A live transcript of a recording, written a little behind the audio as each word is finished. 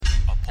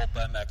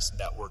Pulp MX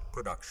Network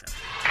production.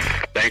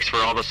 Thanks for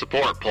all the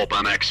support, Pulp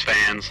MX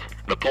fans.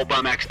 The Pulp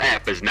MX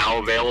app is now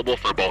available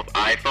for both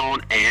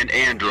iPhone and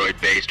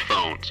Android-based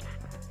phones.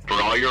 For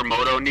all your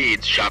moto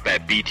needs, shop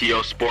at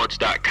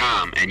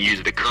btosports.com and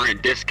use the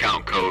current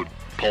discount code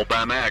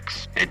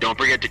PulpMX. And don't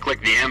forget to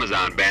click the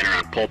Amazon banner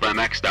on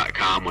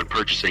pulpmx.com when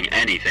purchasing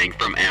anything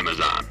from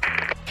Amazon.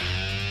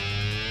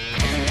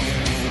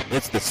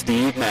 It's the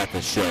Steve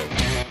Mathis Show,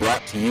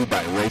 brought to you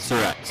by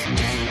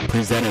RacerX,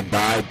 presented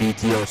by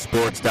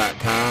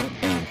btosports.com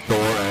and Thor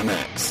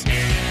MX.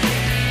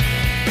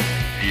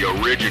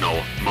 The original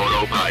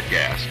Moto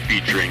Podcast,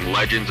 featuring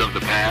legends of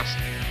the past,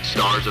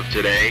 stars of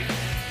today,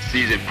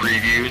 season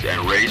previews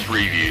and race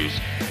reviews,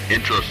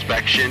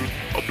 introspection,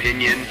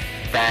 opinion,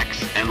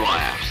 facts, and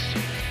laughs.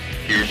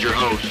 Here's your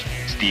host,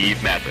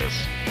 Steve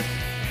Mathis.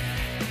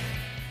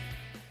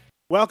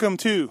 Welcome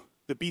to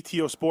the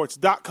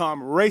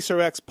btosports.com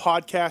RacerX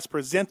podcast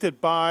presented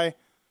by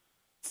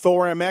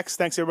Thor MX.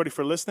 Thanks, everybody,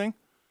 for listening.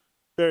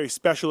 Very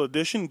special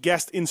edition.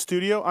 Guest in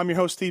studio. I'm your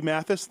host, Steve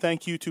Mathis.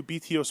 Thank you to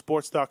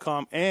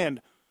btosports.com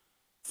and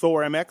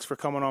Thor MX for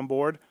coming on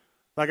board.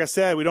 Like I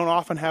said, we don't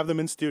often have them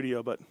in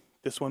studio, but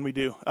this one we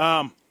do.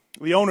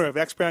 The owner of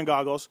X-Brand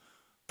Goggles,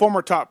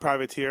 former top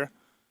privateer,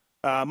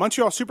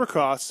 Montreal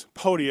Supercross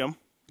podium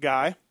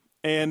guy,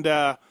 and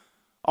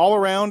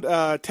all-around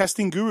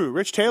testing guru,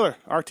 Rich Taylor.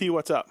 RT,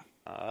 what's up?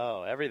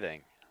 Oh,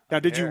 everything. Now,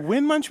 did you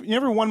win Montreal? You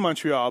never won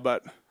Montreal,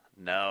 but...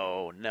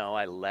 No,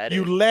 I led it.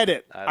 You led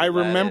it. I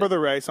remember it. the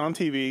race on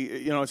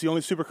TV. You know, it's the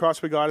only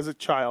Supercross we got as a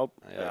child.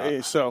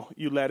 Yeah. So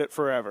you led it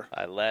forever.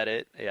 I led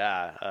it,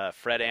 yeah.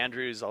 Fred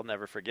Andrews, I'll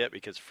never forget,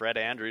 because Fred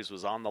Andrews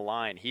was on the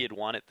line. He had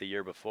won it the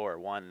year before.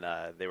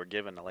 They were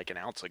given like an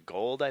ounce of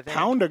gold, I think.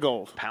 Pound of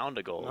gold. Pound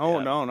of gold. Oh,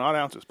 yeah. no, not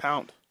ounces,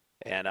 pound.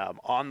 And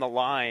on the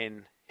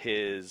line,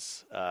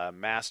 his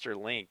master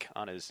link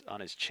on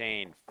his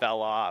chain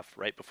fell off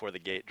right before the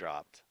gate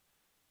dropped.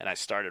 And I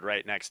started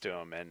right next to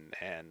him,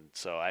 and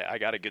so I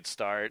got a good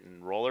start.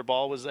 And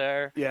Rollerball was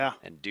there, yeah,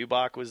 and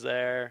Dubach was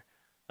there.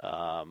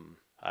 I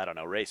don't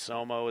know, Ray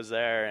Somo was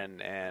there,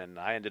 and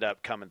I ended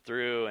up coming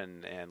through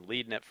and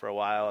leading it for a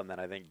while, and then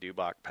I think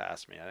Dubach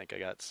passed me. I think I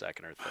got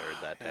second or third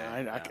that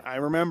day. Yeah, I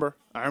remember.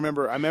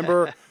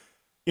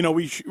 You know,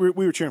 we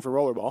were cheering for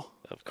Rollerball,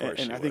 of course,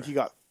 and I think he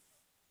got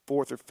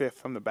fourth or fifth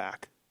from the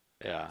back.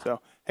 Yeah.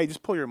 So hey,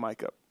 just pull your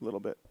mic up a little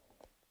bit.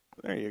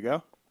 There you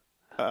go.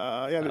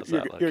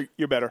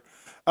 You're better.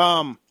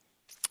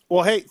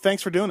 Well, hey,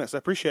 thanks for doing this. I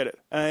appreciate it.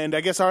 And I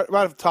guess right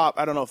off the top,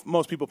 I don't know if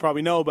most people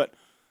probably know, but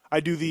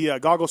I do the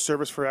goggles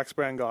service for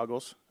X-Brand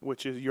Goggles,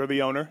 which is you're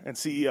the owner and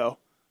CEO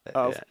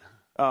of.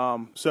 Yeah.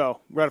 So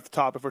right off the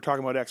top, if we're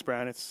talking about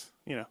X-Brand, it's,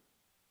 you know,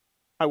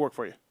 I work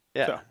for you.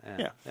 Yeah. So,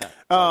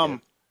 yeah.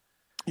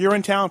 You're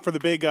in town for the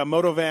big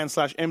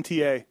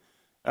Motovan/MTA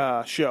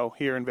show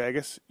here in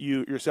Vegas.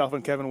 Yourself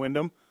and Kevin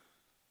Windham.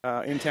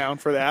 In town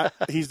for that.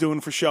 He's doing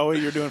for Shoei,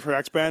 you're doing for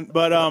X-Brand.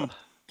 But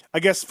I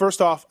guess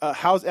first off,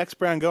 how's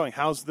X-Brand going?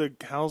 How's the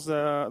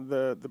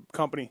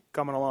company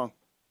coming along?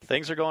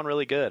 Things are going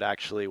really good,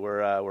 actually.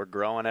 We're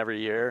growing every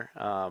year.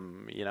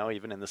 You know,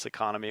 even in this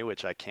economy,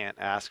 which I can't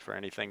ask for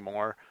anything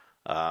more.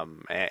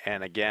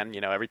 And again,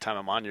 you know, every time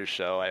I'm on your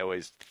show, I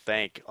always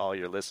thank all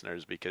your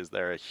listeners because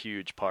they're a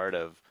huge part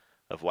of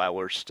why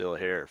we're still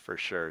here, for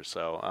sure.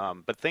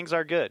 So, but things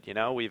are good. You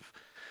know,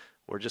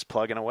 we're just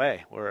plugging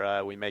away.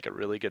 We make a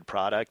really good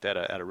product at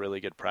a really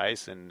good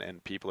price,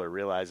 and people are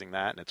realizing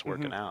that, and it's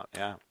working out.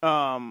 Yeah.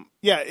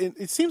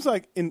 It seems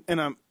like, you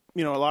know,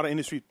 a lot of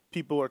industry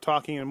people are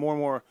talking, and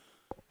more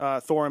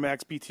Thor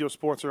MX, BTO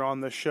Sports are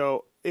on the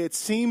show. It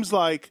seems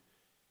like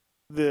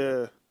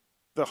the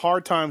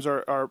hard times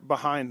are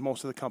behind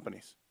most of the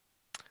companies.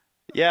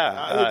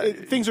 Yeah.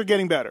 Things are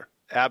getting better.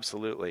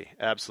 Absolutely.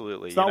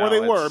 It's not where they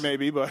were,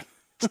 maybe, but.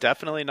 It's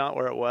definitely not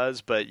where it was,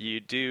 but you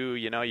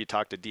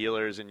talk to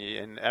dealers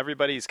and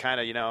everybody's kind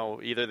of, you know,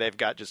 either they've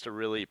got just a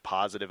really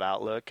positive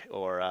outlook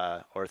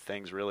or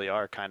things really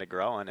are kind of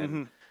growing.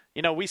 And,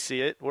 you know, we see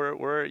it.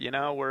 We're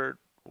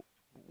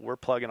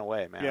plugging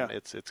away, man. Yeah.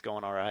 It's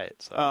going all right.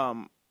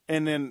 So.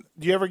 And then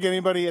do you ever get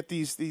anybody at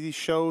these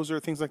shows or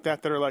things like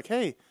that are like,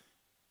 hey,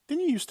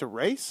 didn't you used to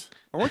race?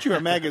 Or weren't you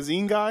a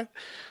magazine guy?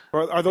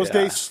 Or are those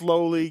days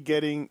slowly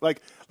getting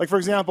like, for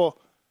example,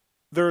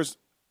 there's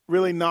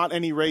really not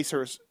any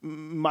racers.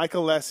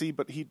 Michael Lessie,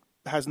 but he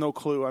has no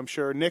clue, I'm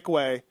sure. Nick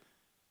Way.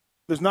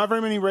 There's not very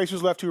many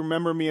racers left who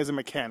remember me as a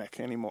mechanic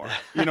anymore.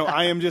 You know,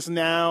 I am just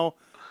now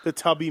the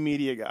tubby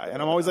media guy.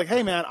 And I'm always like,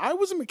 hey, man, I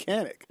was a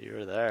mechanic. You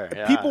were there,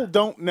 yeah. People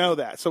don't know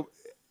that. So,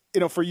 you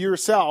know, for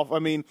yourself, I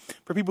mean,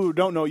 for people who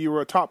don't know, you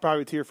were a top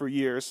privateer for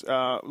years.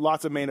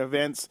 Lots of main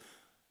events,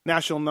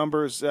 national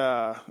numbers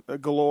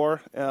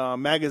galore,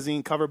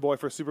 magazine cover boy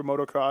for Super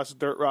Motocross,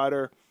 Dirt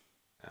Rider,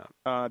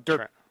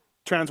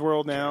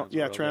 Transworld now.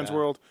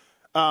 Transworld.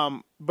 Yeah.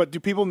 But do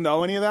people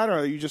know any of that, or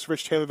are you just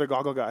Rich Taylor, the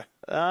goggle guy?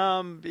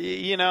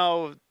 You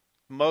know,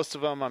 most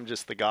of them I'm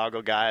just the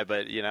goggle guy,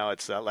 but, you know,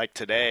 it's like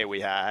today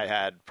I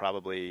had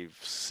probably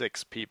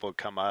 6 people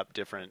come up,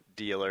 different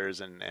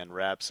dealers and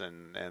reps,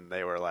 and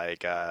they were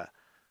like,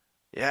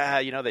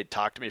 yeah, they'd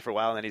talk to me for a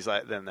while, and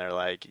then they're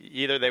like,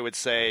 either they would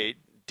say,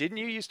 didn't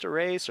you used to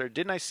race, or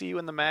didn't I see you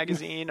in the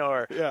magazine,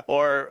 or Yeah.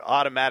 or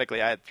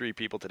automatically, I had 3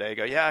 people today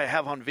go, yeah, I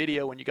have on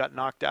video when you got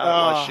knocked out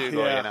at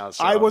Washougal, yeah.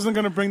 So, I wasn't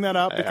going to bring that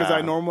up because Yeah.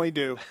 I normally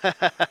do.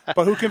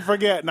 But who can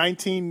forget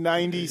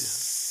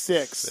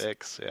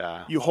 1996?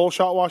 Yeah. You whole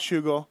shot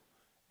Washougal,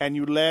 and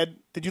you led.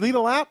 Did you lead a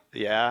lap?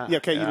 Yeah. Yeah,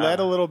 okay, you led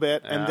a little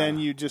bit, and Yeah. then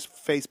you just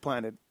face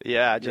planted.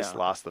 Yeah, I just Yeah.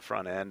 lost the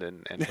front end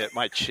and hit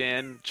my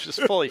chin,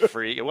 just fully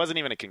free. It wasn't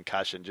even a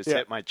concussion, just Yeah.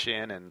 hit my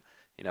chin and,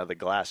 the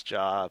glass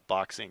jaw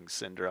boxing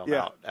syndrome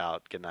Yeah.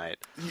 out. Good night.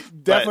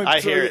 Definitely, But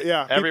I hear it.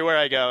 Yeah, Everywhere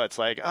I go, it's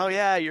like, oh,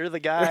 yeah, you're the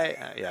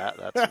guy. Yeah,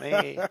 that's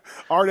me.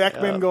 Art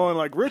Ekman going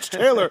like, Rich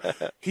Taylor,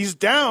 he's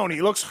down.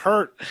 He looks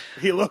hurt.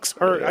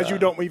 As you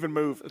don't even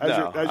move.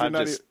 No, I'm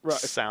not just right.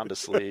 sound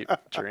asleep,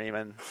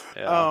 dreaming.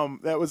 Yeah.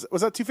 That was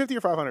that 250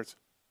 or 500s?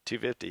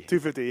 250.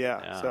 250,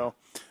 yeah.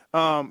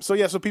 Yeah.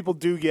 So people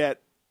do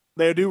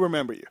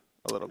remember you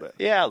a little bit.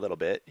 Yeah, a little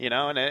bit,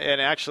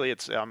 and actually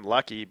I'm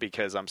lucky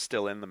because I'm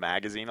still in the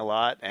magazine a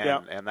lot,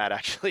 and that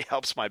actually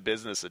helps my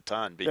business a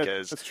ton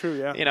because that's true,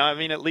 yeah.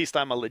 at least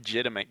I'm a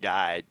legitimate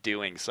guy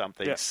doing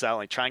something,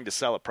 trying to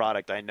sell a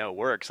product I know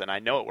works, and I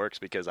know it works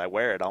because I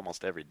wear it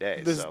almost every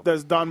day.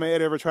 Does Don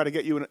Mayed ever try to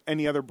get you in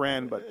any other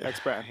brand but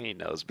X brand? He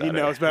knows better.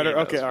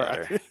 Okay, all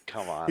right.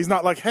 Come on. He's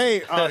not like,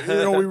 hey,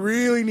 we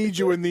really need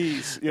you in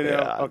these.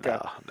 Yeah, okay,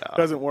 no.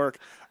 Doesn't work.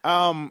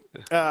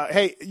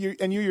 Hey,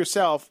 you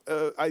yourself,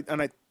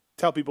 I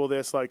tell people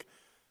this, like,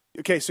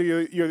 okay, so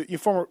you're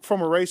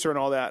former racer and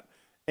all that,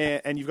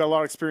 and you've got a lot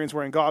of experience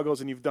wearing goggles,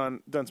 and you've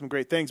done some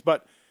great things,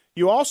 but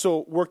you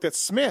also worked at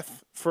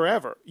Smith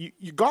forever.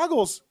 You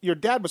goggles. Your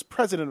dad was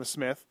president of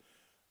Smith.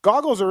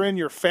 Goggles are in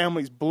your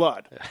family's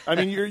blood. I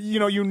mean,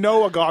 you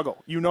know a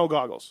goggle. You know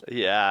goggles.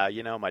 Yeah,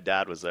 my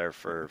dad was there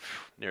for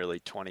nearly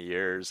 20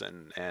 years,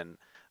 and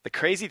the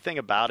crazy thing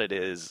about it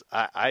is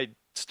I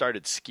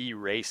started ski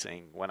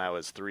racing when I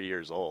was 3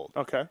 years old.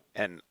 Okay.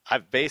 And I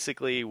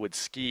basically would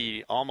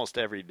ski almost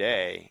every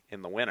day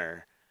in the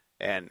winter.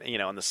 And,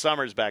 in the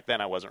summers back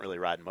then, I wasn't really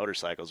riding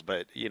motorcycles.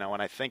 But, when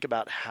I think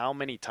about how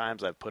many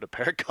times I've put a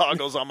pair of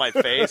goggles on my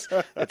face,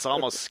 it's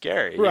almost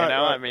scary. Right,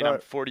 I'm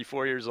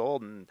 44 years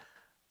old. And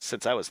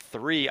since I was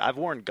 3, I've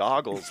worn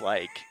goggles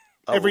like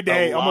every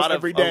day, almost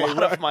every day. A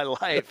lot of my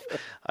life.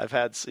 I've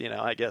had,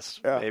 I guess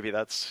maybe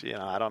that's,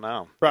 I don't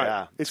know. Right.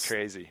 Yeah, it's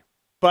crazy.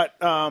 But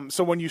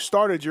so when you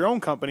started your own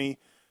company,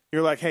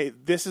 you're like, hey,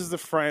 this is the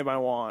frame I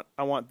want.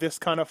 I want this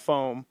kind of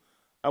foam.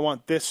 I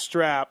want this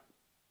strap.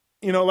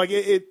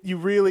 You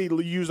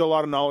really use a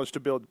lot of knowledge to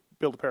build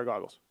a pair of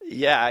goggles.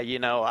 Yeah,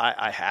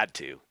 I had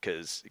to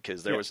because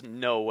there was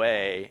no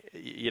way,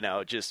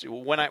 just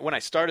when I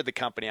started the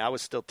company, I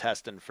was still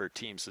testing for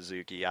Team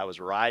Suzuki. I was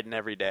riding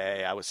every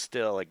day. I was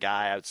still a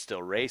guy. I would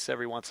still race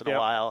every once in a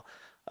while.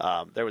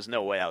 There was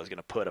no way I was going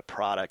to put a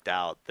product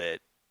out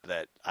that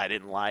I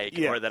didn't like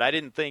or that I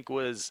didn't think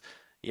was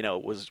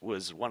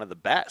one of the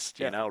best,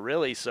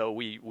 really. So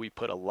we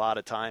put a lot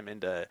of time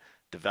into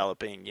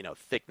developing,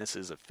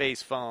 thicknesses of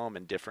face foam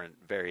and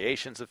different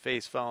variations of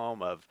face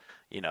foam, of,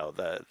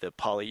 the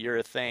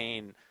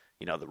polyurethane,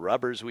 the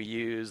rubbers we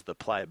use, the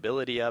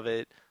pliability of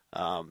it,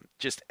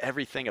 just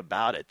everything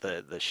about it,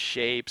 the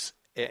shapes,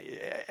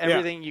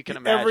 everything you can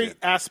imagine. Every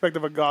aspect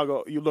of a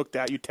goggle you looked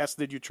at, you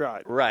tested, you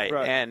tried. Right.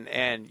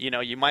 And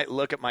you might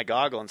look at my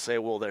goggle and say,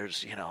 well,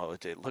 there's,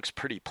 it looks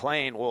pretty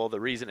plain. Well,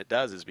 the reason it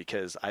does is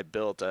because I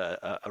built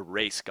a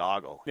race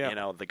goggle. Yeah.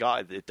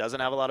 It doesn't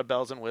have a lot of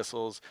bells and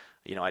whistles.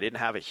 I didn't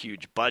have a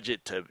huge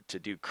budget to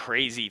do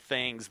crazy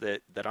things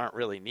that aren't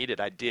really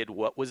needed. I did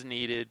what was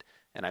needed,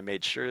 and I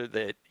made sure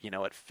that,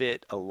 it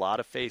fit a lot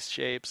of face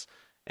shapes.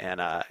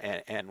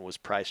 And was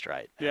priced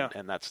right.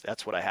 And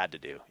that's what I had to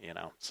do,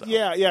 So.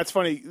 Yeah, it's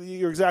funny.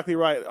 You're exactly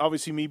right.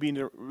 Obviously, me being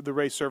the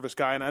race service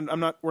guy,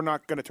 and we're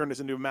not going to turn this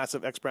into a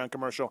massive X Brand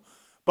commercial,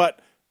 but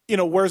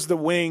where's the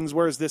wings?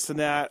 Where's this and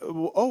that?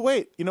 Oh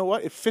wait, you know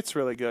what? It fits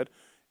really good.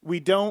 We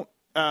don't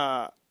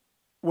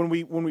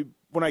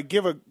when I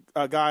give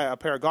a guy a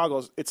pair of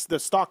goggles, it's the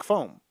stock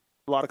foam.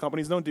 A lot of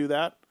companies don't do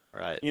that.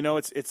 Right.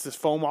 It's this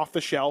foam off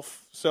the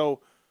shelf.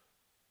 So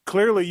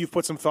clearly, you've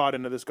put some thought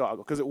into this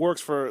goggle because it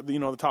works for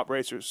the top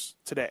racers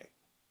today.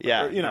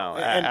 Yeah,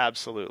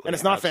 absolutely. And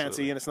it's not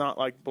fancy, and it's not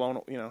like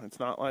blown. It's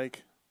not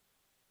like.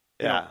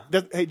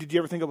 Hey, did you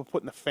ever think of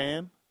putting the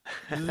fan,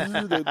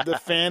 the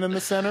fan in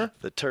the center,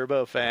 the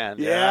turbo fan?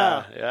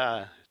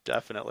 Yeah,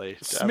 definitely.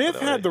 Smith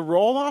had the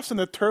roll-offs and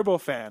the turbo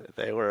fan.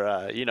 They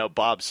were,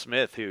 Bob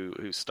Smith,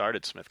 who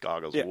started Smith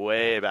Goggles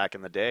way back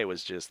in the day,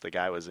 was just, the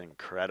guy was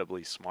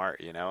incredibly smart,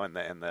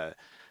 and the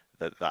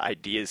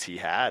ideas he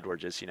had were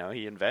just,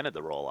 he invented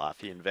the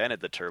roll-off. He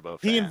invented the turbo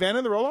fan. He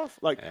invented the roll-off?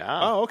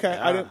 Oh, okay.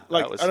 Yeah, I didn't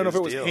I don't know if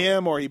it was deal.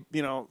 him or he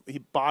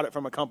bought it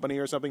from a company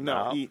or something.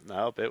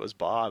 Nope, it was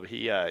Bob.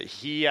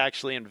 He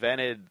actually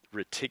invented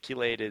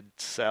reticulated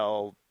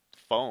cell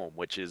foam,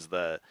 which is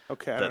the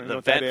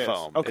vent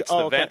foam. Okay. It's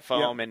the vent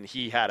foam, and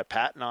he had a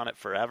patent on it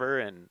forever,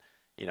 and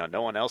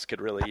no one else could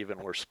really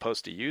even were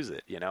supposed to use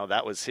it.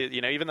 That was his.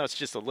 Even though it's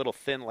just a little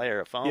thin layer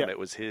of foam, it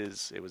was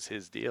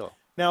his deal.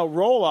 Now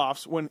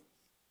roll-offs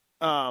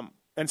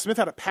and Smith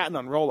had a patent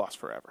on roll-offs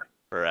forever.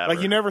 Forever.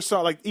 Like you never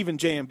saw, like even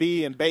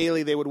J&B and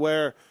Bailey, they would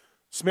wear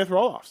Smith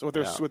roll-offs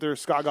with their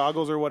Scott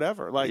goggles or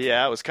whatever. Like,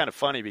 yeah, it was kind of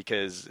funny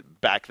because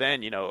back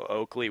then,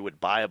 Oakley would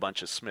buy a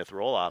bunch of Smith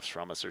roll-offs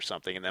from us or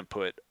something and then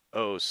put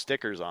O's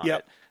stickers on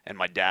it. And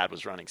my dad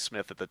was running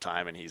Smith at the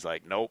time, and he's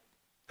like, nope.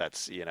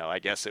 That's, I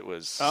guess it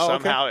was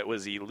somehow it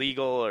was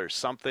illegal or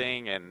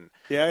something. And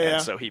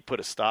so he put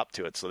a stop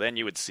to it. So then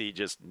you would see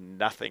just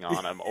nothing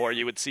on him, or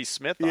you would see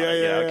Smith on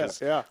it.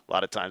 Because a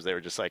lot of times they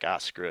were just like,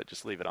 screw it.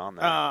 Just leave it on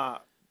there.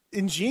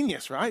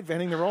 Ingenious, right?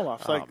 Venting the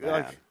roll-offs.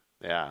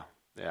 Yeah.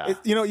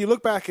 You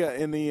look back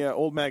in the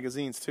old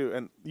magazines too,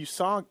 and you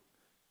saw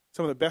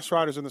some of the best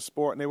riders in the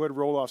sport, and they would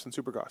roll-offs in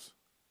Supercross.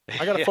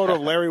 I got a photo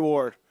of Larry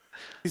Ward.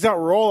 He's got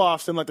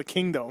roll-offs in like the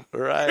Kingdom.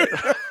 Right.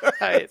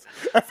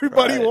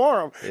 Everybody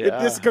wore them.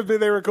 Yeah. Just because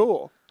they were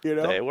cool.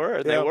 They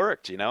were. They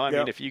worked. I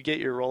mean, if you get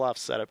your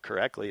roll-offs set up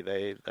correctly,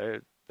 they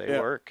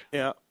work.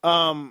 Yeah.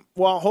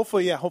 Well,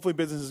 hopefully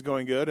business is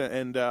going good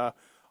and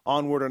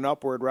onward and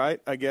upward, right?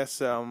 I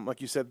guess,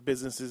 like you said,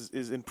 business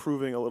is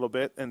improving a little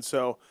bit, and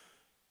so.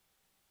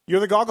 You're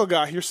the goggle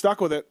guy. You're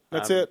stuck with it.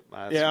 That's it.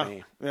 That's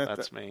me.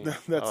 That's me.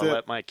 I'll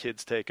let my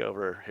kids take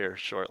over here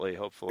shortly,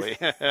 hopefully.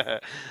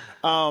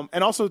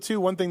 And also, too,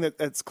 one thing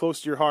that's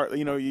close to your heart,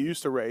 you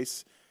used to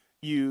race.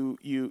 You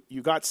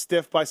got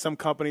stiffed by some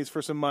companies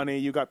for some money.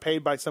 You got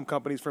paid by some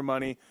companies for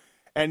money.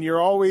 And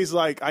you're always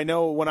like, I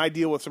know when I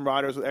deal with some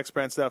riders with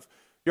X-Brand stuff,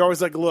 you're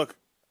always like, look,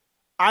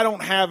 I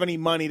don't have any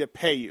money to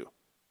pay you,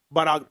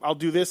 but I'll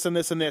do this and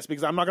this and this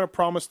because I'm not going to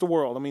promise the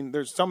world. I mean,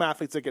 there's some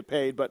athletes that get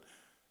paid, but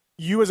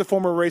you as a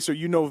former racer,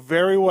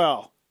 very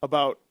well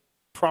about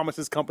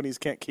promises companies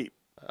can't keep.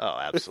 Oh,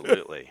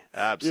 absolutely.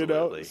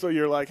 Absolutely. So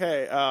you're like,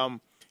 hey,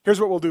 here's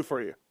what we'll do for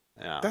you.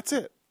 Yeah. That's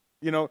it.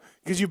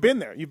 Because you've been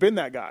there. You've been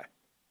that guy.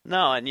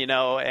 No,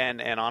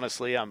 and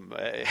honestly, I'm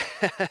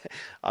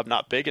I'm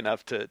not big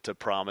enough to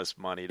promise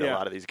money to a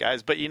lot of these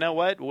guys. But you know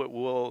what?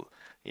 We'll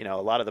a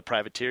lot of the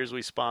privateers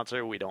we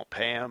sponsor, we don't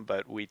pay them,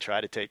 but we try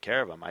to take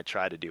care of them. I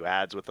try to do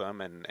ads with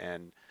them and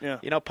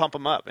pump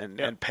them up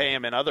and pay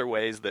them in other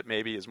ways that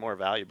maybe is more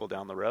valuable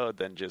down the road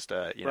than just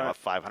a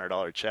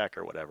 $500 check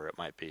or whatever it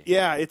might be.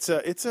 Yeah, it's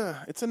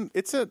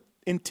a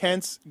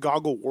intense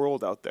goggle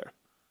world out there.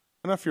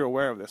 I don't know if you're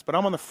aware of this, but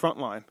I'm on the front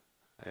line.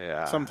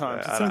 Yeah,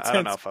 sometimes I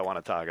don't know if I want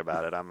to talk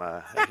about it. I'm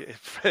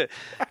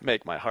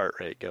make my heart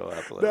rate go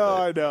up a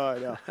little bit. I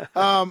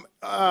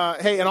know.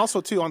 Hey, and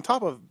also too, on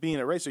top of being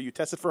a racer, you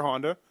tested for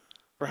Honda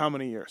for how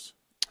many years?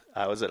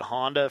 I was at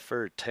Honda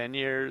for 10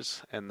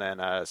 years, and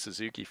then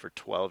Suzuki for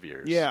 12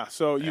 years. Yeah,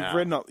 so you've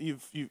ridden,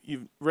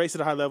 you've raced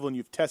at a high level, and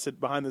you've tested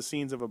behind the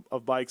scenes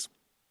of bikes.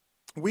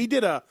 We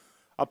did a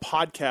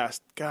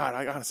podcast. God,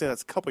 I gotta say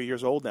that's a couple of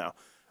years old now.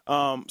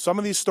 Some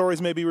of these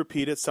stories may be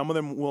repeated. Some of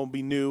them will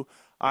be new.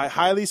 I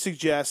highly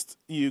suggest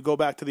you go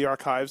back to the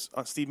archives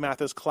on Steve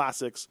Matthes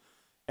Classics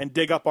and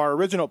dig up our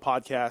original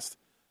podcast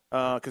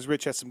because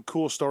Rich has some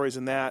cool stories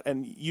in that,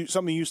 and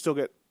something you still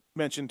get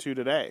mentioned to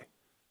today.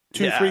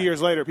 3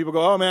 years later, people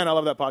go, "Oh man, I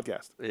love that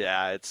podcast."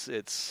 Yeah, it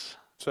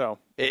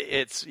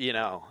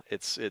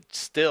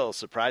still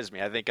surprised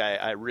me. I think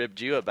I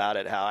ribbed you about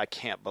it. How I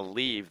can't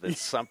believe that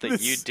something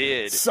you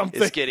did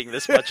is getting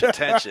this much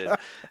attention.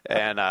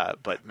 And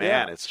but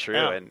man, it's true.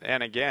 Yeah.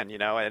 And again,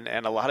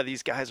 and a lot of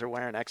these guys are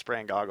wearing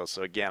X-Brand goggles.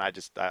 So again,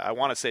 I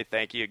want to say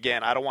thank you.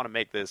 Again, I don't want to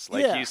make this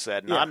like you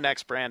said, not an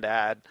X-Brand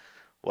ad.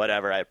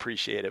 Whatever, I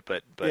appreciate it,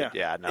 but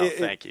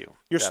thank you.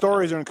 Your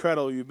stories are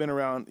incredible. You've been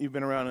around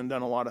and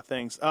done a lot of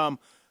things.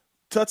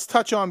 Let's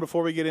touch on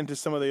before we get into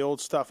some of the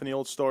old stuff and the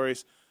old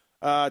stories.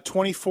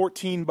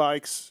 2014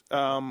 bikes,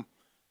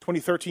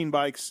 2013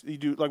 bikes. You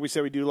do, like we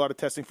said, we do a lot of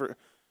testing for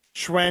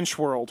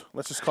Schwanschworld.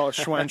 Let's just call it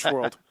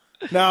Schwanschworld.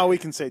 No, we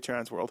can say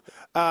Transworld.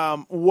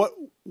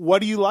 What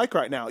do you like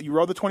right now? You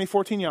rode the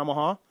 2014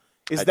 Yamaha.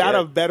 Is that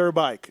a better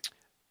bike?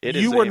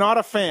 You were not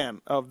a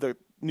fan of the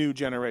new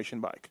generation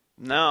bike.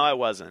 No, I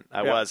wasn't.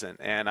 I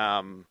wasn't. And,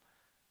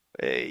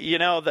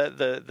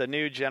 the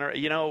new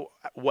generation,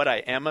 what I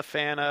am a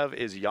fan of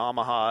is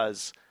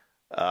Yamaha's,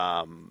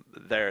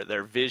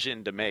 their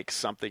vision to make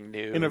something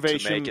new,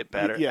 innovation, to make it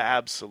better. Yeah.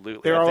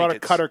 Absolutely. There are a lot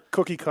of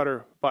cookie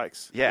cutter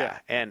bikes. Yeah.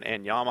 And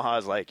Yamaha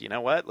is like, you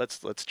know what?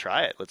 Let's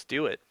try it. Let's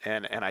do it.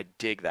 And I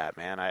dig that,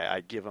 man.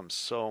 I give them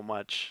so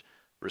much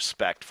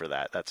respect for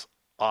that. That's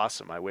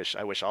awesome. I wish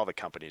all the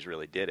companies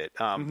really did it.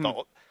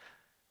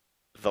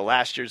 The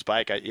last year's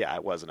bike, I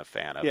wasn't a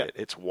fan of it.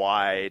 It's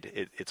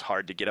wide. It's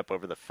hard to get up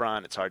over the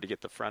front. It's hard to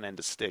get the front end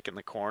to stick in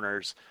the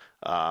corners.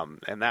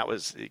 And that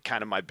was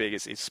kind of my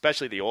biggest,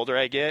 especially the older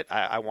I get,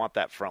 I want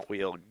that front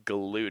wheel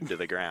glued to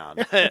the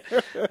ground.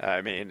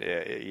 I mean,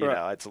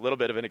 it's a little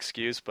bit of an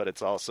excuse, but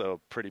it's also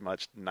pretty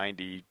much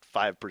 95%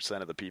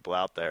 of the people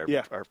out there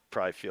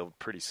probably feel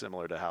pretty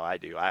similar to how I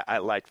do. I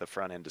like the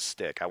front end to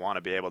stick. I want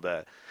to be able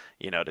to,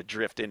 to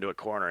drift into a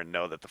corner and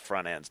know that the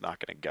front end's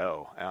not going to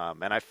go.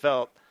 And I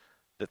felt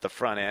that the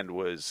front end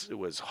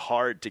was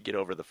hard to get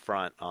over the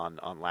front on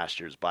last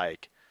year's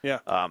bike. Yeah.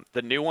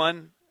 The new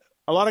one,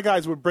 a lot of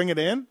guys would bring it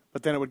in,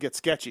 but then it would get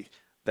sketchy.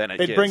 then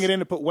they'd bring it in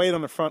to put weight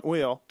on the front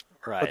wheel,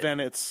 right. but then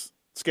it's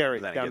scary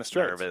then down it the gets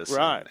straight. Nervous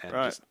right, and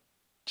right.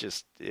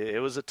 Just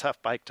it was a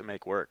tough bike to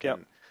make work.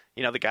 Yep.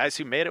 And the guys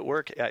who made it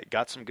work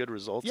got some good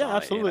results. Yeah, on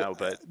absolutely. It,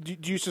 but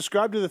do you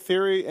subscribe to the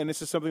theory? And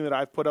this is something that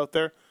I've put out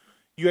there.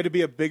 You had to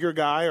be a bigger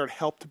guy, or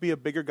help to be a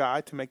bigger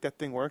guy to make that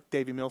thing work.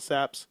 Davey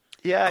Millsaps,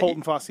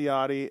 Colton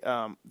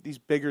Fasciotti, these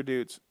bigger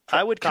dudes.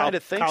 I would kind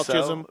of think Kyle so,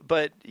 Chisholm.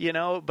 but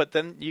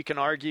then you can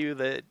argue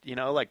that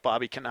like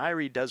Bobby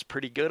Canary does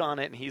pretty good on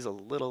it, and he's a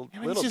little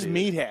he's just dude.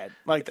 meathead.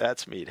 Like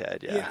That's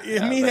meathead, yeah.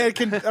 Meathead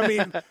can. I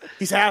mean,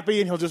 he's happy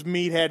and he'll just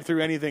meathead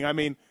through anything. I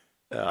mean,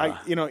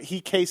 he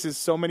cases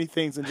so many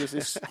things and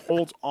just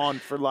holds on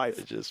for life.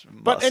 It just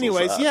but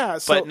anyways, up. yeah.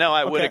 So, but no,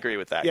 I would agree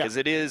with that Yeah. because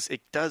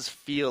it does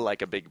feel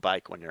like a big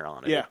bike when you're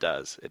on it. Yeah. It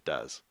does. And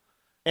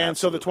Absolutely.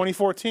 so the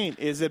 2014,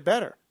 is it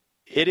better?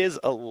 It is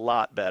a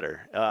lot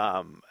better.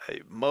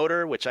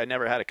 Motor, which I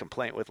never had a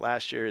complaint with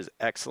last year, is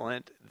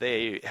excellent.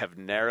 They have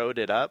narrowed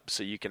it up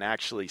so you can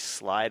actually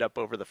slide up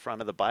over the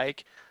front of the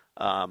bike.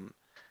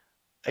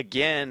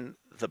 Again,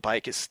 the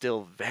bike is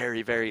still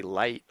very, very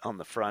light on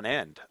the front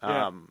end.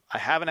 Yeah. I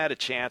haven't had a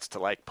chance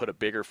to put a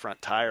bigger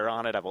front tire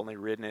on it. I've only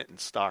ridden it in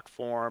stock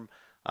form.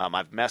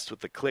 I've messed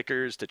with the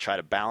clickers to try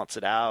to balance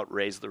it out,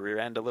 raise the rear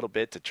end a little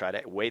bit to try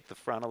to weight the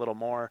front a little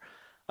more.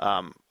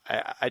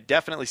 I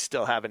definitely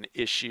still have an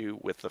issue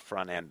with the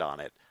front end on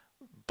it.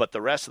 But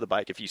the rest of the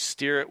bike, if you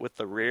steer it with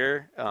the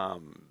rear,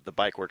 the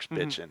bike works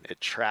bitchin'.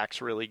 It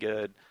tracks really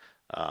good.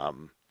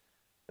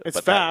 It's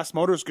fast.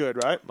 Motor's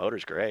good, right?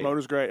 Motor's great.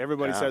 Motor's great.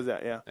 Everybody says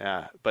that, yeah.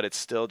 Yeah, but it's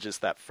still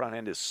just that front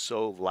end is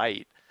so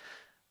light.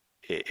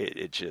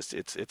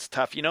 It's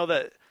tough.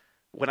 That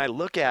when I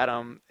look at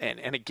them,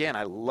 and again,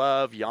 I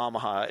love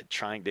Yamaha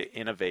trying to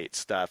innovate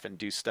stuff and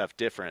do stuff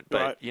different.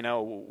 But,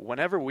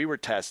 whenever we were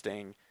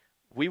testing,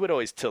 we would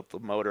always tilt the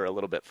motor a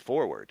little bit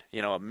forward,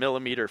 a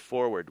millimeter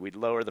forward. We'd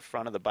lower the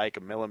front of the bike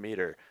a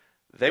millimeter.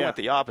 They went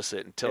the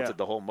opposite and tilted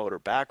the whole motor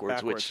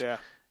backwards which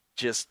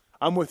just...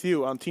 I'm with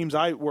you. On teams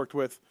I worked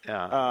with,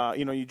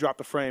 you drop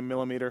the frame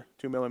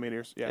 2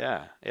 millimeters.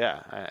 Yeah.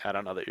 I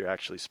don't know that you're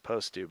actually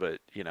supposed to, but,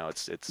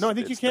 it's No, I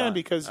think you can done.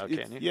 because,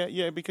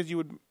 can because you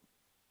would...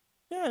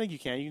 Yeah, I think you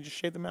can. You can just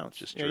shade the mounts.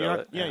 Just drill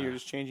it. Yeah, you're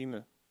just changing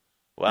the...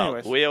 Well,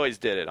 Anyways. we always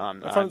did it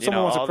on. If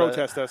someone wants to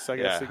protest us, I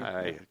guess.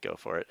 I go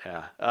for it.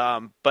 Yeah.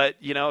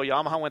 But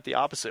Yamaha went the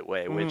opposite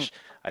way, which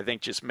I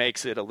think just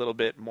makes it a little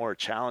bit more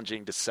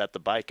challenging to set the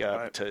bike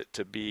up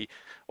to be,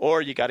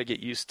 or you got to get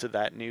used to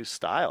that new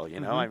style.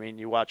 I mean,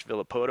 you watch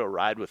Villopoto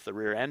ride with the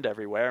rear end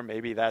everywhere.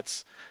 Maybe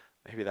that's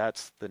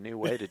the new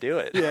way to do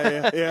it.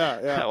 Yeah.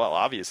 Well,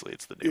 obviously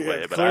it's the new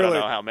way, but clearly. I don't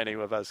know how many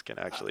of us can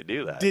actually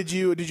do that. Did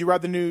you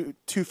ride the new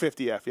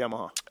 250F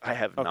Yamaha? I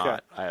have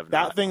not. I have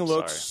that not. thing I'm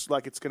looks sorry.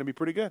 like it's going to be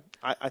pretty good.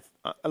 At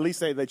least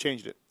they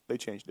changed it.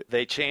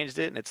 They changed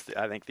it, and it's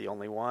I think the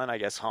only one. I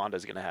guess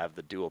Honda's going to have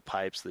the dual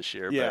pipes this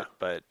year. Yeah.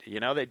 But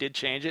they did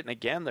change it, and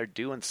again, they're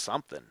doing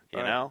something. You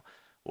know,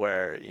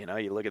 where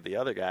you look at the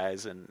other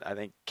guys, and I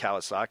think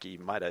Kawasaki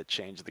might have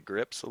changed the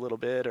grips a little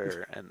bit,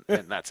 and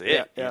that's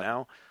it.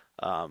 Yeah.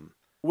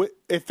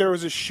 If there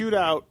was a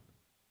shootout,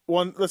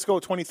 let's go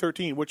with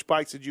 2013. Which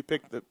bikes did you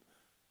pick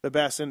the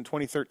best in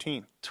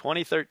 2013?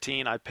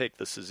 2013, I picked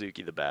the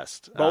Suzuki the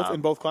best.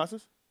 In both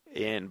classes?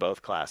 In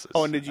both classes.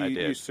 Oh, and did you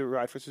used to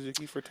ride for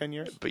Suzuki for 10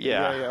 years? But Okay,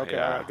 all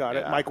right, got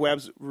it. Mike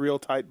Webb's real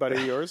tight buddy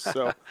of yours,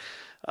 so.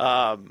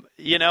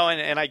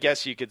 And I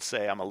guess you could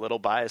say I'm a little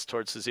biased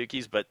towards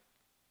Suzuki's, but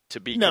to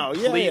be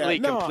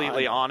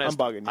completely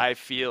honest, I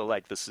feel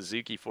like the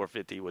Suzuki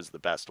 450 was the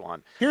best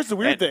one. Here's the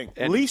weird thing.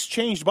 Least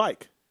changed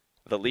bike.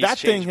 The least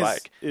changed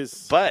bike.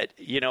 Is... But,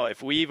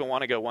 if we even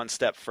want to go one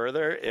step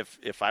further,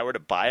 if I were to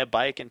buy a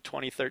bike in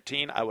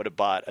 2013, I would have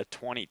bought a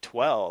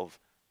 2012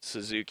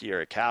 Suzuki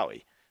or a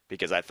Kawi,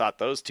 because I thought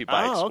those two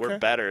bikes were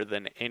better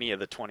than any of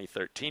the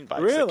 2013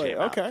 bikes that came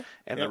out. Okay.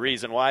 And the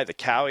reason why, the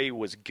Kawi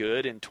was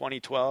good in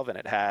 2012, and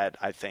it had,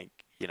 I think,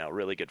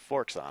 really good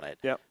forks on it.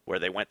 Yep. Where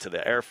they went to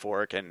the air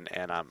fork, and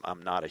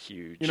I'm not a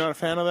huge. You're not a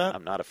fan of that?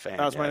 I'm not a fan.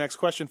 That was my next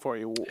question for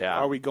you. Yeah.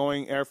 Are we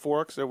going air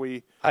forks? Are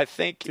we? I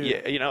think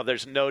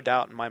there's no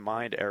doubt in my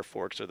mind air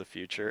forks are the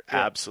future.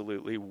 Yeah.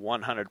 Absolutely,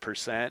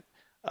 100%.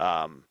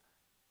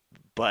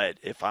 But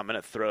if I'm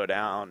going to throw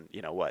down,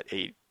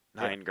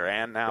 $8-9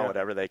 grand now,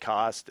 whatever they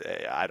cost,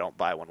 I don't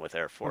buy one with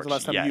air forks.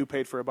 When's the last time you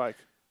paid for a bike?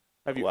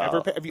 Have you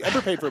ever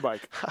paid for a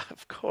bike?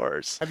 Of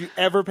course. Have you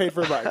ever paid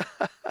for a bike?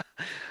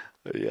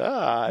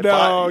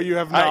 Yeah. You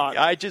have not.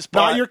 I just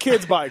bought... Not your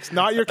kids' bikes.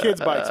 Not your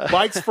kids' bikes.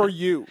 Bikes for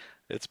you.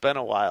 It's been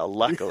a while,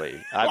 luckily.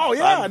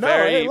 I'm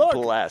very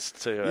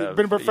blessed to You've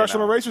been a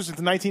professional racer since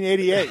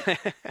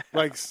 1988.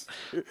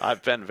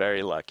 I've been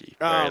very lucky.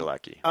 Very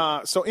lucky.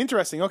 So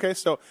interesting. Okay,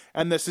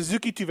 and the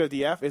Suzuki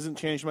 250F isn't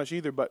changed much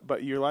either,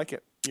 but you like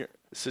it.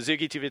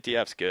 Suzuki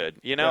 250F's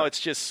good. It's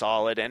just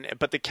solid,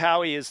 but the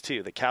Kawi is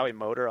too. The Kawi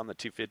motor on the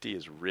 250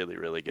 is really,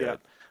 really good.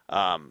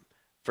 Yeah.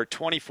 For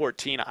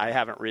 2014, I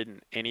haven't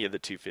ridden any of the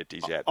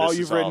 250s yet. All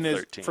you've ridden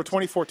 13s. is for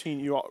 2014.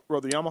 You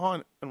rode the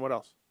Yamaha and what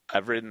else?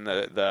 I've ridden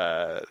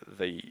the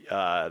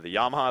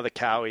Yamaha, the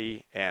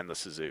Cowie, and the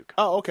Suzuki.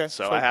 Oh, okay.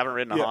 So I haven't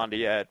ridden a yeah. Honda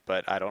yet,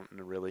 but I don't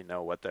really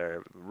know what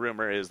their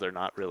rumor is. They're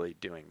not really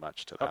doing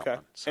much to that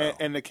one. So.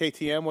 And the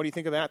KTM, what do you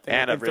think of that thing?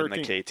 And I've ridden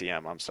 13? the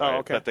KTM, I'm sorry. Oh,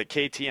 okay. But the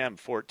KTM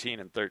 14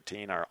 and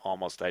 13 are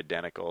almost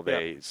identical.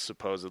 They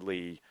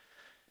supposedly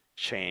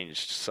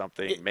changed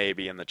something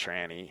maybe in the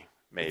tranny.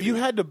 Maybe. If you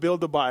had to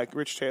build a bike,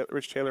 Rich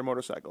Taylor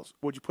Motorcycles,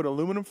 would you put an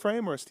aluminum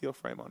frame or a steel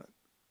frame on it?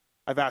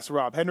 I've asked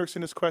Rob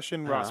Hendrickson this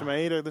question, Ross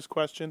Maeda this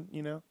question,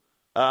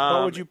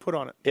 What would you put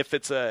on it? If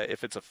it's a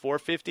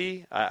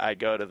 450, I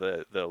go to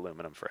the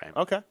aluminum frame.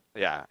 Okay.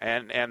 Yeah,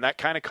 and that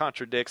kind of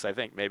contradicts, I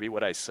think, maybe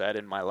what I said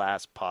in my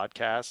last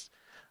podcast.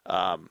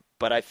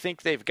 But I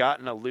think they've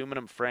gotten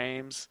aluminum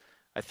frames.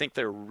 I think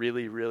they're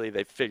really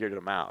they've figured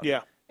them out.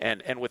 Yeah.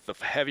 And with the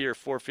heavier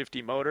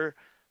 450 motor,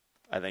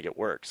 I think it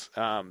works.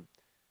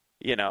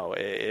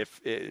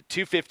 If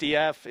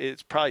 250F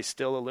is probably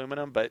still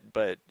aluminum,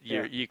 but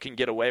you can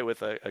get away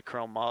with a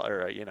chrome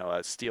or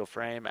a steel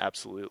frame,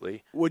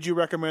 absolutely. Would you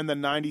recommend the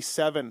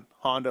 97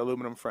 Honda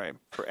aluminum frame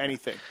for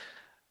anything?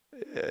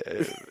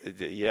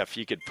 If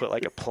you could put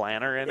like a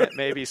planter in it,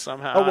 maybe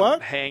somehow, A what?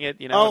 And hang it,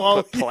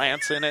 put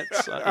plants in it,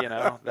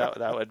 so,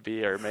 that would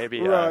be, or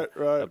maybe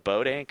a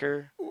boat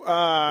anchor.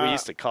 We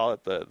used to call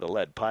it the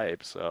lead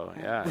pipe, so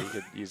yeah, you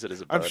could use it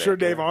as a boat I'm sure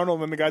anchor. Dave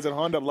Arnold and the guys at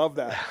Honda love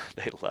that.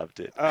 They loved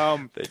it.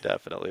 They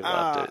definitely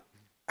loved it.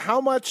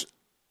 How much?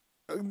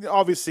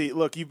 Obviously,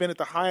 look, you've been at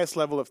the highest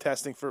level of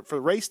testing for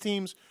race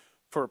teams,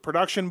 for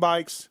production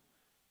bikes,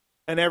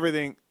 and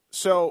everything.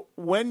 So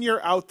when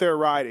you're out there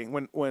riding,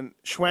 when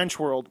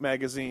Schwenschworld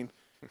magazine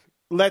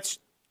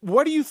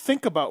what do you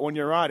think about when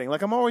you're riding?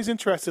 Like, I'm always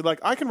interested. Like,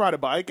 I can ride a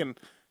bike, and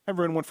I've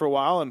ridden one for a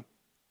while, and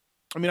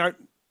I mean, I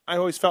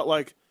always felt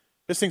like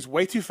this thing's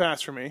way too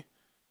fast for me,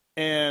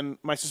 and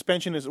my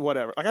suspension is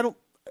whatever. Like,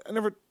 I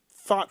never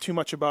thought too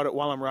much about it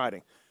while I'm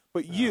riding.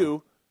 But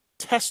you,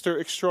 tester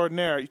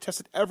extraordinaire, you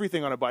tested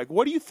everything on a bike.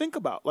 What do you think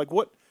about? Like,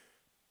 what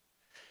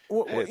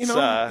you know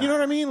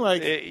what I mean?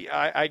 Like,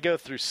 I go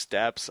through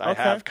steps. I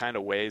have kind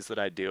of ways that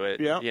I do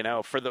it.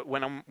 Yeah. For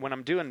when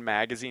I'm doing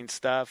magazine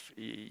stuff,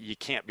 you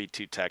can't be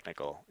too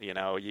technical.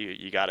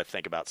 You got to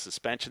think about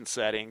suspension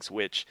settings,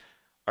 which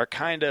are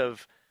kind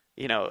of,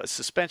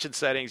 suspension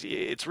settings.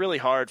 It's really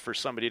hard for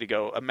somebody to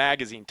go, a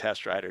magazine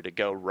test rider, to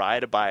go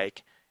ride a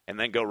bike and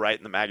then go write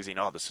in the magazine,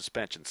 oh, the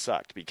suspension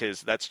sucked,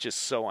 because that's just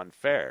so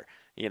unfair.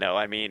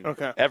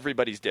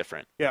 Everybody's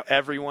different. Yeah.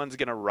 Everyone's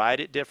going to ride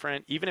it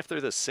different, even if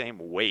they're the same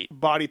weight.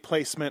 Body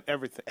placement,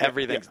 everything.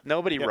 Everything. Yeah.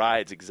 Nobody Yeah.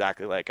 rides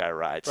exactly like I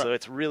ride. Right. So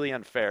it's really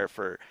unfair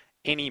for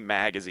any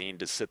magazine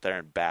to sit there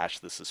and bash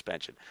the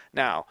suspension.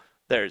 Now,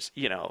 there's,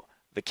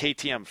 the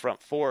KTM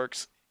front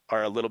forks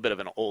are a little bit of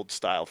an old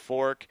style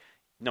fork.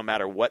 No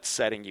matter what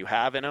setting you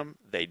have in them,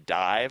 they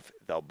dive,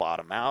 they'll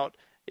bottom out.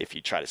 If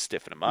you try to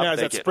stiffen them up, now, is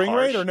they that get spring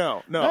harsh. rate or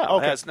no? No,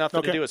 Okay. it has nothing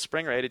Okay. to do with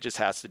spring rate. It just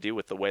has to do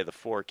with the way the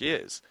fork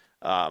is.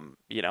 I'm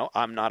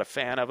not a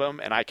fan of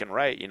them, and I can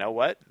write, you know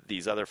what?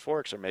 These other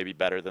forks are maybe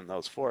better than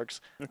those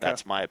forks. Okay.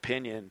 That's my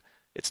opinion.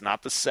 It's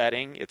not the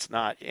setting. It's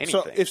not anything.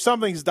 So if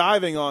something's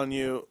diving on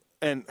you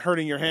and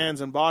hurting your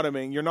hands and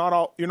bottoming, you're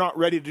not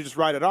ready to just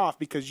ride it off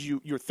because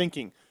you're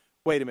thinking,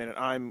 wait a minute,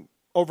 I'm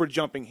over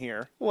jumping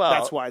here. Well,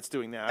 that's why it's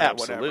doing that.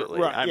 Absolutely. Or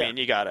whatever. Right, I yeah. mean,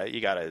 you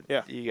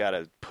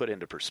gotta put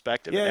into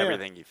perspective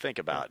everything you think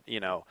about.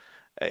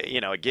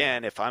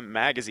 Again, if I'm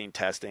magazine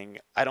testing,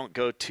 I don't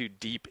go too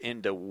deep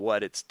into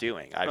what it's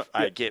doing.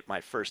 I get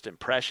my first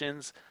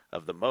impressions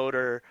of the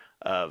motor,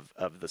 of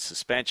the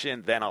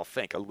suspension. Then I'll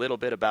think a little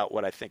bit about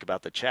what I think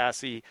about the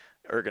chassis.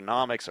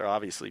 Ergonomics are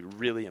obviously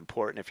really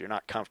important if you're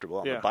not comfortable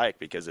on the bike,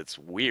 because it's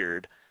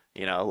weird.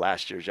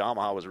 Last year's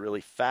Yamaha was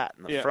really fat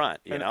in the front.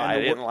 I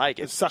didn't like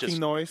it. The sucking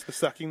noise.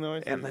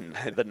 And then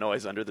the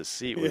noise under the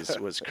seat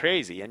was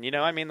crazy. And,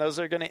 those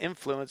are going to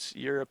influence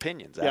your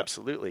opinions. Yep.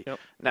 Absolutely. Yep.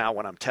 Now,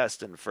 when I'm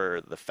testing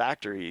for the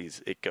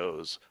factories, it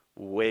goes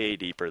way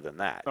deeper than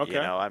that. Okay.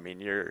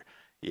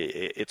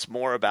 It's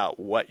more about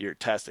what you're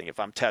testing. If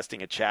I'm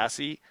testing a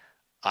chassis,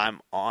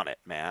 I'm on it,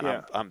 man.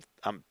 Yeah.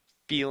 I'm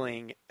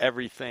feeling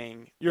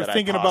everything. You're that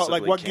thinking I about,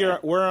 like, what possibly gear,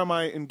 can. where am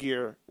I in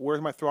gear? Where's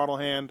my throttle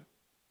hand?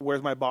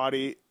 Where's my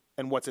body?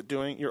 And what's it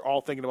doing? You're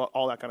all thinking about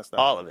all that kind of stuff.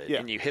 All of it. Yeah.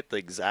 And you hit the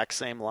exact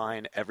same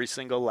line every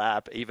single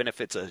lap, even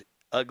if it's a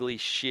ugly,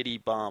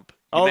 shitty bump.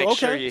 You Oh, make okay.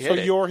 sure you hit So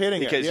it. you're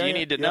hitting it. Because Yeah, you yeah,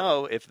 need to yeah.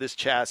 know if this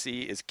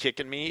chassis is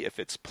kicking me, if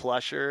it's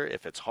plusher,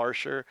 if it's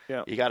harsher.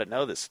 Yeah. You got to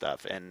know this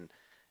stuff. And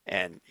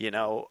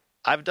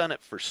I've done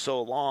it for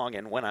so long,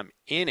 and when I'm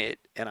in it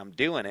and I'm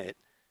doing it,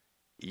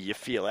 you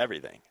feel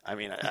everything. I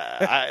mean,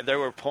 there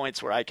were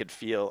points where I could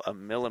feel a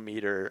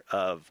millimeter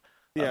of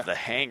the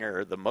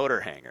hanger, the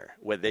motor hanger,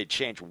 where they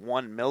change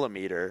 1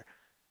 millimeter,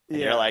 and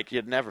you're like,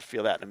 you'd never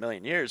feel that in a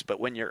million years. But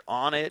when you're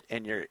on it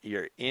and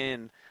you're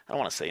in, I don't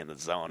want to say in the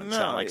zone and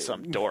sound like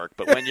some dork,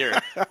 but when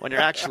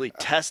you're actually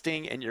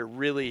testing and you're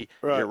really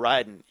you're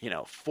riding,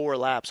 4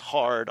 laps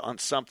hard on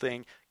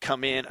something,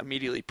 come in,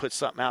 immediately put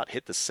something out,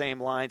 hit the same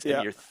lines,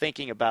 and you're not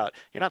thinking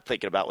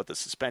about what the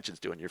suspension's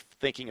doing. You're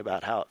thinking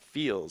about how it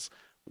feels,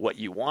 what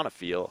you want to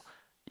feel.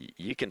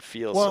 you can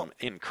feel some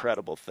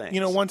incredible things.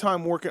 One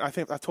time working, I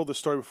think I told this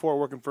story before,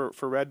 working for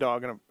Red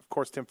Dog, and of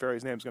course Tim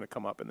Ferry's name's going to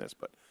come up in this,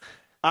 but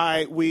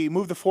we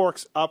moved the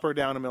forks up or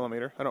down a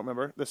millimeter. I don't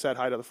remember the set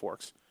height of the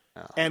forks.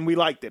 Oh. And we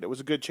liked it. It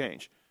was a good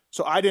change.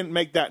 So I didn't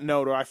make that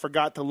note, or I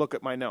forgot to look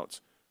at my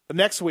notes. The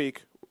next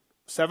week,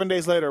 7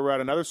 days later, we're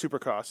at another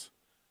Supercross.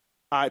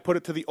 I put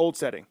it to the old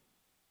setting,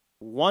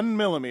 1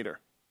 millimeter.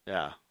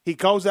 Yeah. He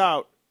goes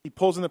out, he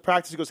pulls in the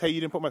practice, he goes, hey,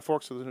 you didn't put my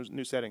forks to the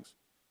new settings.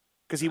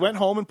 Because he went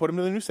home and put them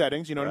to the new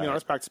settings, you know what I mean, on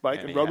his practice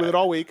bike, and rode with it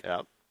all week.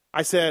 Yep.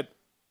 I said,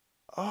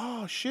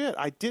 oh, shit,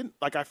 I didn't,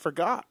 I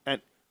forgot.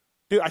 And,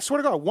 dude, I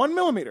swear to God, 1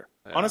 millimeter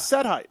on a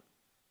set height.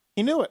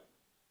 He knew it.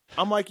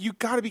 I'm like, you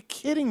got to be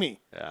kidding me.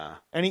 Yeah.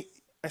 And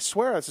I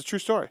swear, it's a true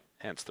story.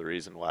 Hence the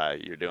reason why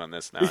you're doing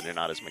this now and you're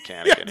not his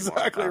mechanic anymore.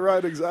 Exactly,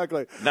 right,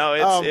 exactly.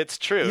 No, it's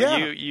true. Yeah.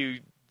 You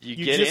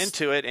get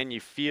into it and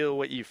you feel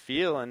what you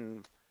feel,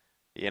 and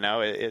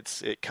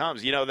it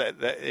comes.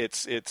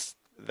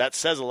 That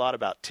says a lot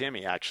about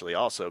Timmy, actually,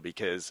 also,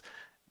 because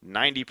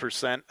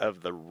 90%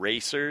 of the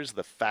racers,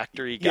 the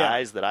factory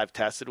guys that I've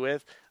tested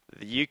with,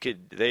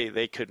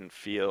 they couldn't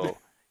feel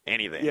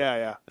anything.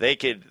 Yeah. They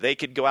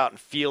could go out and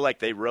feel like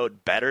they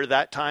rode better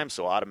that time,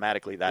 so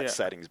automatically that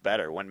setting's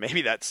better, when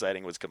maybe that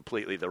setting was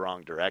completely the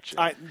wrong direction.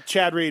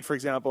 Chad Reed, for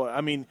example,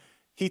 I mean,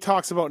 he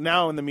talks about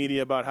now in the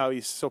media about how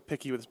he's so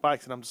picky with his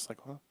bikes, and I'm just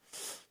like, well,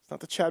 it's not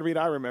the Chad Reed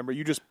I remember.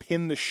 You just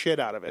pinned the shit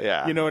out of it.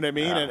 Yeah. You know what I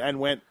mean? And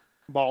went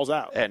balls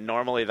out. And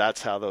normally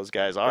that's how those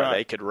guys are. Right.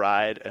 They could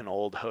ride an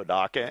old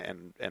Hodaka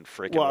and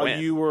freaking win.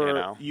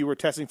 You were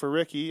testing for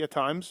Ricky at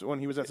times when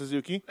he was at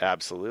Suzuki.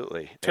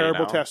 Absolutely.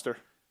 Terrible tester.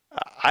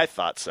 I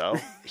thought so.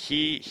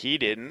 He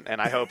didn't, and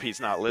I hope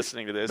he's not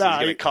listening to this. He's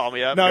going to call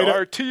me up. No,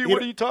 RT,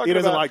 what are you talking about? He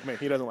doesn't like me.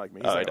 He doesn't like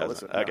me. He doesn't.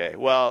 Listen, okay. No.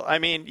 Well, I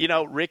mean,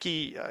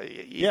 Ricky.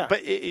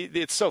 But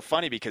it's so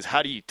funny because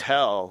how do you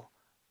tell?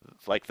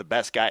 Like the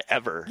best guy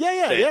ever.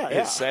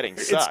 His setting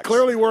sucks. It's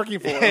clearly working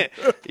for him.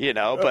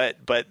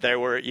 But there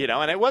were,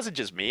 and it wasn't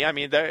just me. I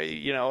mean,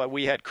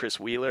 we had Chris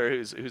Wheeler,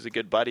 who's a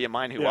good buddy of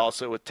mine, who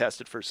also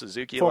tested for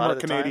Suzuki a lot of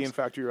the Canadian times.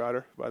 factory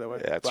rider, by the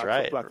way. That's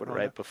right.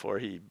 Right before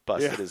he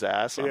busted his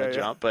ass on the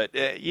jump. But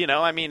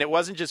I mean, it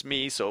wasn't just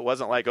me, so it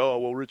wasn't like, oh,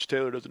 well, Rich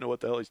Taylor doesn't know what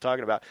the hell he's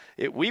talking about.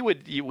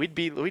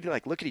 We'd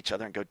like look at each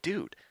other and go,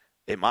 dude.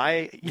 Am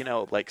I,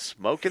 like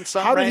smoking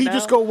something? How did he now?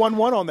 just go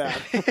 1-1 on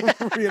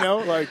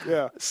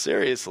that?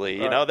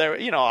 Seriously,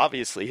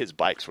 obviously his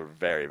bikes were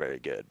very, very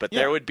good, but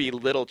there would be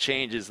little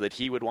changes that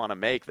he would want to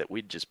make that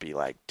we'd just be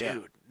like,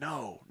 dude,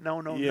 no.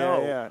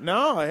 Yeah.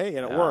 No, hey,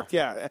 and it worked.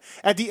 Yeah.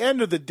 At the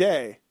end of the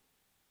day,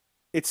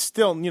 it's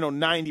still,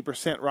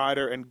 90%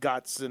 rider and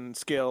guts and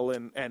skill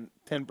and 10%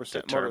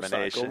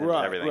 determination motorcycle.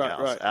 And everything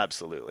else. Right.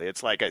 Absolutely.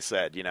 It's like I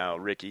said,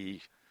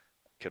 Ricky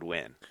could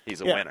win.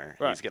 He's a winner.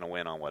 Right. He's going to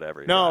win on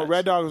whatever he No, rides.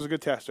 Red Dog was a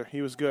good tester.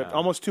 He was good.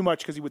 Almost too much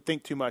because he would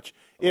think too much.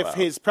 If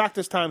his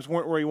practice times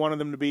weren't where he wanted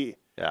them to be,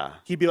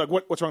 he'd be like,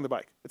 what's wrong with the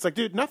bike? It's like,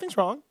 dude, nothing's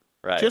wrong.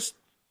 Right. Just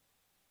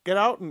get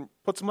out and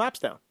put some laps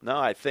down. No,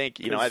 I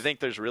think, I think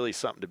there's really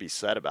something to be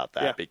said about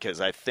that because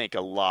I think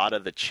a lot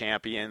of the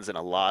champions and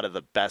a lot of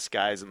the best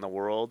guys in the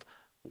world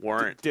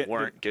weren't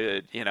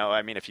good.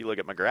 I mean, if you look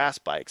at McGrath's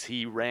bikes,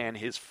 he ran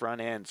his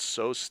front end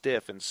so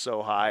stiff and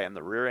so high and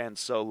the rear end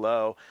so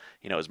low.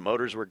 His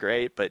motors were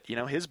great, but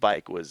his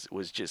bike was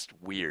just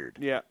weird.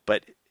 Yeah.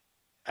 But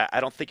I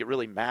don't think it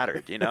really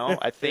mattered.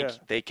 I think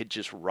they could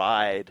just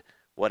ride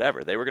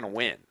whatever. They were going to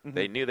win. Mm-hmm.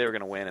 They knew they were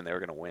going to win, and they were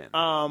going to win.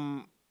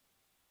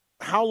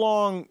 How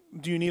long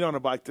do you need on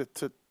a bike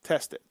to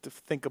test it, to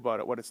think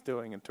about it, what it's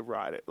doing, and to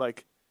ride it?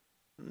 Like,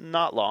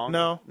 not long.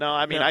 No.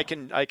 I mean, I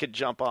could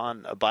jump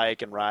on a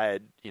bike and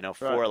ride,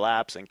 4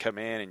 laps and come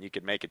in, and you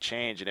could make a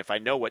change. And if I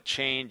know what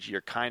change you're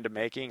kind of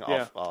making,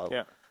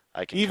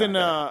 I can. Even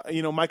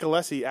Mike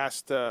Alessi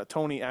asked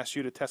Tony asked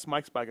you to test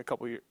Mike's bike a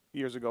couple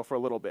years ago for a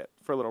little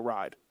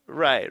ride.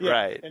 Right.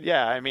 And,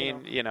 I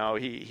mean,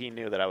 he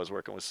knew that I was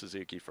working with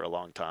Suzuki for a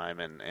long time,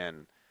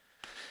 and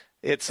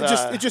it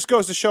just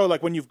goes to show,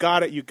 like, when you've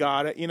got it, you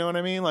got it. You know what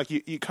I mean? Like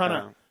you kind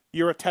of.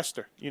 You're a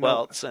tester,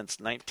 Well, since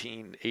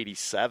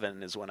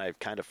 1987 is when I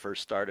kind of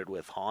first started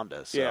with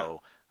Honda.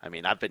 So, I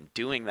mean, I've been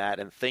doing that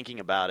and thinking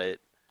about it,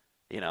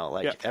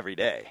 every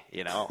day,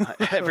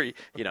 every,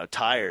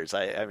 tires.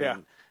 I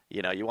mean,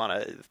 you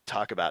want to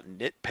talk about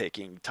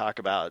nitpicking, talk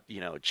about,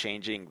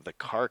 changing the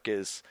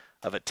carcass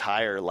of a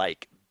tire,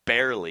 like,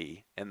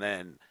 barely, and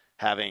then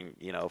having,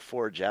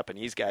 4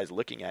 Japanese guys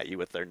looking at you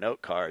with their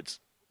note cards,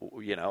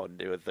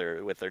 with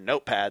their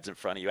notepads in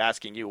front of you,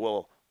 asking you,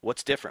 well,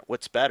 what's different?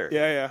 What's better?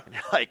 Yeah. And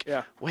you're like,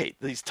 wait,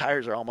 these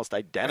tires are almost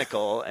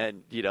identical,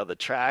 and the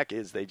track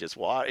is they just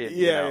walk. It's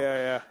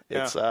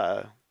there's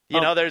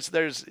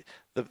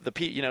the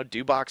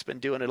Dubach's been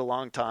doing it a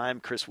long time.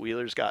 Chris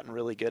Wheeler's gotten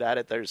really good at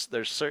it. There's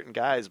certain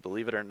guys,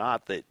 believe it or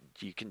not, that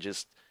you can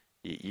just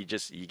you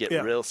get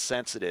real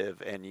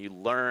sensitive and you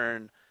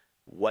learn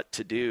what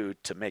to do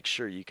to make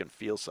sure you can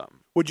feel something.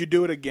 Would you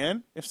do it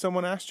again if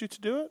someone asked you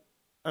to do it?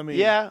 I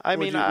mean,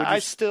 I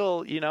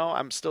still,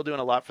 I'm still doing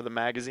a lot for the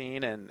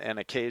magazine and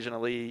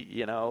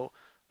occasionally,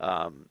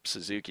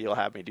 Suzuki will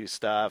have me do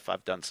stuff.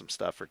 I've done some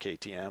stuff for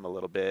KTM a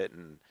little bit,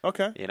 and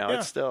Okay.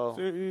 it's still.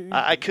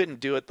 I couldn't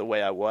do it the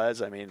way I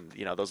was. I mean,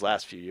 those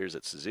last few years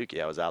at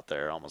Suzuki, I was out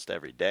there almost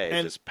every day,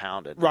 And just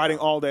pounding, riding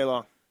all day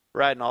long.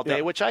 riding all day,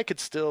 Yeah. which I could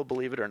still,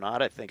 believe it or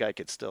not, I think I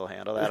could still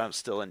handle that. I'm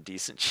still in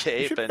decent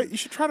shape. You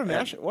should try to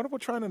national. What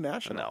about trying a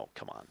national? No,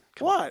 come on.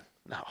 What?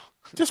 No.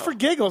 Just for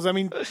giggles. I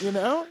mean,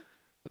 No.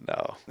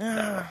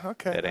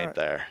 Okay. It ain't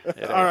there.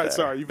 All right,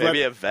 sorry.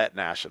 Maybe a vet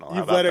national.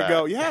 You've let it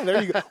go. Yeah,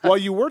 there you go. Well,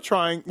 you were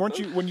trying, weren't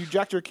you? When you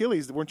jacked your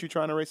Achilles, weren't you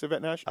trying to race a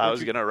vet national? I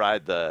was going to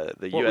ride the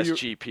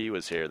USGP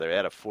was here. They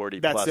had a 40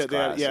 That's plus it.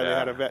 class. They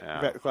had a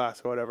vet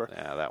class or whatever.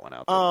 Yeah, that went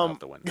out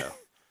the window.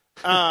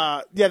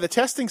 The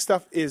testing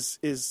stuff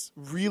is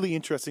really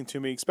interesting to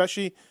me,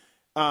 especially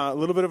a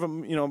little bit of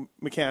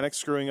mechanics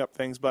screwing up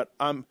things. But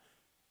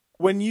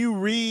when you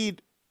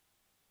read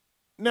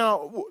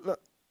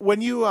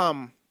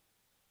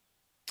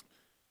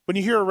when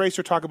you hear a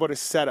racer talk about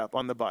his setup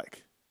on the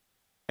bike,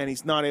 and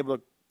he's not able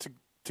to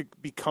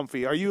be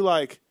comfy, are you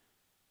like,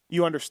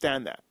 you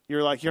understand that?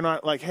 You're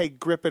not like, hey,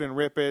 grip it and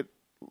rip it,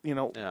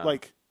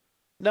 like.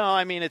 No,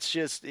 I mean, it's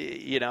just,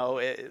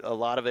 a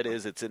lot of it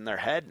is it's in their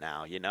head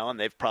now, and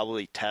they've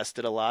probably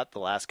tested a lot the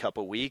last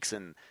couple of weeks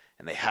and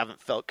they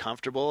haven't felt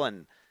comfortable.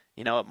 And,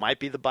 it might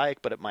be the bike,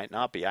 but it might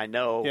not be. I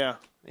know,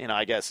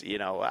 I guess,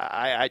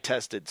 I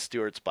tested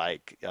Stewart's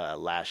bike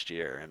last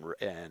year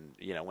and,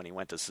 when he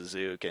went to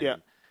Suzuki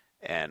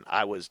and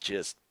I was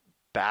just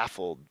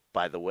baffled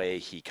by the way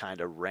he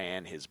kind of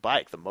ran his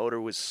bike. The motor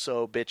was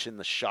so bitchin',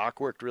 the shock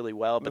worked really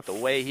well, but the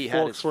way he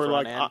had his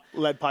front end,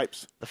 lead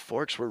pipes. The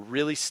forks were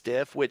really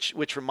stiff, which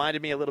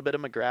reminded me a little bit of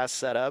McGrath's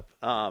setup.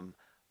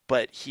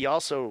 But he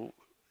also,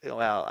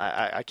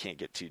 I can't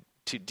get too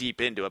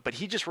deep into it, but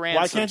he just ran.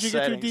 Why some can't you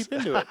settings. get too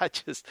deep into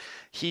it?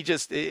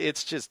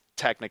 It's just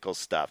technical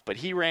stuff. But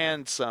he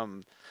ran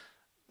some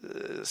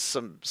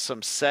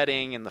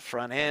setting in the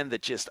front end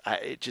that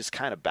it just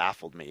kind of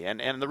baffled me.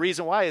 And the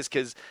reason why is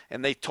because,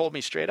 and they told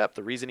me straight up,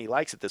 the reason he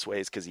likes it this way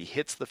is because he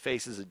hits the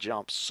faces of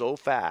jumps so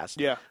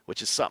fast,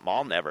 which is something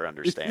I'll never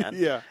understand.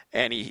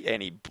 And he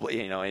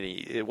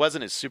it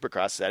wasn't his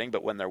Supercross setting,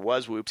 but when there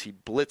was whoops, he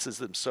blitzes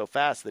them so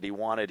fast that he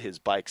wanted his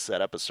bike set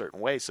up a certain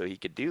way so he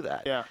could do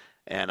that.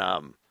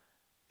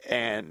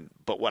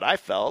 But what I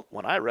felt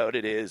when I rode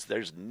it is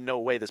there's no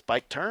way this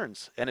bike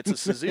turns, and it's a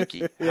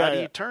Suzuki. How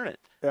do you turn it?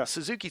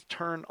 Suzuki's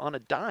turn on a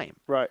dime.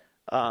 Right.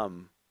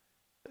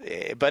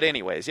 But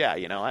anyways, I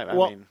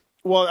mean.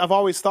 Well, I've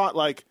always thought,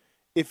 like,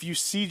 if you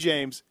see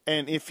James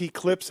and if he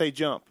clips a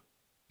jump,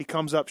 he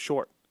comes up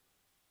short.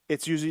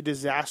 It's usually a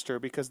disaster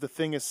because the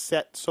thing is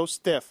set so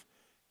stiff,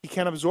 he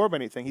can't absorb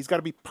anything. He's got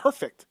to be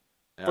perfect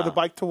for the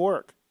bike to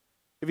work.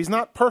 If he's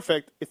not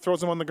perfect, it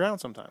throws him on the ground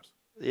sometimes.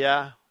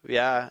 Yeah.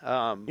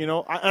 I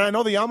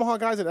know the Yamaha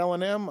guys at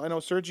L&M. I know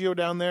Sergio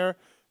down there.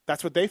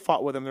 That's what they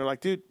fought with him. They're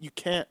like, dude, you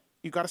can't.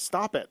 You got to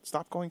stop it.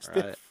 Stop going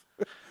stiff.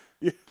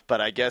 Right. But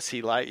I guess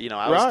he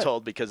I was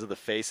told because of the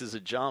faces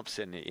of jumps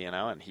and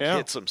he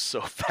hits them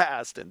so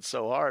fast and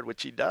so hard,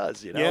 which he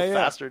does,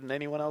 faster than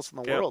anyone else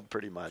in the world,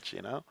 pretty much,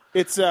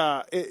 It's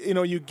I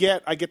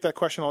get that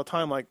question all the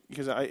time, like,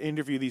 because I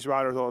interview these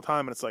riders all the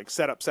time, and it's like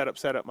setup.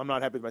 I'm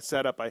not happy with my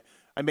setup.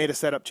 I made a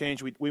setup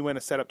change. We went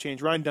a setup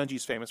change. Ryan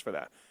Dungey's famous for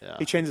that. Yeah.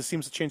 He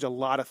seems to change a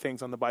lot of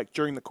things on the bike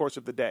during the course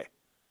of the day.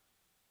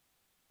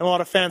 And a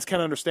lot of fans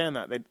can't understand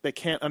that. They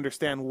can't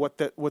understand what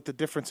the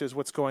difference is,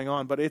 what's going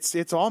on. But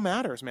it all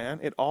matters, man.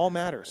 It all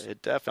matters.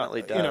 It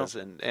definitely does.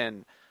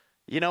 And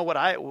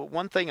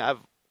one thing I've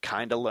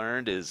kind of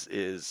learned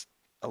is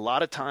a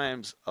lot of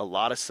times a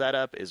lot of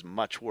setup is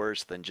much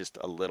worse than just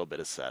a little bit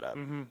of setup.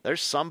 Mm-hmm.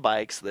 There's some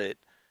bikes that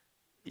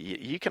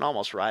you can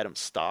almost ride them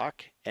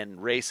stock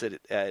and race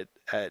it at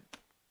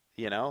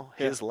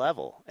his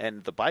level,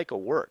 and the bike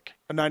will work.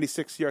 A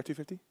 96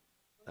 CR250?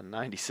 A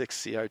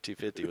 96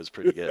 CR250 was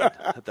pretty good.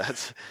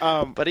 That's,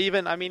 but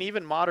even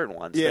modern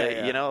ones.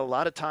 A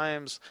lot of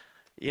times,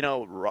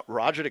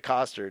 Roger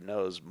DeCoster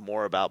knows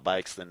more about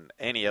bikes than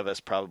any of us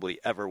probably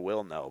ever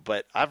will know.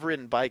 But I've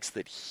ridden bikes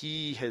that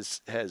he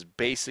has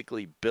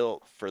basically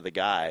built for the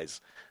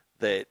guys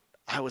that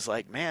I was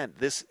like, man,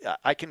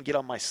 I can get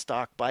on my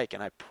stock bike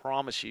and I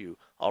promise you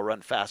I'll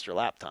run faster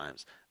lap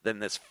times than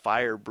this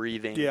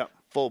fire-breathing,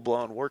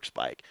 full-blown works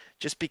bike.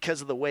 Just because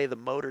of the way the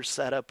motor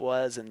setup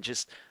was and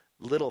just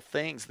little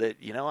things that,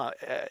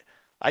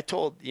 I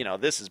told,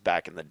 this is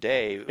back in the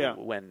day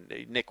when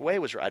Nick Way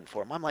was riding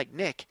for him. I'm like,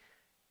 Nick,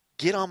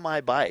 get on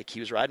my bike. He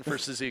was riding for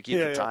Suzuki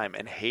at the time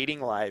and hating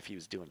life. He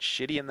was doing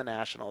shitty in the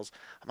Nationals.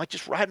 I'm like,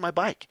 just ride my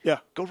bike. Yeah.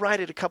 Go ride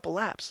it a couple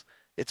laps.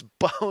 It's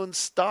bone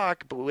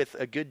stock, but with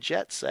a good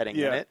jet setting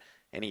in it.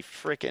 And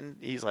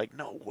he's like,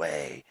 no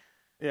way.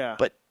 Yeah.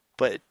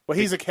 But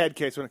he's a head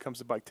case when it comes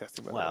to bike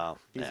testing. Well,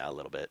 a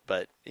little bit.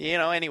 But,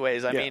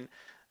 anyways, I mean,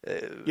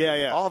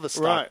 all the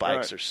stock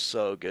bikes are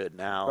so good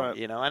now,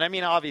 and I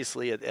mean,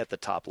 obviously at the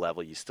top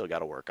level, you still got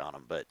to work on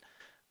them, but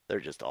they're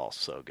just all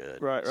so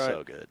good. Right.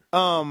 So good.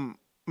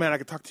 Man, I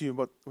could talk to you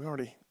about, we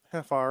already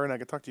half hour and I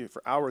could talk to you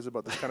for hours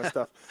about this kind of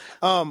stuff.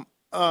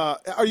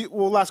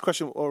 Last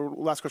question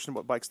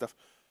about bike stuff.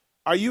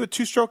 Are you a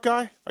two-stroke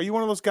guy? Are you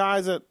one of those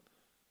guys that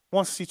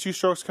wants to see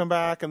two-strokes come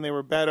back and they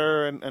were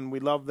better and we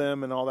love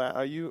them and all that?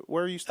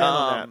 Where are you standing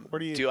on that?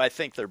 Where Do I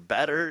think they're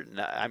better?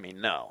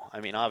 No. I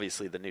mean,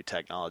 obviously the new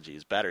technology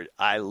is better.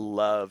 I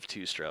love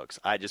two-strokes.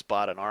 I just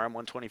bought an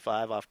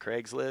RM125 off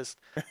Craigslist,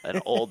 an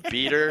old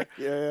beater.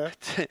 Yeah.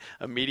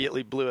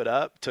 Immediately blew it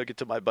up, took it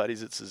to my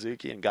buddies at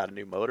Suzuki and got a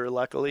new motor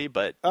luckily.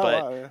 But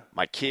wow, yeah.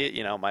 my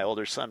kid, my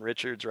older son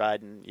Richard's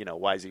riding,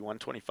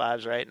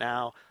 YZ125s right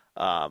now.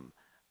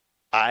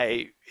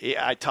 I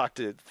talked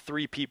to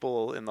 3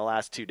 people in the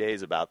last 2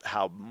 days about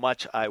how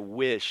much I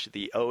wish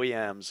the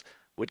OEMs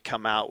would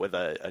come out with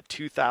a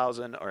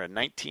 2000 or a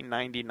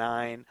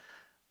 1999,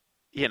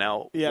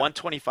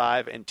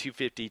 125 and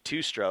 250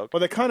 two-stroke.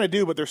 Well, they kind of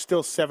do, but they're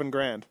still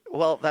 $7,000.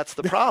 Well, that's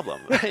the problem,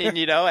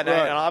 and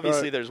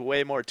obviously there's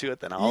way more to it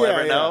than I'll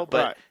ever know.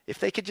 But if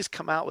they could just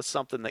come out with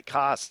something that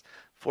costs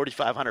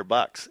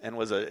 $4,500 and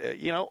was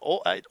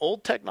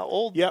old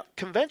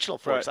conventional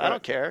forks, I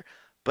don't care.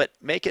 But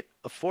make it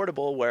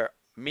affordable where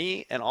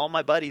me and all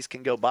my buddies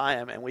can go buy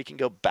them and we can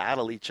go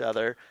battle each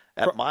other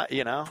at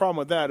Problem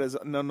with that is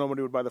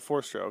nobody would buy the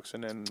 4-strokes,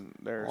 and then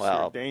there's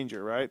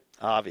danger, right?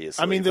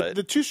 Obviously. I mean, the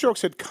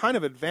 2-strokes had kind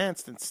of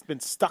advanced and been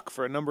stuck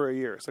for a number of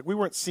years. Like, we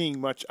weren't seeing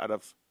much out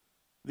of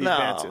the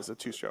advances of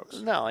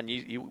 2-strokes. No, and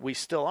we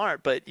still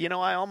aren't. But,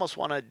 I almost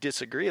want to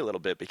disagree a little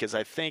bit because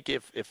I think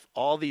if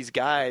all these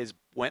guys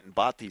went and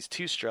bought these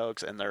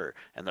 2-strokes and they're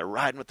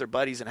riding with their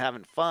buddies and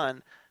having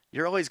fun,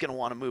 you're always going to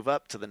want to move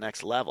up to the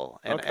next level.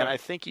 And I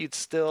think you'd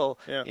still,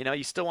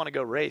 you still want to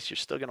go race. You're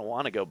still going to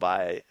want to go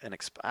buy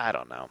I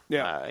don't know.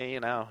 Yeah.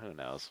 Who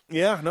knows?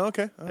 Yeah, no,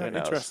 okay.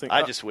 Interesting.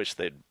 I just wish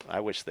I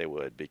wish they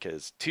would,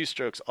 because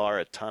 2-strokes are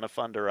a ton of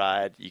fun to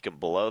ride. You can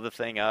blow the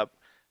thing up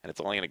and it's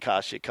only going to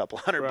cost you a couple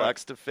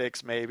 $100 to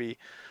fix maybe.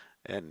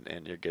 And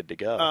you're good to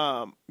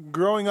go.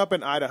 Growing up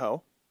in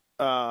Idaho,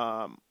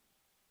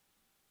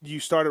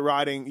 you started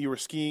riding, you were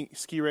ski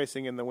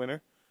racing in the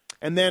winter.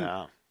 And then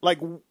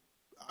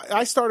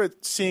I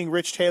started seeing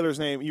Rich Taylor's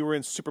name. You were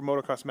in Super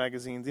Motocross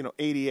magazines,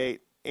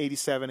 88,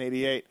 87,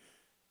 88.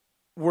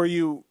 Were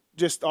you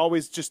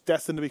always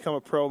destined to become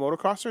a pro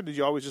motocrosser? Did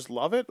you always just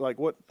love it? Like,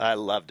 what? I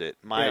loved it.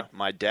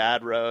 My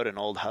dad rode an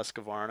old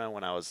Husqvarna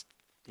when I was,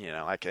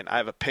 I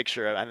have a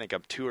picture. I think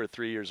I'm 2 or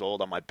 3 years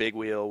old on my big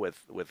wheel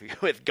with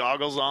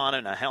goggles on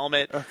and a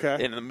helmet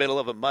in the middle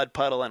of a mud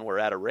puddle, and we're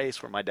at a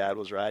race where my dad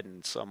was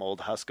riding some old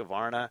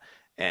Husqvarna,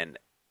 and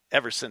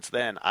ever since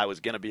then, I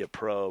was going to be a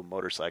pro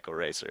motorcycle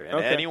racer.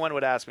 And anyone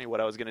would ask me what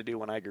I was going to do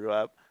when I grew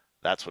up,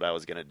 that's what I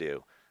was going to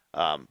do.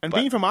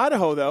 Being from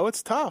Idaho, though,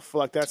 it's tough.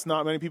 Like, that's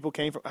not many people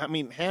came from. I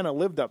mean, Hannah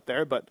lived up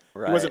there, but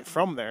he wasn't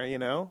from there,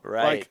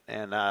 Right.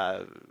 And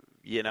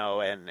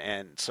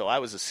so I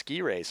was a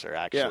ski racer,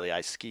 actually. Yeah.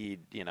 I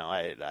skied,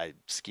 I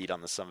skied on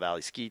the Sun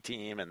Valley ski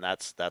team, and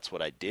that's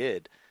what I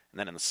did. And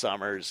then in the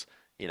summers,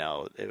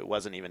 it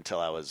wasn't even until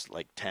I was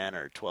like 10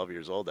 or 12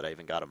 years old that I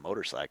even got a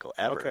motorcycle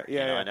ever.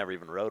 I never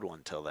even rode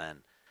one till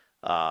then.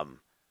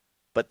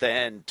 But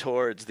then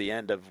towards the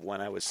end of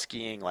when I was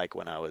skiing, like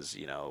when I was,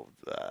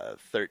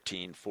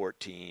 13,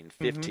 14,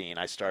 15,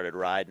 I started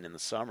riding in the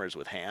summers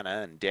with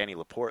Hannah, and Danny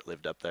Laporte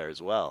lived up there as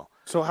well.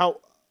 So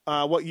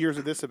what years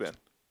would this have been?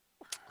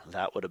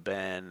 That would have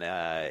been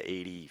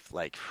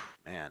 83,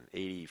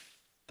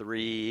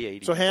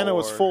 84. So Hannah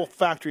was full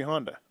factory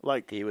Honda.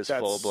 Like, he was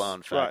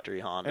full-blown factory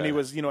Honda. And he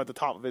was, at the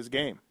top of his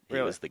game.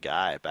 Really. He was the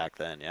guy back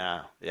then,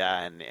 yeah. Yeah,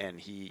 and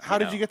he... How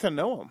did you get to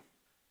know him?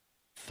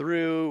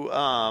 Through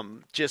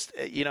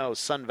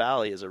Sun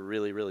Valley is a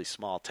really, really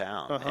small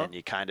town, and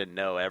you kind of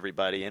know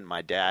everybody. And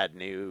my dad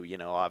knew,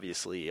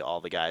 obviously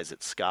all the guys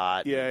at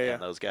Scott,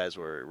 and those guys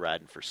were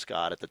riding for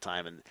Scott at the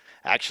time. And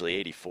actually,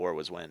 84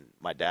 was when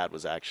my dad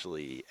was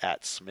actually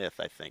at Smith,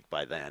 I think,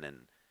 by then, and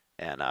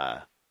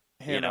Hannah.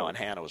 And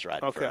Hannah was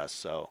riding for us.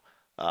 So,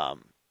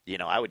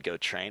 I would go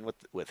train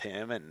with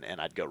him, and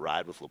I'd go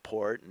ride with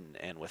Laporte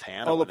and with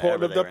Hannah. Oh, Laporte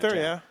lived up there,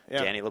 yeah.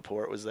 Danny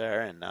Laporte was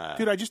there, and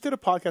dude, I just did a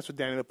podcast with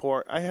Danny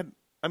Laporte.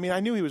 I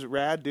knew he was a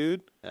rad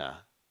dude. Yeah.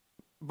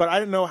 But I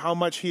didn't know how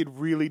much he had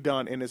really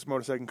done in his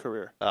motorcycling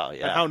career. Oh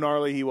yeah. And how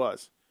gnarly he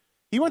was.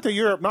 He went to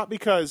Europe not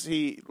because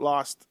he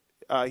lost.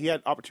 He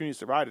had opportunities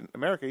to ride in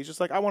America. He's just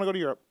like, I want to go to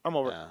Europe. I'm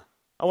over. Yeah.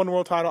 I won a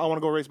world title. I want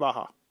to go race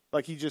Baja.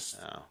 Like, he just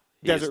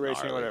desert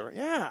racing or whatever.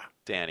 Yeah.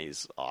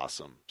 Danny's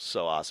awesome,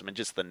 so awesome, and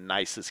just the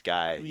nicest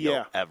guy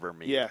you'll ever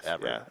meet.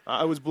 Ever. Yeah.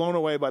 I was blown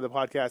away by the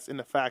podcast in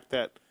the fact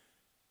that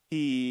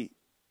he,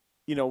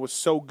 was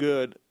so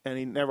good, and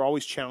he never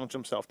always challenged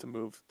himself to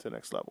move to the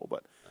next level.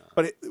 But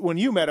when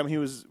you met him, he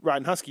was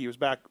riding Husky. He was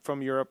back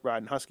from Europe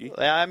riding Husky.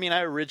 Yeah,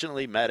 I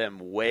originally met him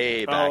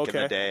way back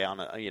in the day on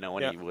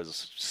when he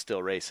was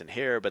still racing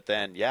here. But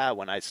then,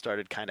 when I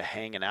started kind of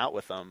hanging out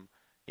with him,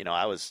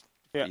 I was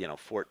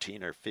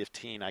 14 or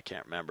 15, I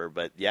can't remember.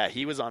 But,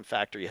 he was on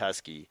Factory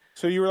Husky.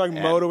 So you were,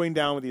 motoing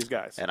down with these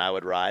guys. And I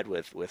would ride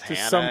with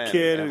Hannah some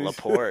kid and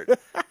Laporte.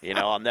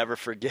 I'll never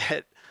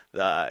forget,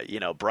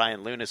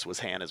 Brian Lunas was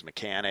Hannah's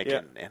mechanic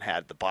and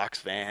had the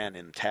box van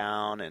in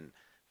town. And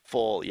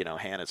full,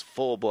 Hannah's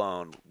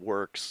full-blown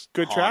works.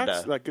 Good Honda.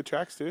 tracks, like good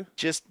tracks too.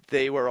 Just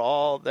they were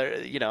all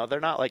there. They're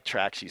not like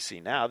tracks you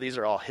see now. These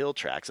are all hill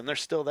tracks, and they're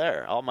still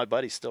there. All my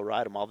buddies still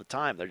ride them all the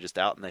time. They're just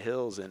out in the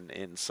hills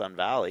in Sun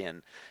Valley,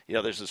 and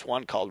there's this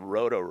one called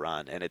Roto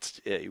Run, and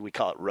we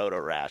call it Roto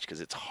Rash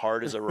because it's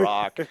hard as a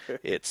rock.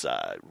 It's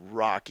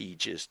rocky,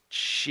 just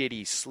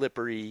shitty,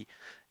 slippery,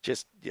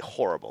 just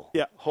horrible.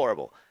 Yeah,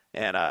 horrible.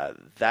 And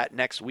that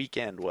next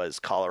weekend was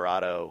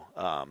Colorado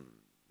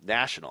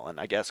National, and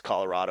I guess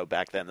Colorado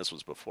back then, this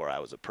was before I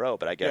was a pro,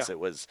 but I guess it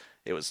was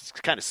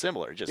kind of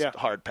similar, just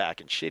hard pack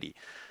and shitty.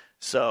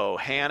 So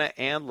Hannah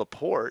and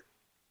Laporte,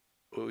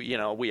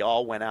 we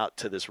all went out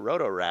to this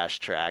Roto Rash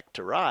track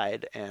to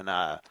ride, and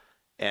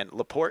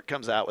Laporte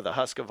comes out with a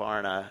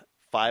Husqvarna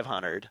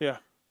 500. Yeah.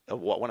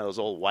 One of those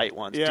old white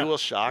ones, dual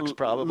shocks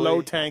probably.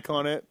 Low tank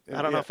on it.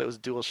 I don't know if it was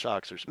dual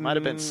shocks or might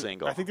have been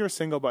single. I think they were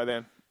single by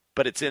then.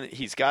 But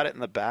he's got it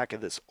in the back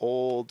of this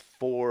old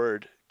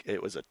Ford.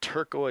 It was a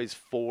turquoise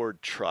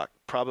Ford truck,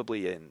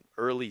 probably an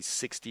early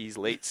 60s,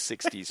 late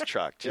 60s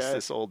truck. Just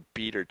this old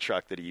beater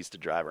truck that he used to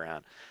drive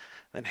around.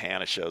 Then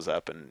Hannah shows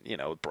up, and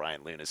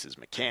Brian Lunas is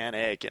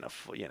mechanic, and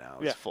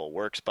his full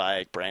works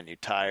bike, brand new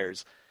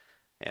tires,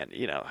 and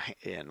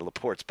and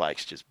Laporte's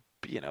bike's just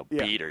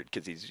beatered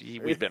because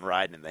we've been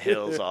riding in the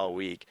hills all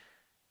week,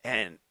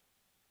 and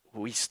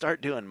we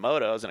start doing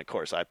motos, and of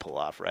course I pull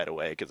off right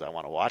away because I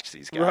want to watch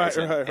these guys.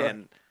 Right.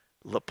 And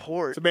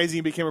Laporte. It's amazing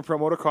he became a pro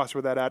motocrosser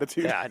with that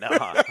attitude. Yeah, I know.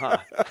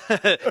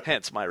 Huh?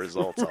 Hence my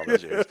results all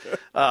those years.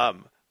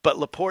 But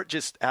Laporte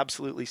just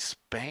absolutely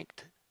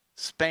spanked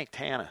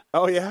Hannah.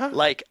 Oh yeah.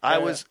 Like I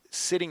was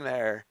sitting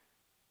there,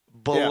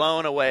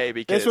 blown away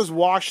because this was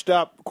washed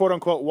up, quote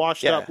unquote,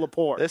 washed up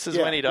Laporte. This is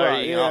when he'd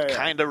already,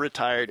 kind of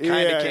retired,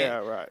 kind of came. Yeah,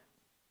 right.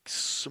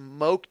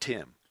 Smoked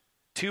him.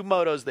 2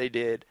 motos they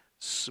did.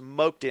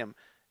 Smoked him,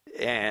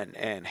 and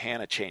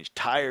Hannah changed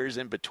tires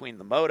in between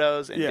the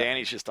motos, and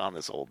Danny's just on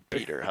this old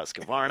beater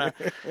Husqvarna,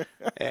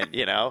 and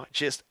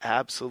just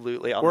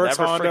absolutely, I'll never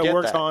forget that.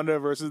 Works Honda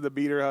versus the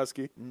beater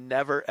Husky.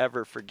 Never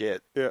ever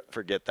forget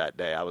that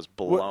day. I was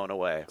blown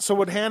away. So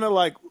would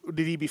Hannah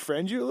did he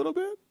befriend you a little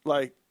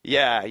bit?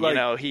 Yeah,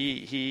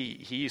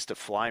 he used to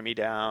fly me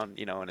down,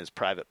 in his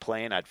private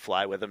plane. I'd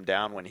fly with him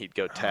down when he'd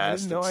go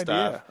test and stuff.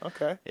 Idea.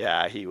 Okay.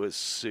 Yeah, he was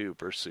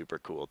super, super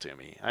cool to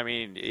me. I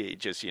mean,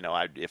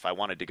 if I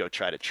wanted to go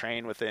try to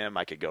train with him,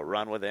 I could go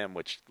run with him,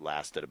 which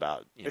lasted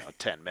about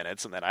 10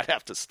 minutes, and then I'd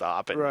have to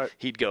stop, and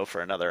he'd go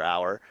for another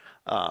hour.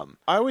 I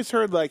always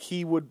heard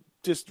he would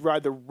just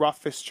ride the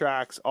roughest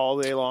tracks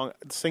all day long,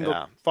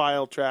 single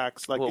file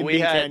tracks, in Bean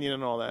Canyon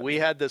and all that. We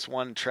had this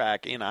one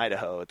track in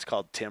Idaho. It's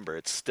called Timber.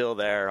 It's still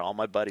there. All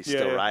my buddies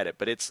still ride it,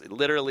 but it's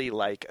literally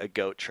like a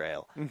goat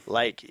trail.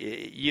 Like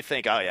you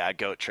think, oh yeah, a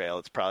goat trail.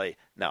 It's probably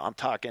I'm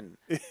talking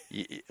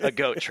a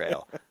goat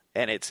trail,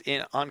 and it's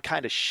on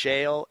kind of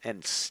shale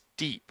and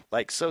steep,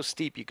 like so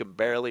steep you can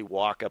barely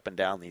walk up and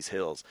down these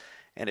hills,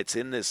 and it's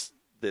in this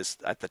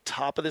at the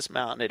top of this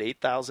mountain at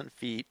 8,000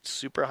 feet,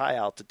 super high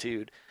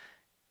altitude.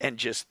 And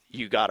just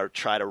you got to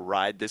try to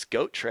ride this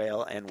goat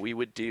trail, and we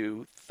would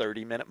do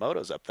 30-minute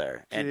motos up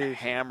there and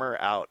hammer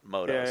out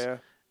motos. Yeah.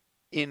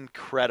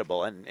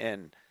 Incredible,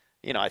 and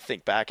I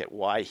think back at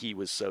why he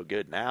was so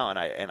good now,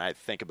 and I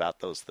think about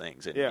those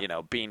things. And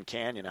Bean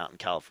Canyon out in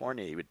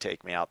California, he would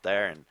take me out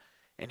there,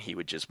 and he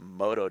would just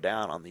moto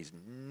down on these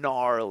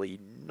gnarly,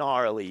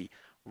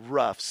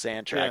 rough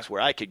sand tracks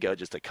where I could go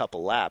just a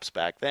couple laps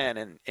back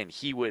then, and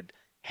he would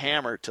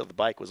hammer till the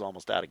bike was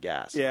almost out of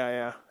gas.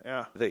 Yeah.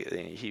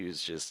 He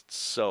was just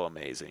so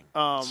amazing.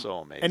 So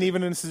amazing. And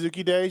even in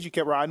Suzuki days, you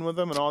kept riding with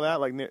him and all that,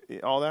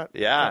 all that?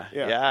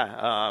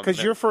 Yeah.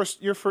 Because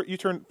you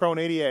turned pro in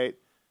 88,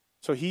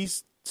 so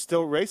he's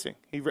still racing.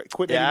 He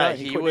quit in 89.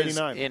 He was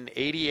 89. In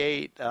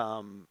 88.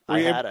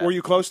 Were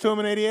you close to him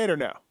in 88 or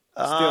no?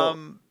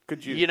 Still,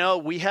 could you?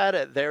 We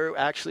had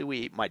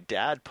my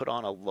dad put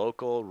on a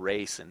local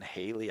race in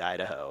Haley,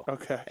 Idaho.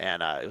 Okay.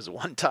 And it was a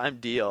one-time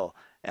deal.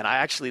 And I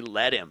actually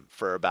led him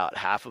for about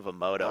half of a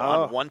moto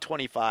on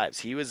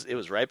 125s. It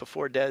was right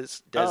before Des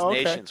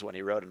Nations when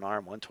he rode an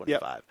RM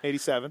 125.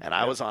 87. And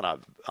I was on a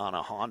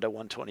Honda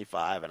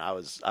 125, and I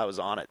was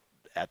on it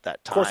at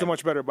that time. Of course, a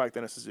much better bike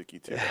than a Suzuki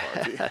too.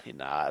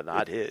 Nah,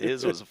 not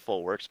his was a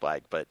full works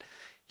bike, but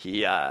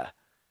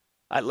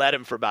I led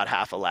him for about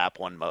half a lap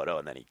one moto,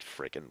 and then he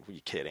freaking, were you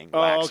kidding?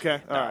 Oh,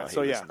 okay. All right.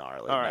 So,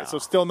 gnarly. All right. So,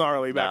 still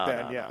gnarly back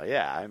then. No.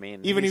 Yeah. I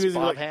mean, even he's he was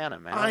Bob Hannah,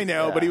 man. I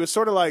know, but he was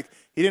sort of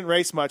he didn't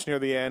race much near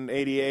the end,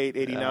 88,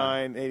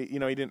 89. 80, he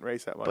didn't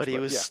race that much. But he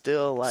was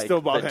still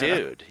Bob the Hannah.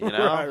 Dude, he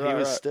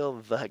was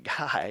still the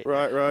guy.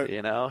 Right.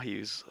 He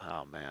was,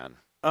 oh, man.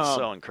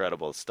 So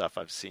incredible stuff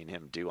I've seen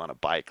him do on a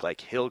bike, like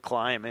hill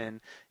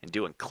climbing and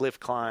doing cliff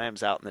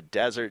climbs out in the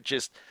desert,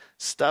 just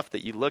stuff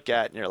that you look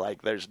at and you're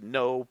like, there's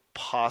no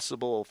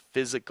possible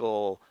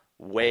physical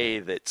way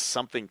that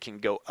something can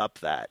go up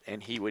that,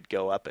 and he would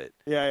go up it.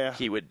 Yeah.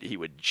 He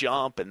would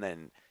jump, and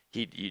then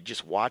you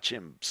just watch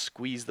him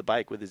squeeze the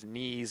bike with his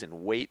knees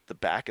and weight the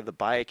back of the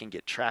bike and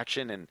get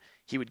traction, and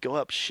he would go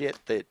up shit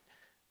that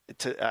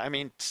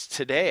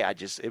today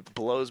it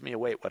blows me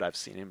away what I've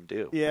seen him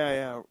do.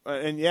 Yeah.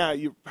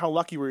 And how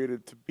lucky were you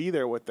to be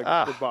there with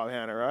with Bob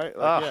Hanna, right?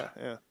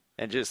 Yeah.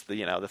 And just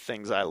the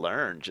things I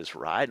learned just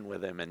riding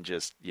with him and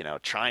just,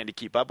 trying to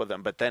keep up with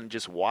him, but then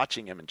just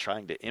watching him and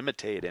trying to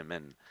imitate him,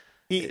 and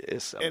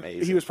it's amazing.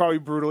 And he was probably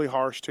brutally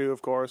harsh too,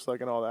 of course,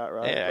 and all that,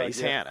 right? Yeah,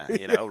 he's Hanna,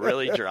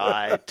 really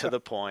dry, to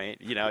the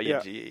point.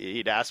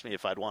 He'd ask me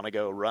if I'd want to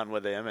go run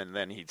with him, and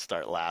then he'd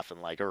start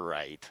laughing like a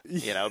right,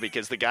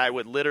 because the guy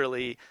would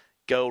literally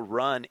go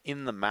run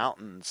in the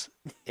mountains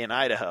in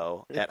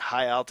Idaho at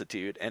high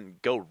altitude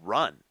and go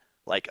run.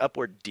 Like up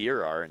where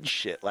deer are and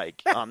shit,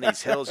 like on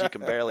these hills you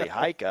can barely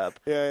hike up.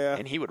 Yeah.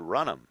 And he would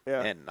run them.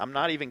 Yeah. And I'm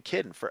not even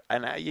kidding.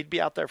 You'd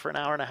be out there for an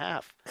hour and a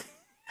half.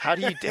 How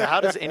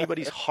does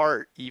anybody's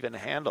heart even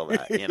handle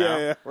that?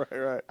 Yeah,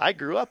 right. I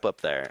grew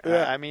up there.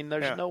 Yeah.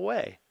 There's no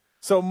way.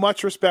 So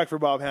much respect for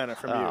Bob Hanna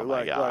from you. Oh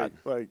my God.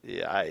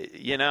 Yeah.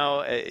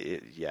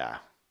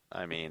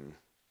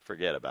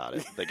 Forget about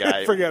it.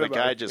 The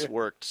guy just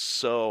worked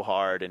so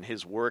hard, and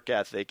his work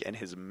ethic and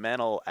his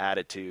mental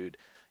attitude.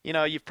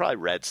 You've probably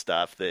read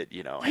stuff that,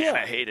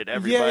 Hanna hated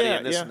everybody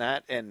and this and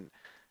that. And,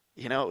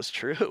 it was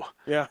true.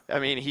 Yeah.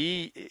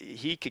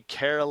 He could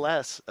care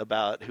less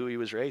about who he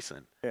was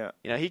racing. Yeah.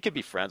 He could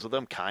be friends with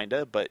them, kind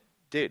of, but,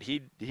 dude,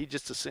 he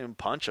just assumed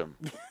punch him.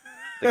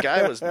 The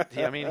guy was,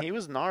 he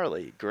was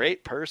gnarly.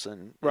 Great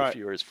person if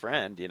you were his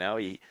friend.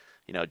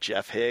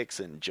 Jeff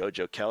Hicks and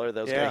JoJo Keller,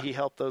 those guys. He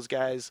helped those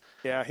guys.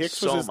 Yeah,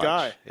 Hicks was his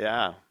guy.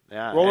 Yeah.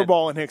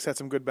 Rollerball and Hicks had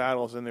some good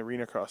battles in the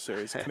Arena Cross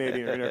Series,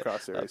 Canadian Arena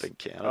Cross Series. Up in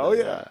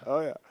Canada.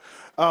 Oh,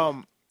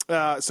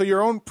 yeah. So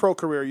your own pro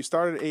career, you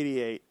started at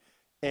 88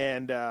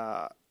 and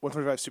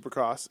 125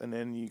 Supercross, and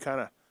then you kind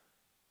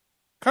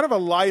of a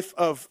life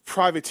of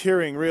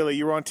privateering, really.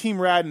 You were on Team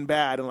Rad and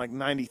Bad in like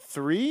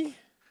 93?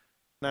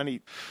 Was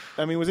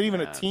it even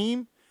a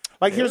team?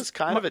 Like, it was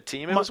kind of a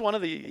team. It was one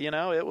of the,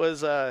 it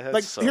was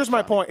here's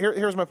my point.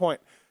 Here's my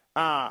point.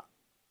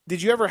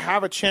 Did you ever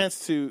have a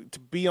chance to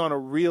be on a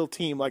real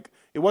team? Like,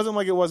 it wasn't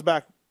like it was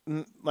back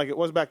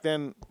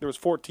then. There was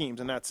 4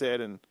 teams and that's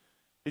it. And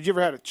did you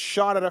ever have a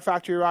shot at a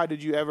factory ride?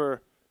 Did you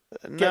ever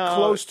get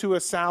close to a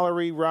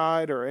salary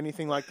ride or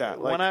anything like that?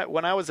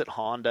 When I was at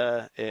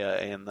Honda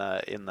in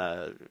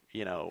the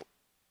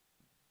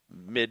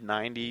mid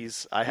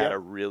 90s, I had a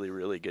really,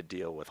 really good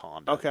deal with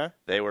Honda. Okay.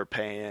 They were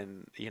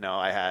paying,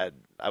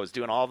 I was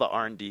doing all the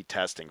R&D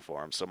testing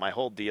for them. So my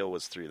whole deal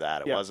was through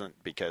that. It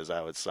wasn't because I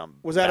was some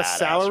Was that a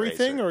salary racer.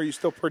 thing, or are you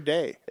still per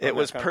day? It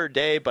was per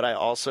day, but I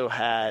also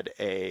had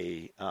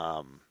an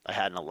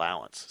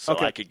allowance. So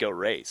I could go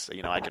race.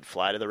 I could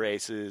fly to the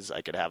races,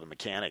 I could have a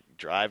mechanic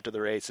drive to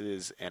the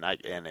races, and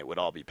it would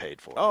all be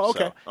paid for. Oh,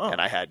 okay. And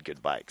I had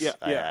good bikes.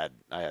 Yeah.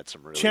 I had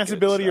some really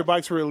chanceability good your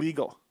bikes were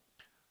illegal.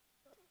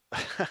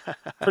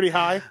 Pretty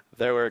high.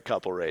 There were a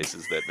couple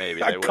races that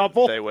maybe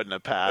they wouldn't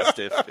have passed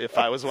if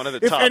I was one of the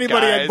top guys. If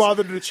anybody had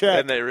bothered to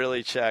check. And they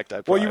really checked.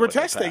 You were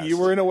testing. You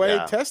were in a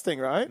way testing,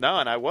 right? No,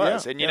 and I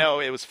was. Yeah, and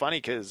it was funny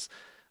because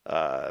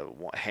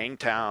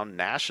Hangtown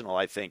National,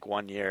 I think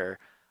one year,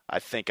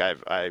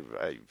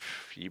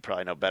 you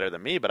probably know better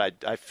than me, but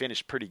I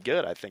finished pretty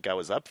good. I think I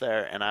was up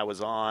there, and I was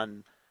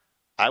on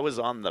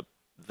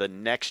the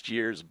next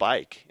year's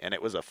bike, and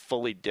it was a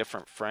fully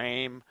different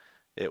frame.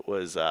 It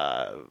was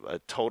a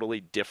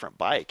totally different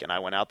bike, and I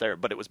went out there,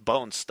 but it was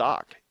bone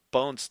stock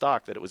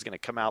that it was going to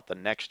come out the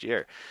next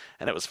year.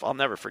 And it was, I'll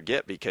never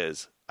forget,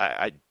 because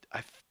I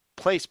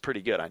placed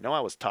pretty good. I know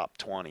I was top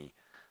 20.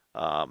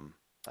 I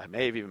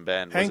may have even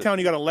been. Hangtown,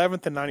 you got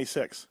 11th and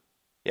 96.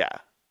 Yeah.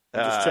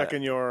 I'm just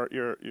checking your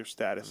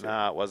status.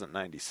 No, it wasn't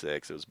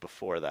 96. It was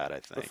before that,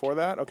 I think. Before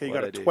that? Okay, you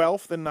got a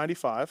 12th and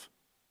 95.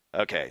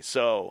 Okay,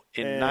 so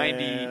in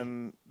 90.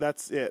 And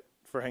that's it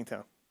for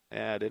Hangtown.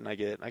 Yeah,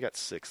 I got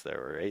 6th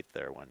there or 8th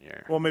there one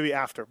year. Well, maybe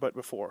after, but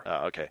before.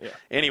 Oh, okay. Yeah.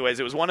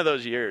 Anyways, it was one of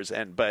those years,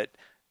 but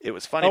it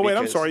was funny. Oh, wait,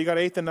 I'm sorry. You got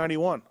 8th and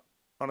 91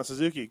 on a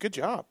Suzuki. Good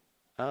job.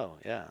 Oh,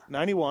 yeah.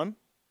 91,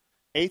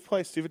 8th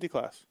place, 250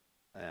 class.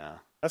 Yeah.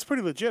 That's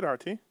pretty legit,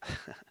 RT.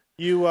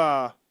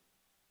 You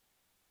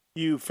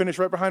finished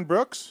right behind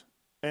Brooks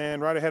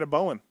and right ahead of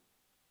Bowen.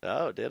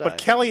 Oh, did I? But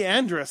Kelly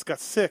Andrus got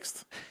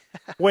 6th.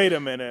 Wait a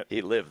minute.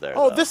 He lived there.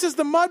 Oh, this is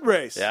the mud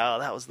race. Yeah,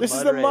 that was the mud race. This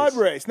is the mud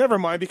race. Never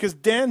mind, because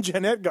Dan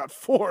Jeanette got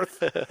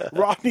 4th.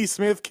 Rodney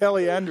Smith,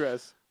 Kelly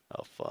Andrus.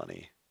 How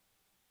funny.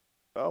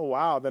 Oh,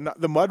 wow.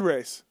 The mud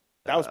race.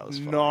 That was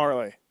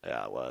gnarly.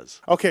 Yeah, it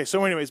was. Okay,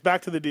 so anyways,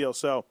 back to the deal.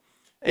 So,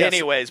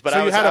 anyways, but so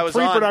I was, you had I a was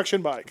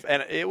pre-production bike.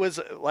 And it was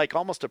like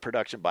almost a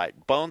production bike,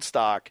 bone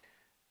stock.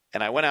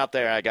 And I went out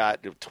there, I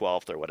got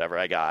 12th or whatever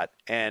I got.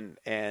 And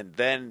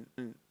then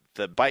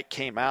the bike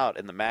came out,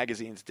 and the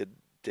magazines did.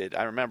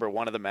 I remember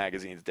one of the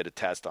magazines did a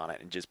test on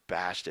it and just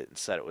bashed it and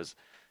said it was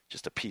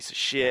just a piece of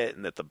shit,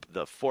 and that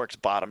the forks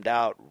bottomed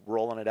out,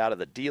 rolling it out of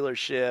the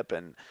dealership,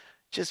 and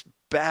just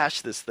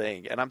bashed this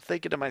thing. And I'm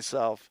thinking to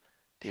myself,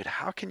 dude,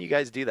 how can you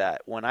guys do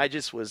that when I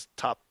just was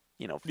top,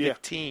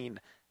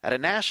 15 at a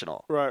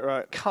national?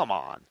 Right. Come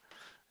on.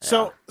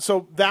 So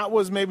that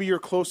was maybe your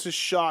closest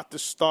shot to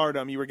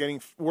stardom. You were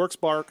getting works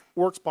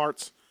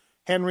parts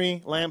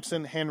Henry,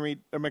 Lamson,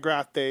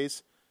 McGrath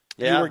days.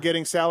 Yeah. You were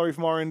getting salary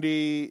from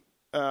R&D.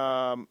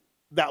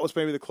 That was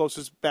maybe the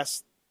closest,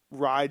 best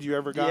ride you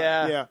ever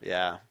got.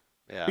 Yeah.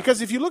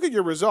 Because if you look at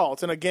your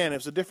results, and again, it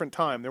was a different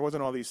time. There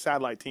wasn't all these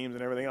satellite teams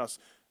and everything else.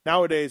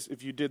 Nowadays,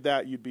 if you did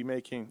that, you'd be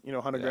making,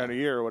 $100,000 a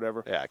year or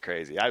whatever. Yeah,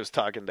 crazy. I was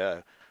talking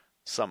to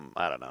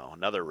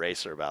another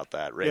racer about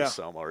that,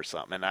 Somo or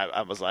something, and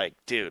I was like,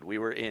 dude, we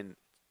were in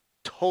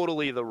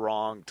totally the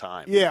wrong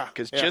time. Yeah.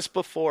 Because just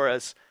before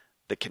us,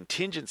 the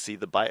contingency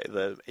the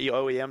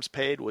OEMs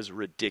paid was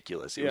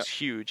ridiculous. It was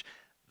huge.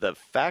 The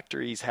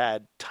factories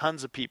had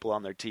tons of people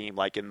on their team,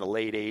 like in the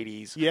late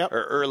 80s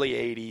or early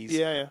 80s.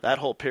 Yeah. That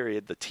whole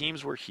period, the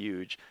teams were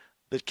huge.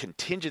 The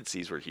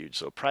contingencies were huge,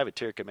 so a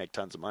privateer could make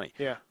tons of money.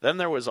 Yeah. Then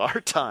there was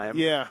our time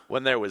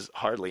when there was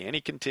hardly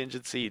any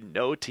contingency,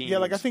 no teams. Yeah,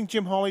 like I think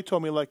Jim Hawley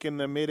told me like in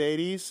the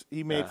mid-'80s,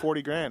 he made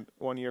 $40,000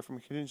 one year from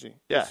contingency.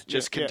 Yeah,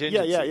 just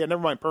contingency. Yeah,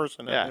 never mind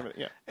person. Yeah.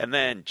 And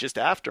then just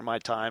after my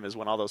time is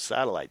when all those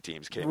satellite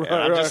teams came in.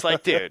 I'm just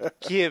like, dude,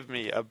 give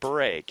me a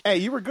break. Hey,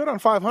 you were good on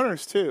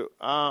 500s too.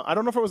 I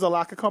don't know if it was a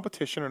lack of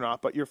competition or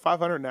not, but your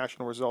 500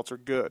 national results are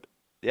good.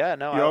 Yeah,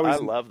 no, I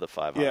love the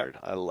 500.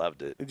 I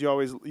loved it. Did you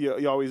always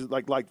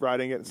liked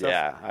riding it and stuff?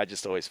 Yeah, I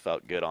just always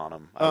felt good on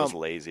them. I was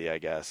lazy, I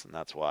guess, and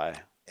that's why.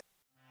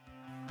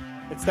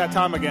 It's that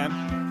time again.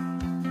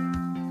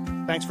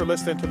 Thanks for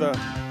listening to the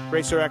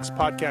Racer X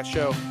podcast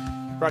show,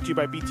 brought to you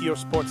by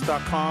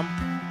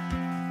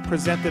BTOsports.com,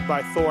 presented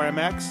by Thor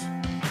MX.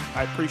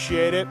 I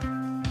appreciate it.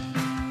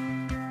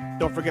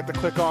 Don't forget to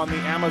click on the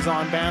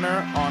Amazon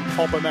banner on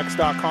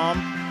PulpMX.com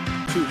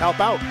to help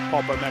out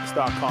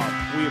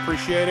PulpMX.com. We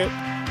appreciate it.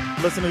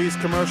 Listen to these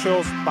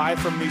commercials. Buy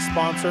from these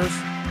sponsors.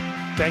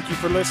 Thank you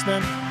for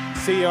listening.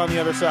 See you on the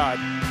other side.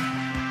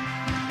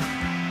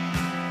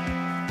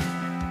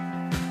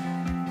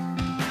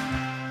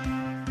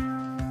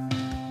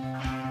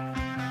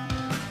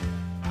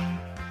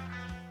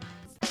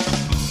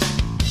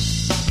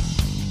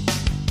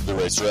 The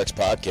Racer X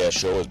podcast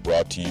show is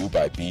brought to you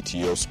by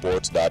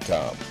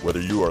BTOsports.com.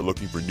 Whether you are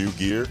looking for new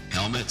gear,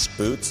 Helmets,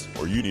 boots,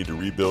 or you need to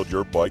rebuild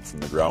your bike from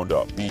the ground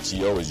up,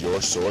 BTO is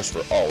your source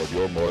for all of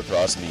your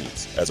motocross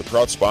needs. as a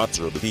proud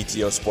sponsor of the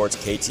BTO Sports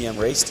KTM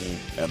race team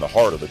and the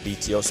heart of the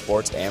BTO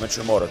Sports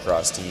amateur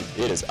motocross team,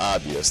 it is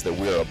obvious that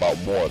we are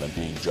about more than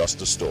being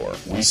just a store.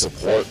 We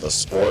support the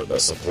sport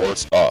that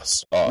supports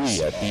us.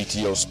 We at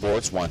BTO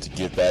Sports want to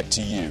give back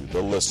to you,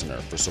 the listener,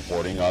 for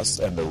supporting us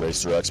and the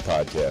Racer X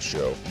podcast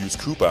show. Use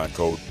coupon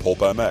code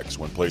PulpMX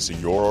when placing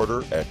your order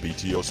at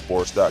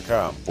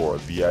BTOsports.com for a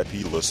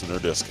VIP listener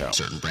discount.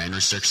 Certain brand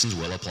restrictions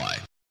will apply.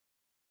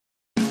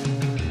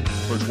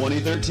 For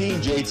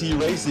 2013, JT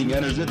Racing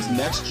enters its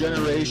next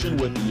generation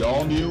with the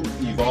all-new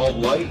Evolve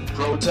Light,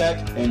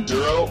 ProTech,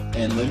 Enduro,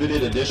 and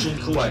limited edition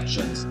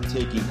collections,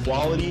 taking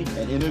quality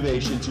and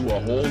innovation to a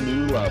whole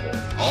new level.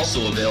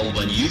 Also available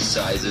in youth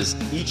sizes.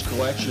 Each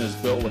collection is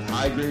built with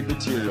high-grade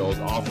materials,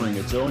 offering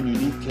its own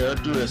unique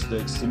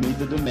characteristics to meet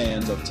the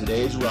demands of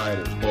today's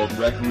riders, both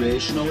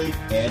recreationally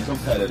and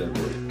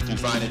competitively. To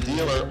find a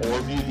dealer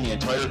or view the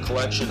entire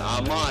collection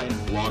online,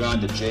 log on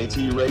to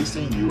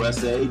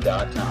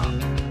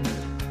jtracingusa.com.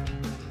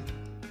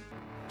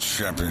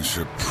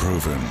 Championship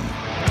proven.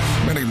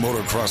 Many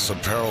motocross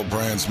apparel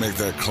brands make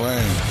that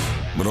claim,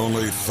 but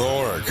only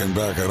Thor can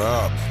back it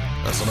up.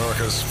 As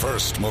America's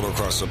first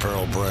motocross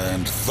apparel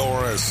brand,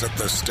 Thor has set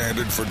the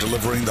standard for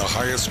delivering the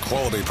highest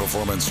quality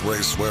performance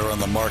racewear on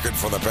the market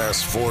for the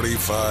past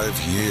 45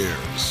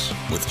 years.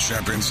 With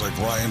champions like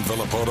Ryan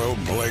Villapoto,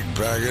 Blake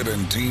Baggett,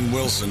 and Dean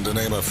Wilson, to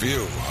name a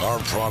few, our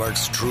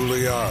products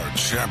truly are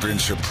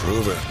championship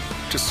proven.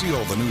 To see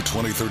all the new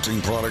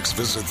 2013 products,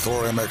 visit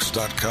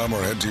ThorMX.com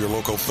or head to your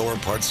local Thor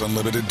Parts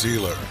Unlimited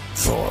dealer.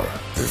 Thor,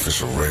 the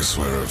official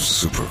racewear of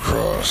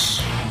Supercross.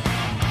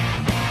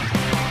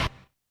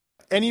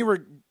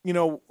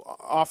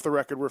 Off the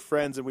record, we're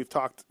friends, and we've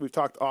talked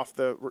not off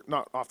the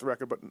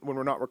record, but when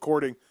we're not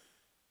recording,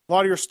 a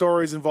lot of your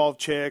stories involve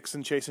chicks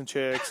and chasing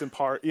chicks and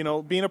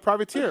being a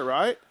privateer,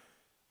 right?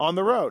 On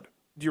the road.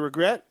 Do you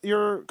regret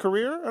your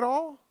career at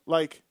all?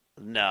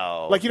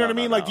 No. You know what I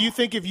mean? Do you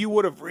think if you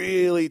would have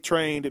really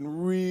trained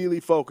and really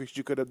focused,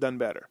 you could have done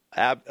better?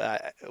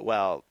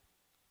 Well,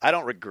 I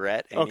don't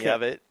regret any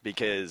of it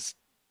because,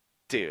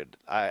 dude,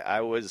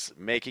 I was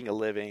making a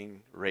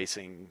living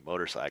racing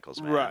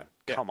motorcycles, man. Right.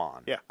 Come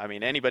on. Yeah. I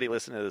mean, anybody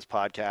listening to this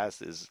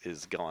podcast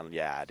is going,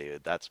 yeah,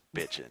 dude, that's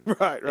bitching.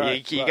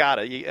 Right. You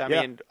gotta. I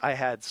mean, I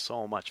had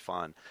so much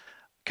fun.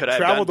 Could I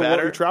have done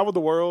better? You traveled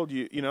the world.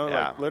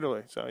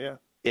 Literally. So yeah.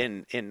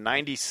 In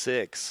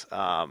 '96,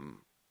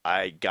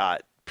 I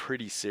got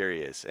pretty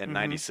serious, and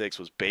 '96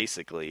 was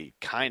basically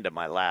kind of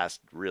my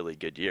last really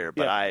good year.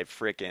 But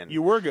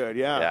you were good,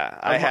 yeah. Yeah,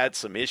 I had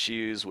some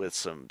issues with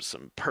some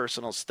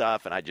personal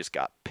stuff, and I just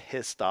got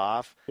pissed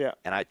off. Yeah,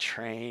 and I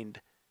trained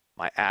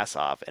my ass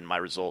off, and my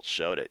results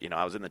showed it.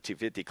 I was in the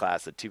 250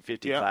 class. The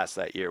 250 class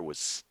that year was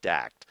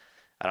stacked.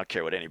 I don't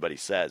care what anybody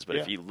says, but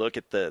if you look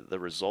at the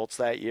results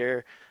that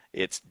year,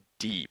 it's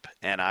deep,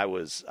 and I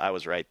was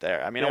right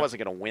there. I mean, I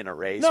wasn't going to win a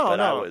race, but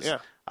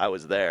I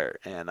was there,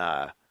 and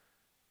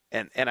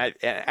And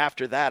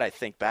after that, I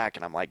think back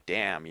and I'm like,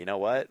 damn, you know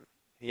what?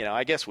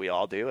 I guess we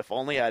all do. If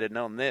only I'd have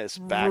known this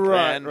back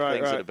then,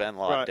 things would have been a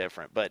lot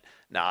different. But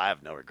no, I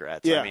have no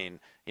regrets. Yeah. I mean,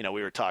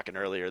 we were talking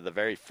earlier, the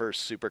very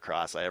first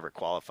Supercross I ever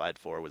qualified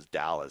for was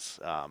Dallas,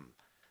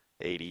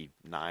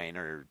 89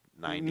 or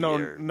 90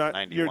 or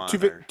 91. Your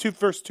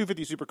first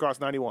 250 Supercross,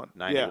 91.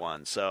 91.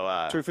 Yeah. So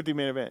 250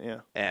 main event, yeah.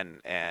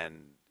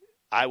 And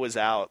I was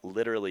out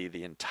literally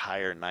the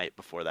entire night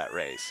before that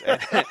race.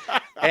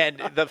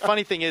 And the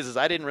funny thing is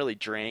I didn't really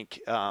drink.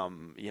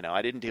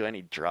 I didn't do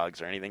any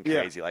drugs or anything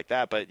crazy like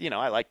that. But,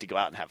 I like to go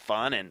out and have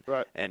fun. And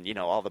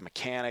all the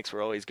mechanics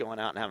were always going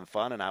out and having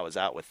fun. And I was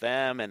out with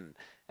them. And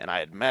I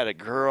had met a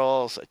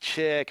girl, a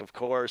chick, of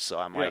course. So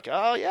I'm like,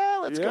 oh, yeah,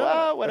 let's go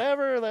out,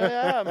 whatever.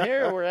 Yeah, I'm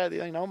here. We're at,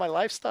 my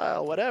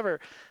lifestyle, whatever.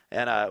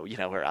 And,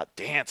 we're out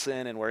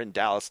dancing, and we're in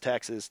Dallas,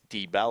 Texas,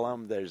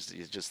 D-Bellum. There's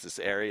just this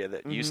area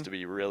that used to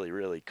be really,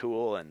 really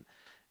cool. And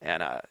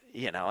I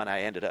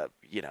ended up,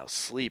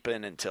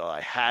 sleeping until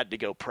I had to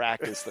go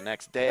practice the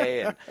next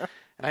day. And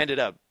I ended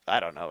up, I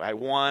don't know,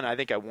 I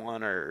think I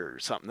won or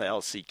something, the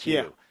LCQ.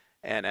 Yeah.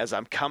 And as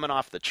I'm coming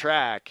off the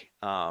track,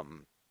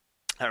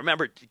 I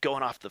remember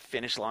going off the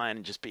finish line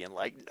and just being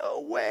like,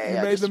 no way.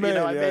 I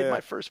made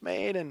my first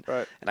main. And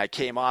I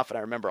came off, and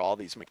I remember all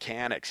these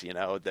mechanics,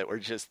 that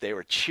were they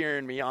were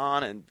cheering me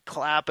on and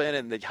clapping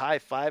and they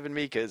high-fiving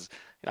me because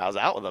I was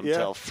out with them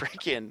till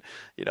freaking,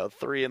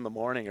 3 a.m.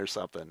 or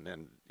something.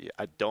 And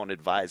I don't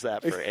advise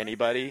that for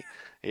anybody,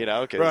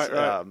 because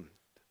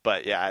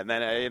but yeah, and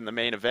then in the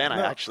main event,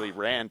 I actually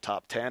ran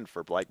top 10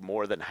 for like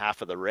more than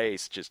half of the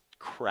race, just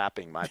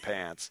crapping my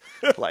pants.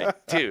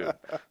 Like, dude,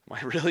 am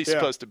I really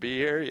supposed to be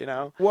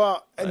here?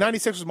 Well,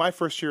 96 was my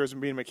first year as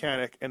being a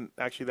mechanic, and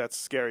actually that's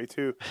scary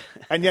too.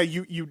 And yeah,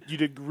 you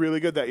did really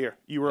good that year.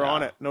 You were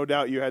on it, no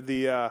doubt. You had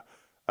the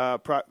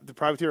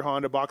Privateer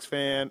Honda box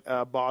fan,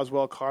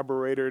 Boswell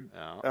carbureted,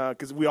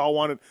 because we all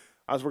wanted.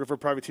 I was working for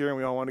Privateer, and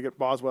we all wanted to get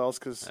Boswell's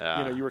because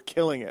you were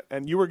killing it,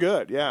 and you were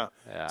good. Yeah.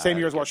 Same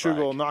year as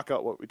Washougal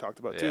knockout, what we talked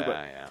about too.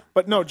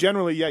 But no,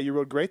 generally, you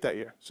rode great that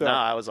year. So no,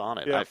 I was on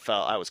it. Yeah.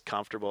 I was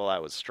comfortable. I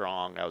was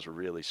strong. I was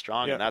really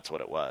strong, and that's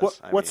what it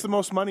was. What's the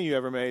most money you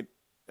ever made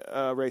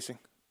racing?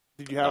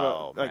 Did you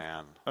have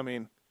man. I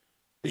mean,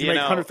 did you make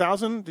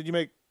 100,000? Did you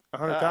make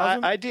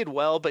 100,000? I did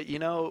well, but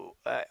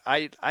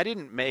I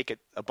didn't make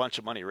a bunch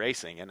of money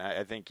racing, and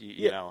I think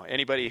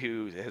anybody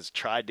who has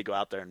tried to go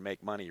out there and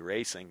make money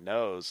racing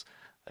knows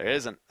there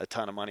isn't a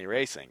ton of money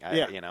racing.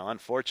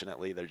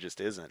 Unfortunately, there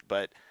just isn't.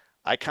 But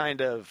I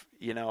kind of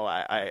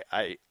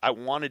I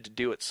wanted to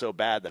do it so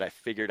bad that I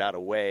figured out a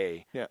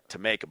way to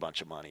make a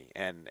bunch of money,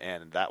 and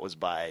that was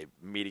by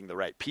meeting the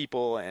right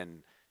people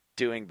and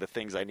doing the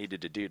things I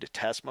needed to do to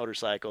test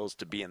motorcycles,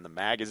 to be in the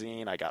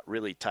magazine. I got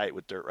really tight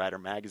with Dirt Rider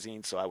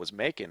magazine, so I was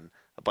making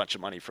a bunch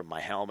of money from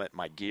my helmet,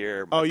 my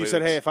gear, my boots.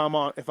 Said, hey, if I'm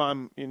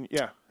in,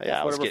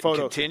 I was getting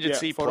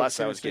contingency, plus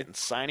I was getting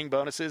signing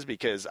bonuses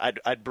because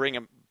I'd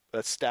bring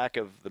a stack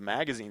of the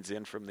magazines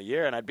in from the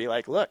year, and I'd be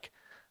like, look,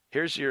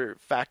 here's your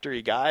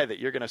factory guy that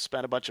you're going to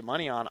spend a bunch of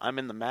money on. I'm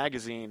in the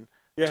magazine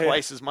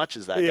twice as much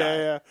as that guy.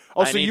 Yeah.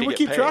 Oh, so you would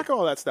keep track of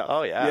all that stuff?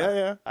 Oh, yeah.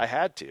 Yeah. I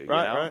had to,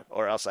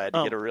 or else I had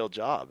to get a real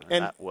job.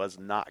 And that was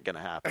not going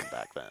to happen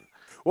back then.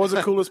 What was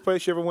the coolest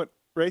place you ever went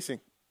racing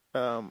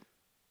in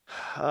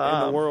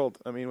the world?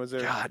 I mean, was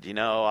there? God,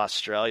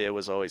 Australia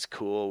was always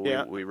cool.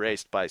 We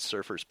raced by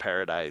Surfers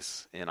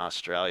Paradise in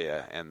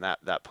Australia, and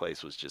that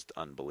place was just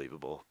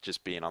unbelievable.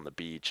 Just being on the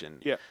beach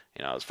and,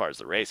 as far as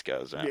the race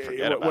goes,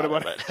 forget about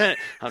it. But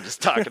I'm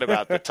just talking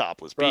about the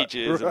topless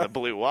beaches and the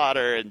blue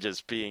water and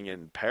just being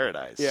in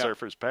paradise,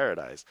 Surfers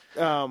Paradise.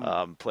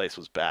 Place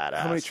was badass.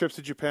 How many trips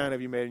to Japan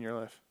have you made in your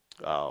life?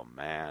 Oh,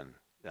 man.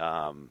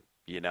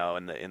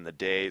 In the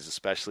days,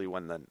 especially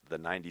when the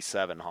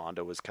 97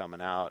 Honda was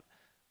coming out,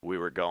 we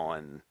were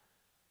going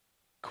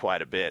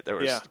quite a bit. There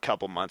was a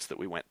couple months that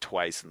we went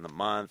twice in the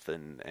month,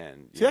 and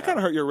that kind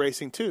of hurt your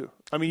racing too.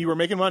 I mean, you were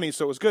making money,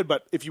 so it was good.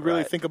 But if you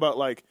really think about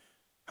like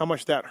how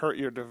much that hurt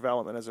your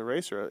development as a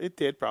racer, it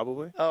did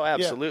probably. Oh,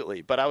 absolutely.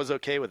 Yeah. But I was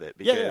okay with it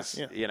because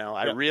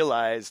I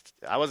realized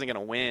I wasn't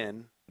going to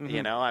win.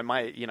 Mm-hmm.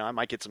 I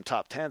might get some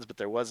top tens, but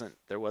there wasn't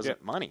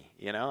money.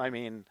 I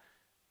mean,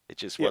 it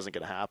just wasn't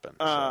going to happen.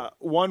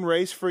 One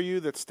race for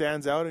you that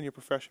stands out in your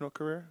professional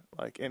career,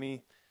 like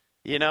any.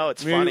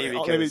 It's funny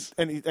because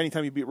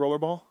anytime you beat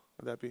rollerball,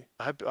 would that be?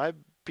 I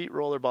beat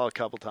rollerball a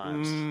couple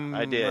times.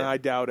 I did. I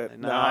doubt it.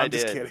 No, I'm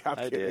just kidding.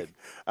 I did.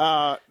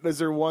 Is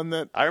there one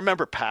that I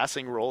remember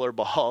passing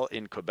rollerball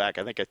in Quebec?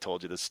 I think I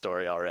told you this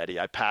story already.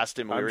 I passed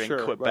him. We were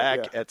in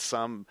Quebec at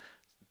some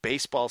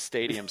baseball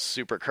stadium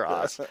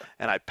Supercross,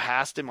 and I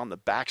passed him on the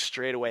back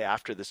straightaway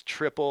after this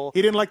triple.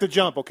 He didn't like to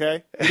jump,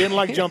 okay? He didn't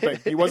like jumping.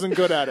 He wasn't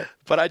good at it.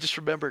 But I just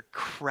remember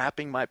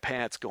crapping my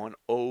pants going,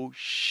 oh,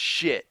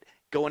 shit.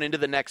 Going into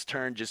the next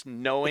turn, just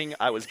knowing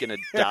I was going to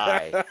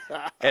die.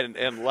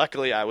 and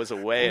luckily I was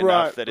away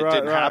enough that it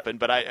didn't happen,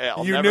 but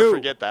I'll never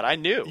forget that. I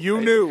knew.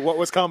 You knew what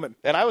was coming.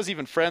 And I was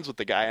even friends with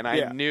the guy, and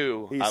I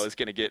knew I was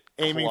going to get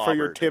aiming clobbered. for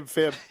your tib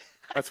fib.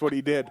 That's what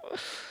he did.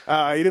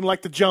 He didn't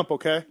like to jump,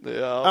 okay?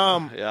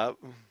 Yeah.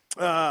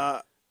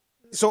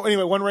 So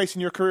anyway, one race in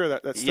your career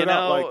that stood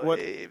out. Like what?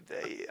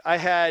 I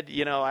had,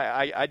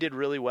 I did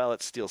really well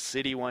at Steel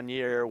City one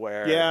year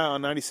where. Yeah,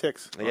 on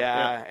 96.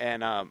 Yeah,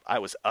 and I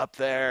was up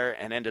there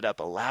and ended up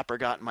a lapper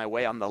got in my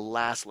way on the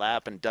last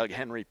lap, and Doug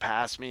Henry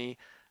passed me.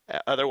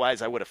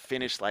 Otherwise, I would have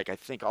finished I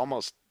think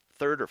almost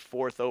third or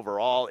fourth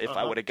overall if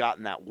I would have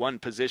gotten that one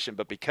position.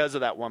 But because of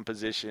that one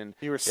position,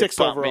 you were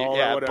sixth overall.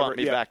 It bumped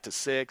me back to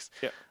sixth.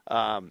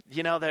 Yeah.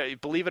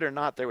 Believe it or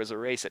not, there was a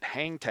race at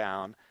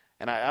Hangtown.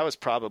 And it was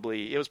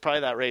probably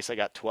that race I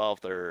got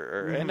 12th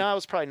and I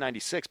was probably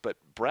 96, but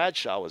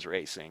Bradshaw was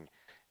racing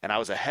and I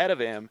was ahead of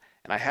him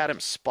and I had him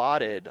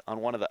spotted on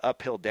one of the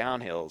uphill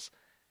downhills.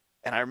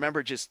 And I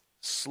remember just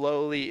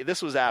slowly,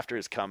 this was after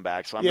his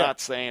comeback, so I'm not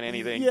saying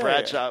anything.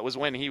 Bradshaw was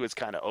when he was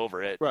kind of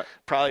over it. Right.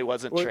 Probably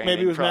wasn't training.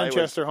 Maybe it was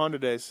Manchester Honda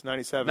days,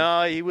 97.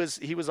 No, he was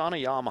on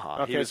a Yamaha.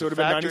 Okay, he was so it would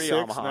have been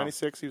 96. Yamaha.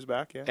 96, he was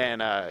back, yeah.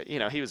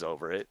 And, he was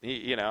over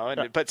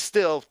it, but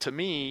still, to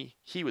me,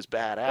 he was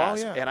badass. Oh,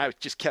 yeah. And I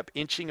just kept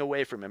inching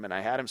away from him, and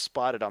I had him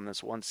spotted on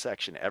this one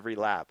section every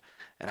lap.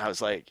 And I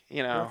was like,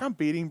 I'm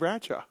beating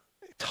Bradshaw.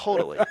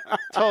 Totally.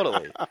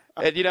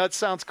 And, it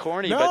sounds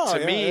corny, but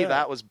to me,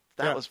 that was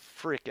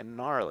freaking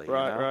gnarly.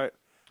 Right.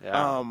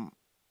 Yeah.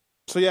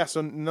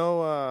 So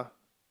no,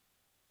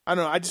 I don't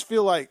know. I just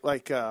feel like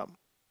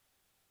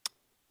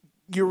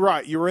you're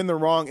right. You were in the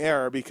wrong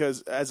era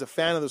because as a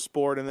fan of the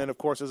sport, and then of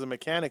course as a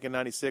mechanic in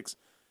 '96,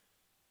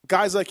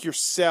 guys like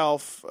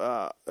yourself,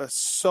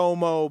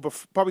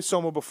 Somo, probably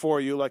Somo before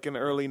you, like in the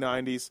early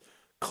 '90s,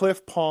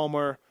 Cliff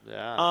Palmer,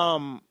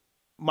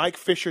 Mike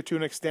Fisher to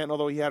an extent,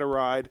 although he had a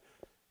ride.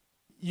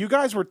 You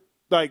guys were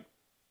like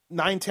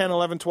 9, 10,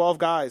 11, 12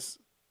 guys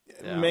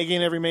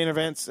making every main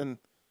events and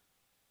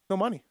no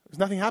money. There's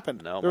nothing happened.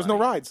 There was no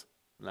rides.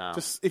 No.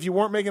 Just if you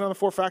weren't making on the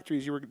four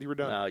factories, you were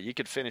done. No, you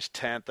could finish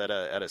 10th at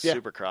a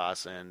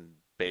Supercross and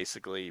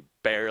basically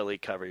barely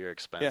cover your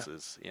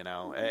expenses,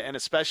 and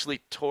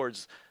especially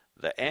towards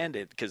the end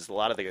because a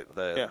lot of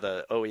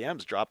the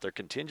OEMs dropped their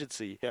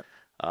contingency. Yeah.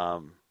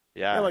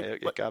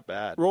 It got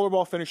bad.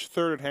 Rollerball finished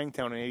third at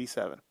Hangtown in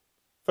 '87.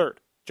 Third.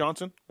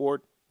 Johnson,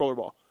 Ward,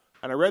 Rollerball.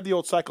 And I read the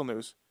old Cycle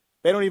News.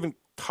 They don't even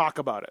talk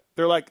about it.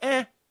 They're like,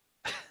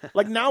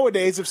 Like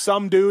nowadays, if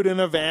some dude in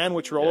a van,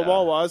 which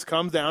Rollerball was,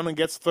 comes down and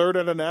gets third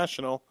at a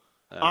national,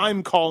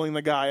 I'm calling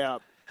the guy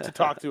up to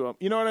talk to him.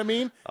 You know what I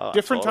mean?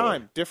 Different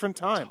time.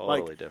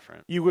 Totally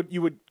different. You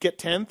would get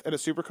 10th at a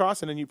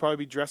Supercross, and then you'd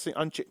probably be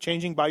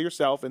changing by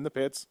yourself in the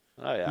pits.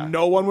 Oh, yeah.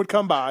 No one would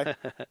come by.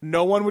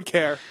 No one would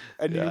care,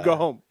 and you'd go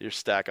home. Your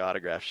stack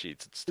autograph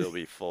sheets would still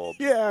be full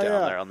down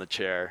there on the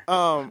chair.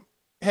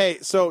 Hey,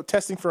 so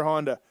testing for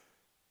Honda.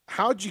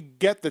 How'd you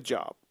get the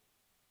job?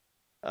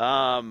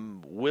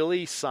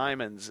 Willie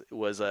Simons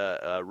was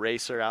a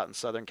racer out in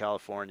Southern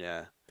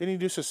California. Didn't he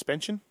do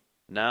suspension?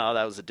 No,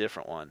 that was a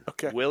different one.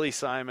 Okay. Willie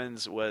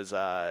Simons was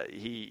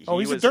he's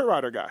a dirt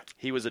rider guy.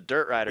 He was a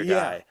dirt rider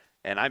guy,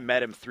 and I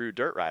met him through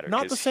Dirt Rider.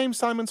 Not the same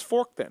Simons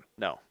Fork then.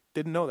 No.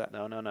 Didn't know that.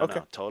 No.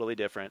 Totally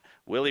different.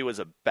 Willie was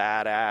a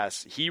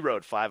badass. He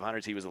rode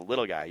 500s. He was a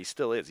little guy. He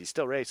still is. He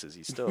still races.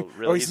 He's still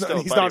really. He's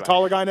not a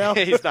taller guy now.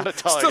 He's not a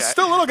taller guy.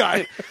 Still a little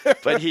guy.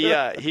 But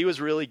he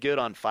was really good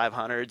on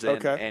 500s,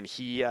 and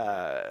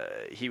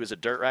he was a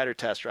dirt rider,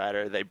 test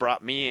rider. They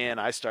brought me in.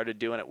 I started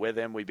doing it with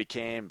him. We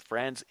became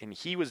friends, and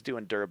he was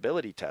doing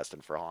durability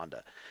testing for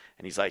Honda.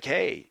 And he's like,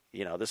 hey,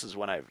 this is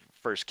when I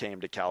first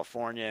came to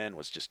California and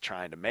was just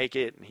trying to make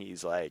it. And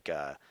he's like,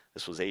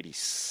 this was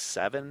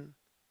 87.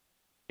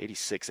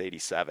 86,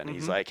 87.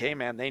 He's like, hey,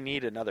 man, they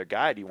need another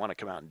guy. Do you want to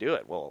come out and do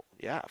it? Well,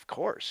 yeah, of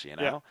course,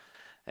 Yeah.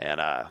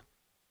 And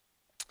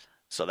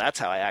so that's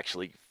how I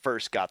actually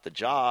first got the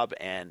job.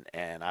 And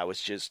I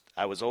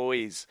was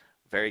always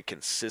very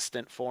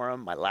consistent for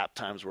them. My lap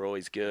times were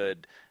always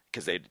good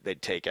because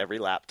they'd take every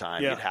lap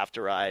time. Yeah. You'd have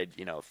to ride,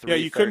 3 Yeah,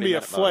 you couldn't be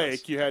a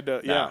flake. Motos. You had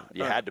to,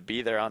 You had to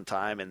be there on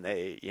time. And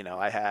they,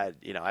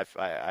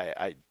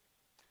 I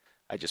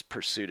just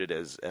pursued it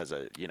as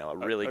a, a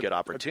really good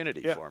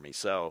opportunity for me.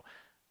 So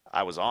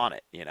I was on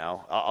it,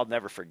 I'll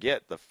never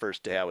forget the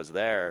first day I was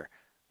there.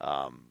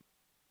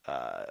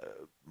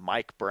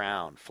 Mike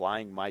Brown,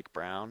 Flying Mike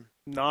Brown.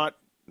 Not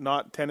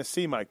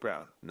Tennessee Mike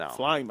Brown. No.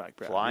 Flying Mike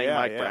Brown.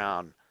 Mike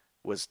Brown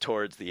was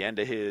towards the end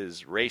of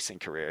his racing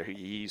career. He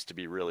used to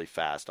be really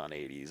fast on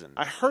 80s. And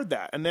I heard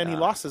that. And then he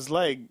lost his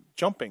leg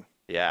jumping.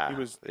 Yeah. He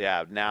was.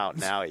 Yeah. Now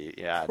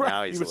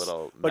he's a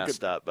little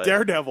messed up. But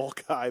daredevil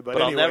guy. But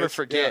I'll never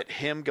forget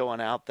him going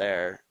out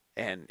there.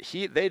 And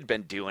they'd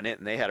been doing it,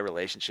 and they had a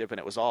relationship, and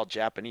it was all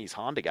Japanese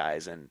Honda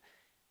guys. And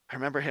I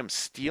remember him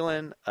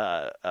stealing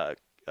a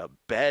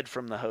bed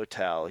from the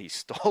hotel. He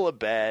stole a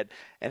bed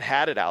and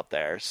had it out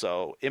there,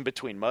 so in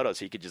between motos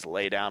he could just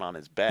lay down on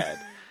his bed.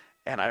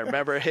 And I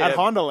remember him at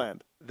Honda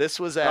Land. This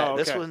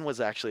one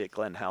was actually at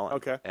Glen Helen.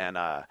 Okay. And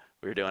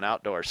we were doing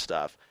outdoor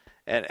stuff.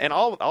 And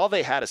all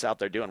they had us out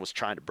there doing was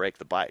trying to break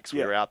the bikes.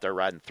 We were out there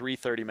riding 3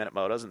 30-minute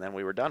motos, and then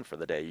we were done for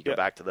the day. You go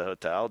back to the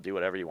hotel, do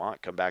whatever you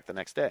want, come back the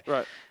next day.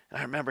 Right. And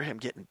I remember him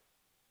getting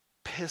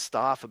pissed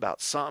off about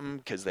something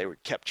because they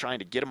kept trying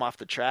to get him off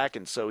the track,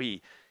 and so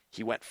he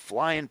he went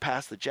flying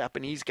past the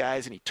Japanese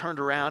guys, and he turned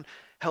around,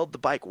 held the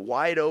bike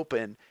wide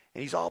open,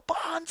 and he's all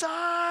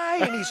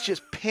bonsai, and he's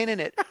just pinning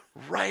it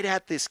right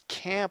at this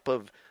camp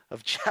of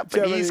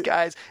Japanese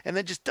guys, and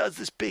then just does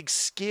this big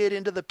skid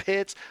into the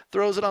pits,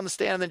 throws it on the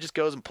stand, and then just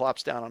goes and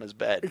plops down on his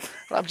bed. And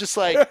I'm just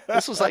like,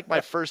 this was like my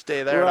first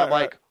day there, and I'm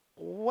like,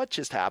 what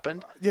just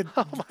happened? Yeah,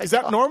 oh is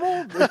that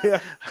normal?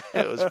 Yeah.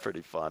 It was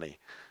pretty funny.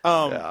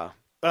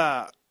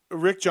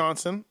 Rick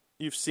Johnson,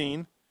 you've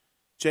seen.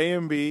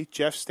 JMB,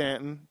 Jeff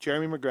Stanton,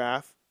 Jeremy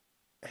McGrath,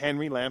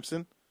 Henry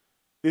Lamson.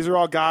 These are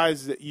all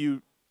guys that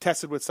you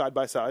tested with side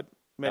by side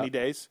many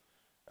days,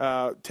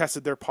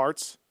 tested their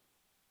parts.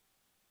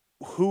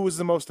 Who was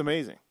the most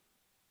amazing?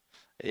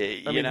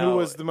 Who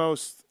was the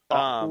most?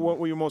 What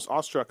were you most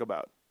awestruck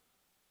about?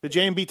 Did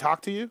JMB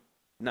talk to you?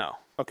 No.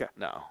 Okay.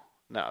 No.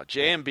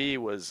 JMB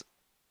was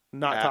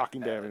not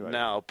talking to everybody.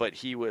 No, but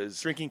he was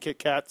drinking Kit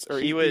Kats or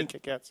eating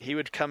Kit Kats. He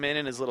would come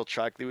in his little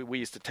truck. We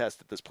used to test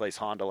at this place,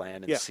 Honda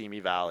Land in Simi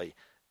Valley.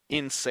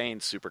 Insane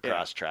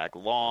supercross track,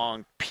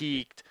 long,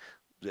 peaked.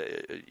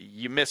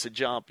 You miss a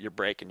jump, you're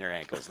breaking your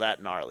ankles.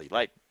 That gnarly,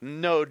 like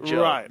no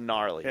joke,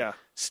 gnarly. Yeah.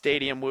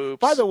 Stadium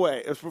whoops. By the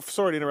way,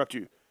 sorry to interrupt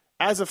you.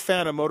 As a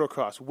fan of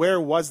motocross, where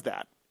was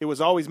that? It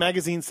was always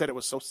magazines said it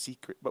was so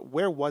secret, but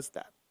where was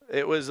that?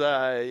 It was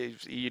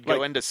you'd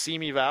go into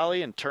Simi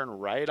Valley and turn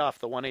right off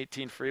the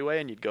 118 freeway,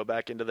 and you'd go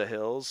back into the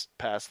hills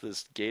past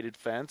this gated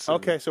fence.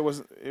 Okay, so it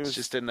was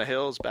just in the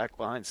hills back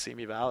behind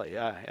Simi Valley.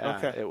 Yeah.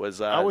 Okay. It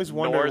was. I always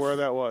wondered where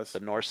that was.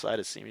 The north side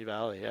of Simi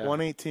Valley. Yeah.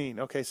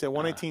 118. Okay, so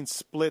 118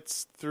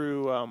 splits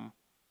through.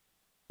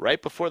 Right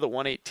before the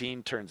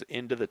 118 turns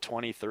into the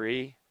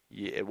 23.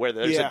 Where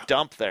there's a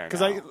dump there.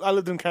 Because I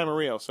lived in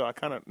Camarillo, so I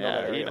kind of know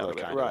that area. You know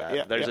kind of right. that.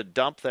 Yeah, there's a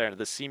dump there,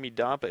 the Simi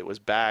dump. It was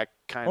back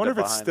kind of. I wonder if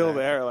it's behind still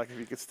there. Like if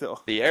you could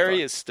still. The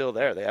area is still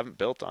there. They haven't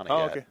built on it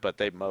yet, okay. but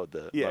they mowed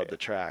the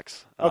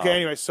tracks. Okay.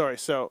 Anyway, sorry.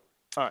 So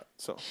all right.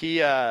 So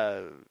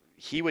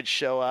he would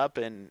show up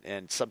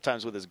and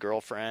sometimes with his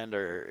girlfriend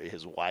or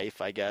his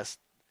wife, I guess,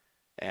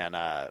 and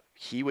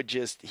he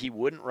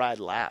wouldn't ride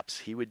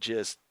laps. He would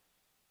just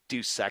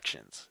do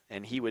sections,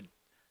 and he would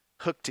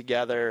hook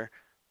together.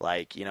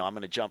 Like, I'm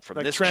going to jump from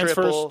this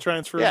transfers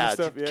and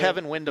stuff.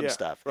 Kevin Windham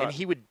stuff. Right. And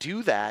he would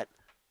do that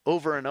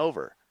over and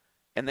over.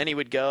 And then he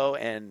would go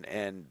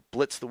and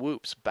blitz the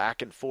whoops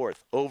back and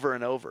forth over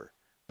and over.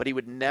 But he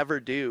would never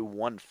do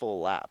one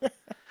full lap.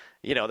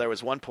 There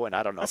was one point,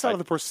 I don't know. That's out of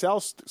the Purcell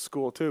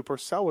school, too.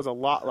 Purcell was a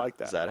lot like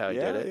that. Is that how he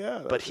did it?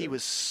 Yeah. But he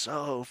was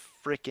so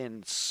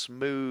freaking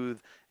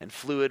smooth and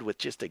fluid with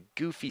just a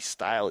goofy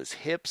style. His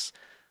hips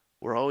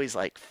were always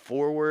like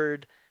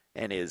forward.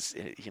 And his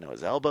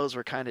elbows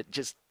were kind of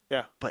just,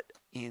 but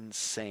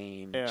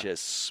insane,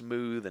 just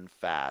smooth and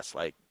fast.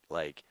 Like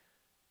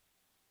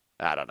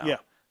I don't know. Yeah.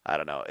 I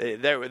don't know.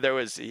 There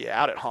was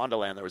out at Honda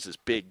Land. There was this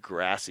big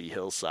grassy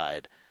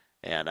hillside,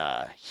 and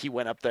he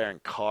went up there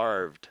and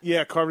carved his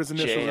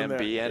initials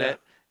JMB in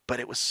it. But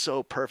it was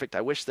so perfect.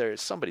 I wish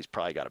somebody's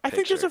probably got a picture. I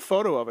think there's a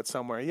photo of it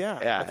somewhere. Yeah.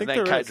 Yeah. I think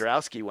and then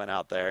Kydrowski went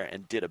out there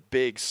and did a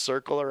big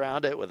circle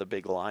around it with a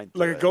big line.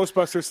 Like a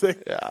Ghostbusters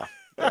thing. Yeah.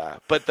 Yeah,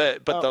 but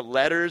the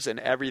letters and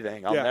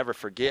everything, I'll never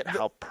forget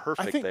how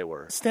perfect they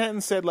were.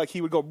 Stanton said like he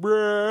would go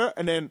brrr,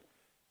 and then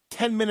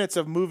 10 minutes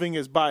of moving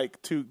his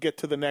bike to get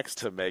to the next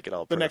to make it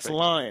all the next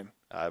line.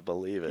 I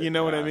believe it. You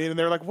know what I mean? And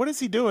they're like, "What is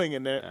he doing?"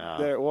 And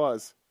there it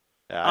was.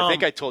 Yeah, I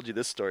think I told you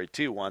this story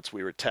too. Once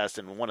we were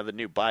testing one of the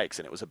new bikes,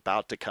 and it was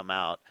about to come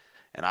out,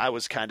 and I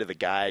was kind of the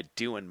guy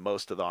doing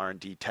most of the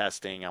R&D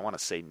testing. I want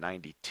to say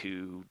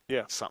 92,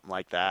 something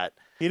like that.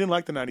 He didn't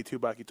like the 92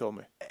 bike, he told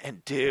me.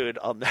 And, dude,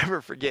 I'll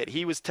never forget.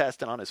 He was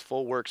testing on his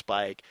full works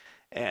bike,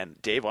 and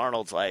Dave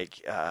Arnold's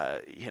like,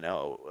 Bale,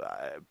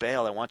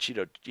 I want you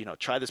to,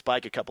 try this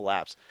bike a couple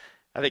laps.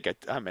 I think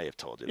I may have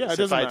told you this. Yeah, it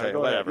doesn't matter.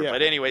 Whatever. Yeah.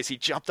 But anyways, he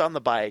jumped on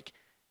the bike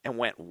and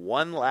went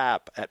one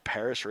lap at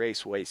Paris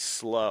Raceway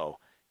slow.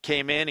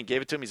 Came in and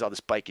gave it to him. He's all, this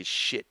bike is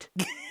shit.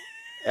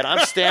 And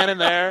I'm standing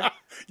there.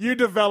 You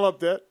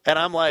developed it. And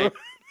I'm like,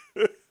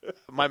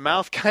 my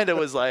mouth kind of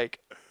was like,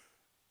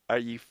 are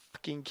you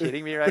fucking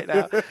kidding me right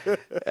now?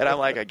 And I'm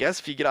like, I guess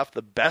if you get off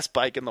the best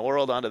bike in the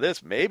world onto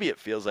this, maybe it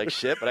feels like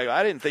shit. But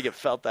I didn't think it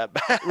felt that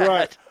bad.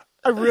 Right.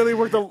 I really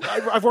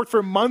I've worked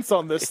for months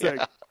on this thing.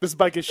 This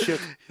bike is shit.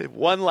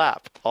 One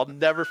lap. I'll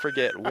never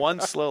forget. One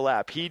slow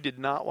lap. He did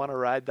not want to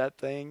ride that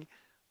thing.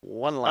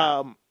 One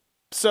lap.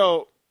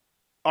 So,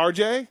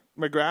 RJ,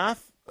 McGrath,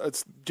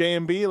 it's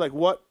JMB. Like,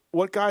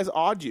 what guys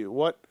awed you?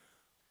 What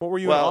were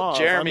you in awe of?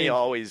 Jeremy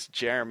always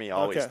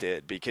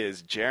did,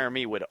 because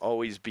Jeremy would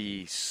always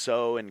be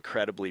so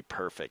incredibly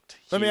perfect.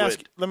 Let me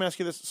ask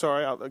you this.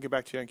 Sorry, I'll get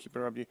back to you and keep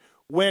interrupting you.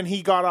 When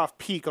he got off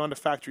peak onto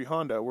Factory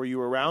Honda, were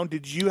you around?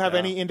 Did you have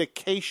any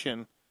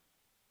indication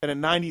that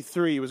in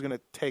 '93 he was going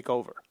to take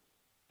over?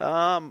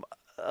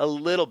 A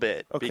little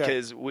bit, okay.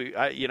 Because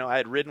I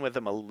had ridden with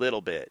him a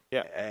little bit.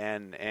 Yeah.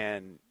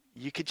 And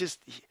you could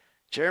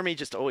Jeremy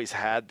just always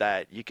had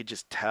that. You could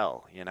just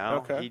tell,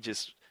 Okay. He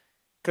just,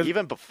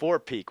 even before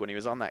peak when he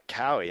was on that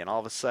Cowie, and all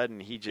of a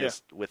sudden he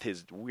just, with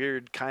his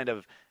weird kind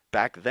of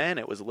back then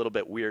it was a little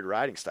bit weird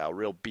riding style,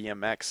 real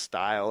BMX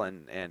style,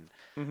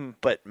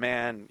 but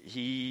man,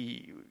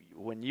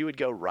 when you would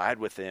go ride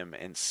with him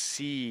and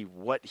see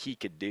what he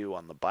could do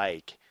on the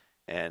bike,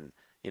 and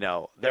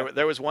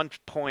there was one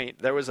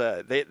point, there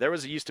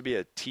used to be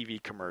a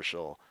TV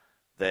commercial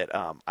that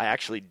I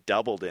actually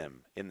doubled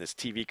him in this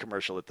TV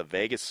commercial at the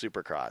Vegas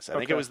Supercross. I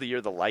think it was the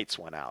year the lights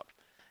went out,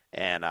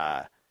 and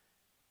I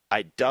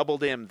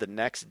doubled him the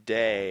next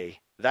day.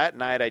 That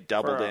night I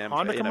doubled him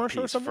in a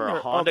piece for a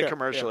Honda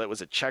commercial. Yeah. It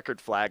was a checkered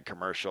flag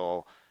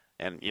commercial.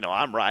 And,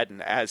 I'm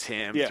riding as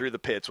him through the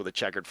pits with a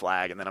checkered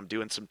flag, and then I'm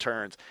doing some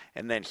turns.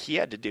 And then he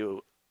had to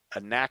do a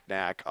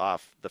knack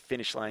off the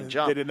finish line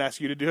jump. They didn't ask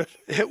you to do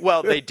it?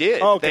 Well, they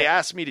did. Okay. They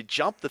asked me to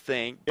jump the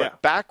thing,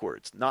 but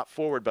backwards, not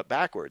forward, but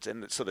backwards.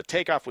 And so the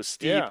takeoff was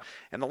steep,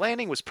 and the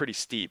landing was pretty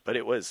steep, but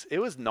it was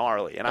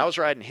gnarly. And I was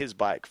riding his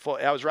bike.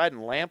 I was riding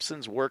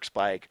Lampson's Works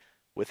bike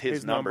with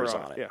his numbers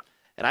on it. Yeah.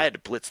 And I had to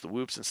blitz the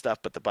whoops and stuff,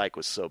 but the bike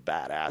was so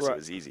badass, it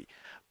was easy.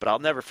 But I'll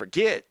never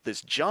forget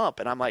this jump,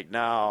 and I'm like,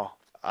 no,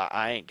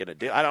 I ain't going to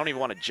do it. I don't even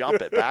want to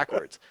jump it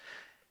backwards.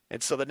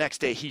 And so the next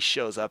day he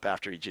shows up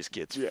after he just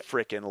gets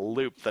freaking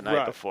looped the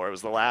night before. It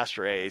was the last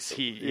race.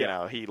 He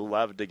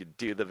loved to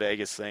do the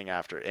Vegas thing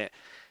after it.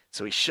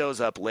 So he shows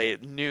up late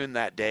at noon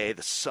that day.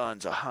 The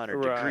sun's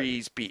 100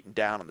 degrees, beating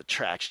down on the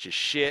track's just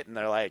shit. And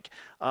they're like,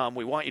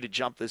 we want you to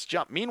jump this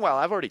jump. Meanwhile,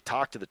 I've already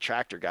talked to the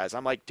tractor guys.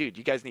 I'm like, dude,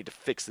 you guys need to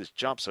fix this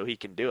jump so he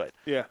can do it.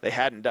 Yeah. They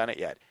hadn't done it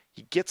yet.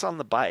 He gets on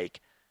the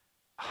bike,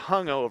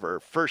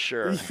 hungover for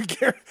sure.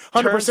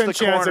 100%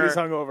 chance that he's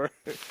hungover.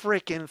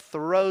 Freaking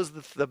throws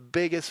the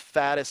biggest,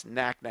 fattest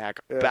knack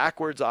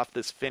backwards off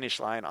this finish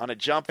line on a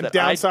jump and that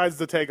downsides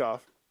the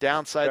takeoff.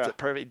 Downsides it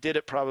perfect. Did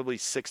it probably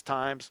 6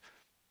 times.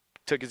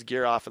 Took his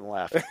gear off and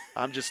left.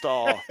 I'm just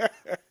all,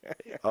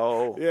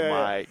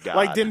 my God.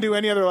 Like didn't do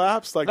any other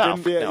laps? Like no,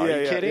 didn't,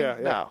 are you kidding?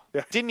 No.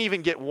 Didn't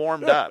even get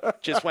warmed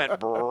up. Just went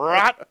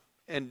brat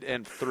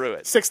and threw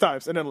it 6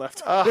 times and then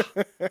left.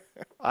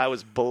 I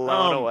was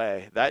blown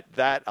away.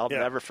 That I'll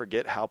never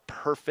forget how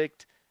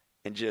perfect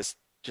and just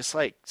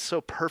like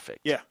so perfect.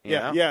 Yeah,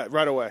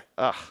 right away.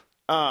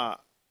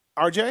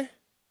 RJ?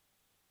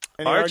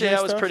 RJ,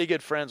 I was pretty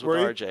good friends with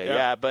RJ. Yeah.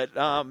 Yeah, but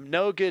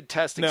no good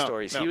testing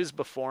stories. No. He was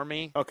before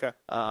me. Okay.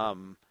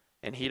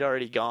 And he'd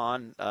already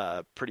gone.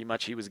 Pretty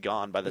much he was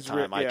gone by the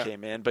time I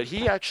came in. But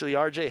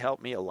RJ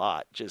helped me a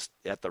lot. Just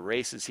at the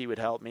races, he would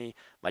help me.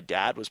 My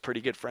dad was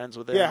pretty good friends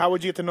with him. Yeah, how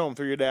would you get to know him?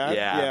 Through your dad?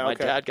 Yeah, my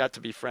dad got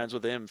to be friends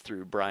with him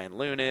through Brian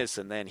Lunas,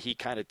 and then he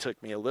kind of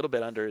took me a little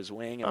bit under his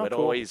wing and would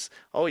always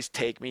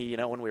take me,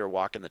 when we were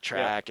walking the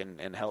track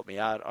and help me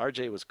out.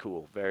 RJ was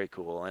cool, very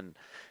cool. And,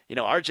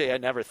 RJ I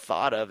never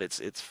thought of.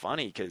 It's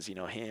funny because,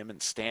 him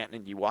and Stanton,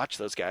 and you watch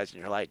those guys and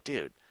you're like,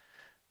 dude,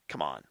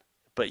 come on.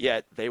 But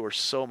yet they were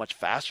so much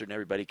faster than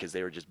everybody because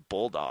they were just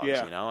bulldogs,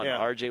 And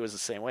RJ was the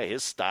same way.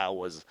 His style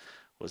was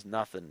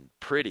nothing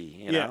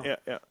pretty, Yeah.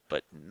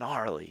 but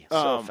gnarly,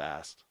 so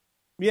fast.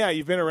 Yeah,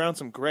 you've been around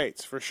some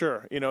greats for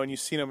sure, and you've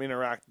seen them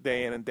interact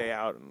day in and day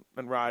out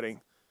and riding.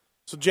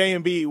 So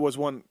J&B was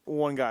one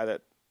guy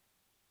that,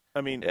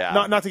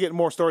 not to get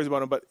more stories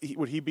about him, but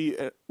would he be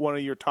one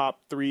of your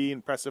top 3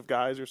 impressive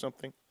guys or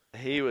something?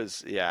 He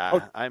was,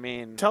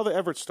 tell the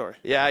Everett story.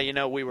 Yeah,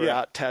 we were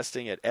out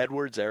testing at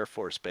Edwards Air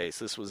Force Base.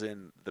 This was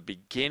in the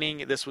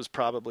beginning. This was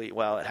probably,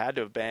 it had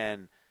to have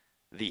been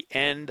the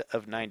end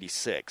of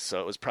 96.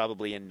 So it was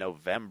probably in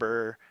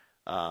November,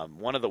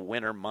 one of the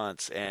winter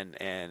months. And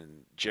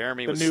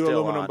Jeremy was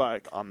still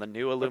on the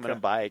new aluminum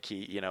bike.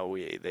 He,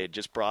 they had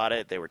just brought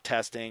it. They were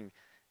testing,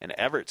 and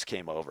Everett's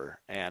came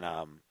over. And,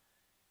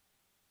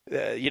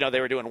 they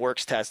were doing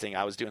works testing.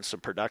 I was doing some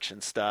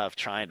production stuff,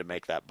 trying to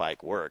make that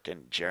bike work,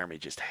 and Jeremy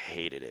just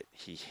hated it.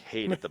 He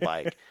hated the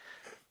bike.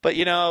 But,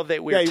 we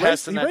were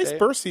testing that day. He raced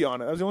Bercy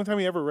on it. That was the only time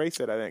he ever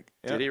raced it, I think.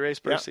 Yeah. Did he race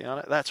Bercy on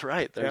it? That's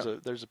right.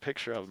 There's a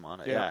picture of him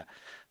on it. Yeah.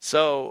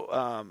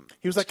 So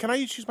he was like, "Can I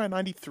use my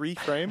 93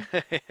 frame?"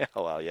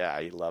 Well, yeah,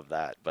 he loved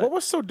that. But what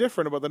was so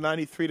different about the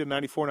 93 to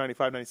 94,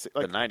 95, 96?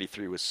 The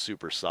 93 was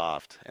super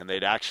soft, and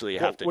they'd actually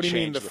have to change. What do you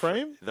mean, the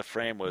frame? The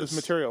frame was this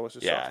material was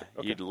just soft.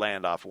 Okay. You'd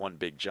land off one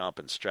big jump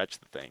and stretch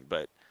the thing,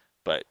 but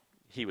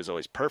he was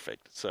always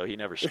perfect, so he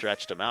never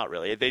stretched him out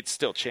really. They'd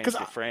still change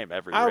the frame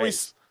every race. I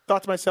always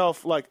thought to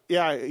myself, like, he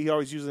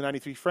always used the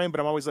 93 frame, but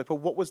I'm always like, but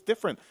what was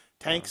different?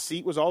 Tank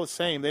seat was all the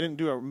same. They didn't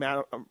do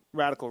a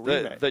radical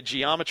remake. The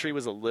geometry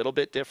was a little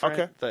bit different.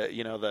 Okay.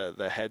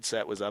 The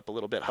headset was up a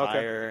little bit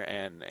higher,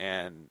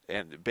 and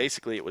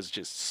basically it was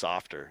just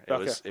softer.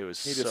 It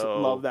was he just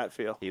loved that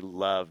feel. He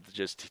loved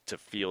just to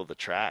feel the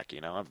track.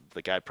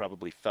 The guy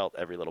probably felt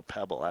every little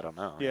pebble. I don't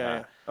know.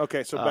 Yeah.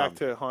 Okay, so back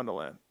to Honda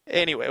Land.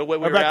 Anyway, we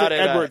were out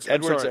at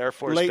Edwards Air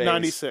Force late Base.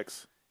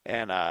 96.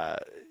 And,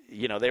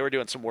 they were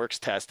doing some works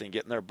testing,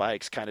 getting their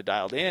bikes kind of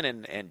dialed in,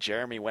 and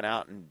Jeremy went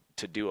out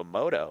to do a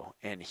moto,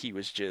 and he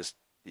was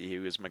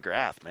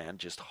McGrath, man,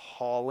 just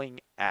hauling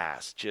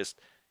ass. Just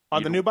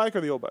on the new bike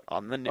or the old bike?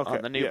 On the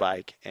new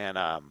bike, and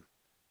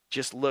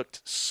just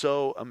looked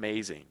so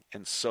amazing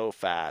and so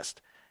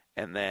fast.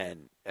 And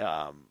then,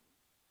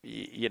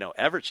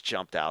 Everett's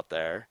jumped out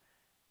there,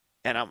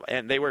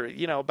 And they were,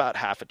 about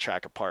half a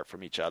track apart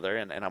from each other.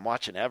 And I'm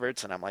watching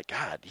Everts, and I'm like,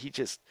 God, he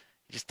just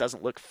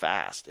doesn't look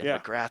fast. And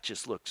McGrath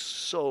just looks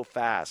so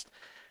fast.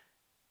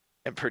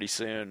 And pretty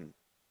soon,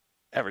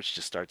 Everts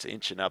just starts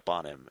inching up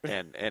on him.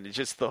 And it's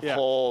just the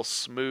whole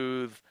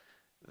smooth.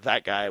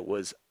 That guy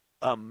was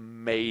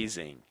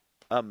amazing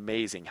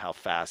how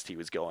fast he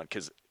was going,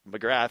 because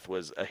McGrath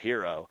was a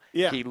hero.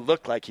 Yeah. He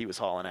looked like he was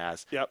hauling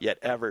ass, yet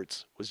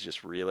Everts was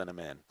just reeling him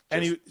in.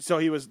 So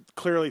he was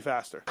clearly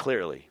faster.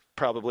 Clearly.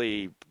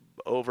 Probably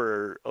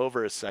over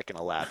a second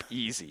a lap,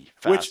 easy,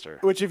 faster.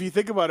 Which, if you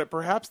think about it,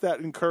 perhaps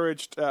that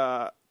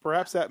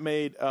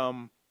made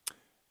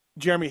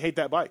Jeremy hate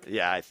that bike.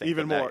 Yeah, I think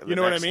even more. You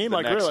know what I mean?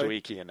 Like next really,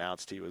 week he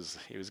announced he was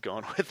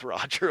going with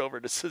Roger over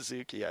to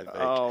Suzuki, I think.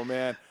 Oh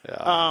man.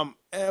 Yeah.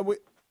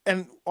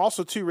 And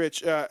also too,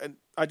 Rich. And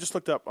I just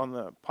looked up on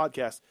the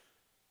podcast.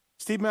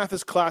 Steve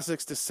Matthes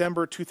Classics,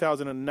 December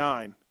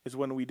 2009 is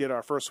when we did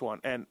our first one,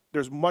 and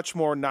there's much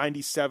more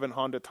 97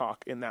 Honda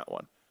talk in that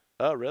one.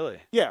 Oh, really?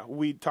 Yeah,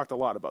 we talked a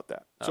lot about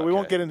that. So we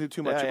won't get into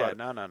too much about it.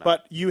 No.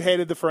 But you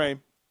hated the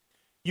frame.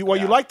 You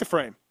liked the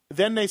frame.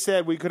 Then they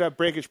said we could have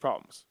breakage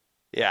problems.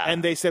 Yeah.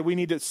 And they said we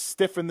need to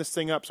stiffen this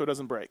thing up so it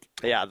doesn't break.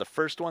 Yeah, the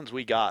first ones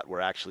we got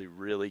were actually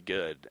really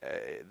good.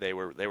 They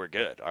were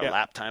good. Our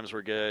lap times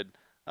were good.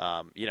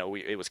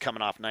 It was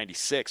coming off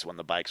 96 when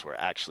the bikes were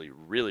actually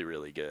really,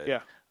 really good.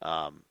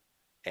 Yeah.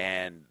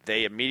 And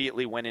they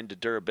immediately went into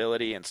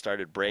durability and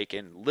started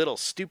breaking little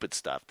stupid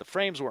stuff. The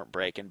frames weren't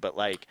breaking, but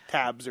like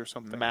tabs or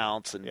something,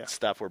 mounts and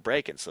stuff were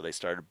breaking. So they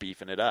started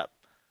beefing it up.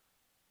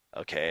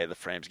 Okay, the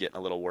frame's getting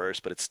a little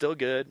worse, but it's still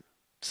good.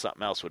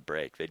 Something else would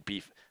break. They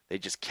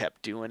just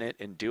kept doing it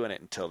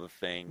until the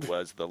thing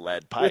was the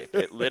lead pipe.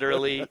 It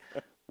literally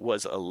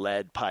was a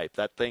lead pipe.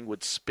 That thing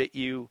would spit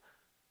you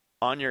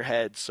on your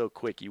head so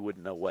quick you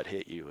wouldn't know what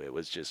hit you. It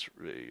was just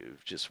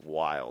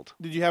wild.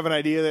 Did you have an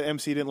idea that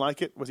MC didn't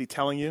like it? Was he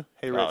telling you,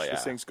 hey, Rich,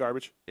 this thing's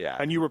garbage? Yeah.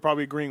 And you were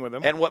probably agreeing with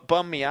him. And what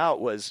bummed me out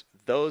was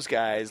those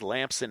guys,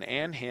 Lamson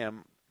and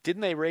him,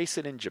 didn't they race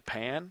it in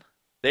Japan?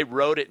 They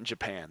rode it in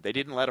Japan. They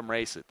didn't let them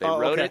race it. They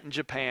rode it in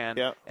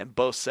Japan, and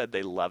both said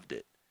they loved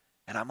it.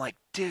 And I'm like,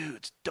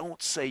 dudes,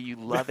 don't say you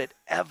love it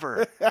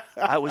ever.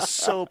 I was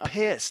so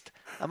pissed.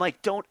 I'm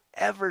like, don't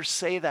ever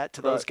say that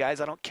to those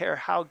guys. I don't care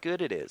how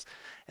good it is.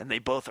 And they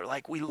both are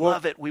like, we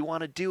love it. We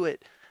want to do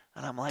it.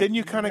 And I'm like, didn't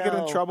you kind of get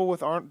in trouble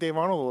with Dave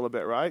Arnold a little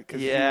bit, right?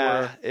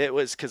 It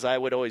was because I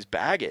would always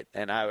bag it.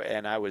 And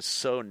I was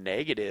so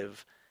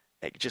negative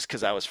just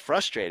because I was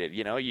frustrated.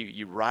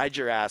 You ride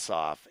your ass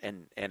off,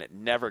 and it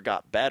never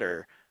got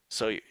better.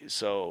 So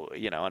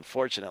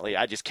unfortunately,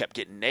 I just kept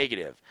getting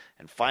negative.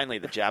 And finally,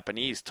 the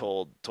Japanese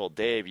told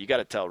Dave, you got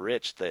to tell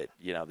Rich that,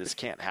 this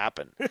can't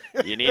happen.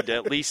 You need to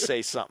at least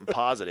say something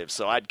positive.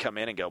 So I'd come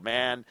in and go,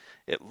 man,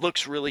 it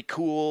looks really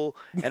cool,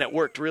 and it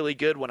worked really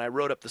good when I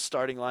rode up the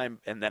starting line,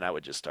 and then I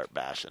would just start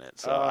bashing it.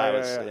 So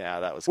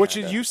that was which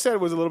you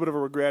said was a little bit of a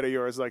regret of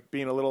yours, like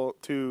being a little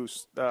too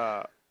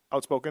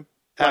outspoken.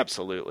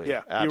 Absolutely.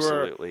 Yeah.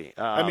 Absolutely.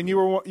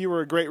 You were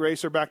a great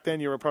racer back then.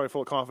 You were probably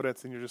full of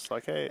confidence, and you're just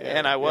like, hey.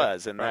 And I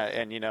was.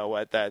 And you know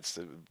what? That's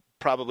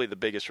probably the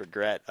biggest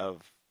regret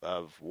of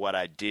what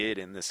I did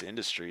in this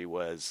industry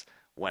was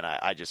when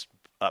I just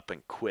up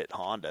and quit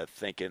Honda,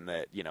 thinking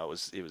that, it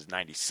was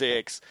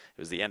 96. It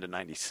was the end of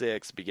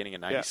 96, beginning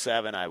of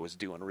 97. I was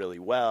doing really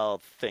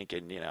well,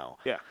 thinking,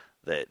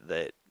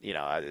 that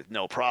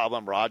no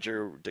problem.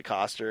 Roger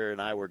DeCoster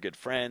and I were good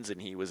friends,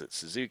 and he was at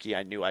Suzuki.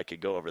 I knew I could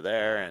go over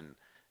there,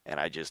 and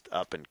I just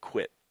up and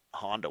quit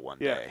Honda one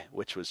day,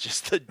 which was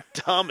just the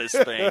dumbest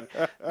thing.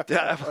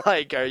 I'm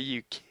like, are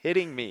you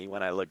kidding me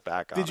when I look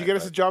back on it? Did you get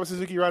us a job at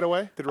Suzuki right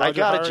away? Did Roger I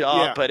got a job,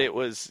 Yeah. but it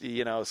was,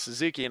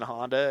 Suzuki and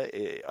Honda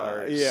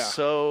are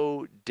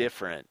so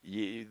different.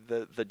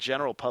 The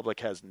general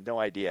public has no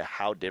idea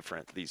how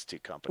different these two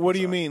companies are. What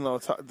do you mean, though?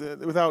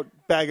 Without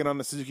bagging on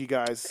the Suzuki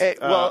guys? It's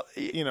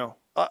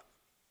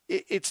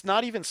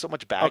not even so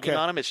much bagging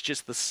on them. It's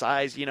just the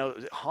size.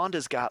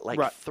 Honda's got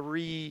like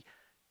 3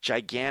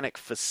 gigantic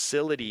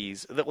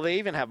facilities. Well, they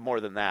even have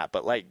more than that,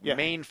 but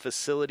main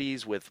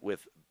facilities with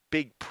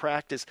big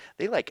practice.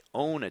 They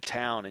own a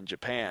town in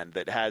Japan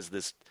that has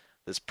this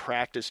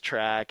practice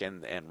track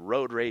and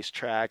road race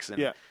tracks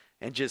and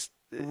just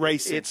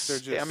racing.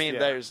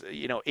 There's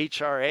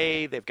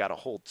HRA. They've got a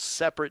whole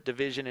separate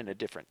division in a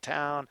different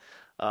town.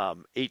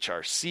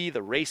 HRC,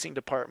 the racing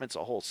department's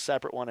a whole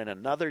separate one in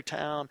another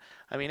town.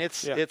 I mean,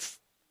 it's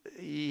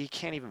you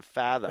can't even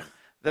fathom.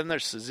 Then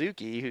there's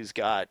Suzuki, who's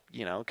got,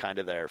 kind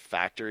of their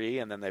factory,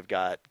 and then they've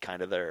got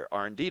kind of their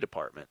R&D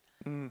department.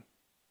 And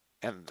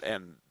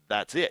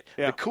that's it.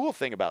 Yeah. The cool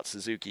thing about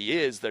Suzuki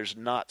is there's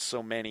not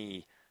so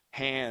many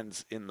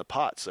hands in the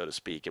pot, so to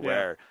speak,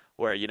 where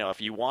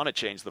if you want to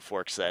change the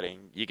fork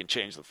setting, you can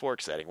change the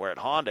fork setting. Where at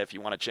Honda, if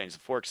you want to change the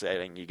fork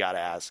setting, you got to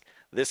ask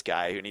this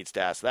guy who needs to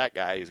ask that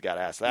guy who's got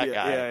to ask that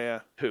guy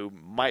who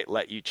might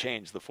let you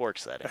change the fork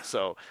setting.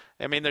 So,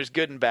 there's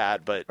good and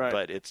bad, but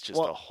it's just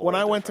a whole when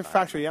I went to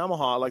different factory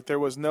Yamaha, there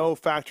was no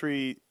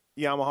factory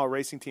Yamaha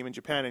racing team in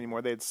Japan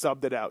anymore. They had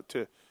subbed it out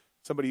to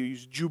somebody who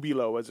used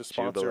Jubilo as a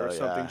sponsor or Jubilo,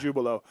 something, yeah.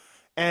 Jubilo.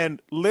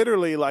 And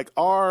literally, like,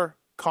 our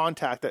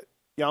contact at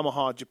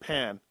Yamaha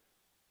Japan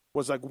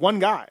was like one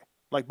guy.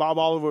 Like, Bob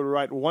Oliver would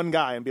write one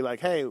guy and be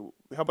like, hey,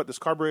 how about this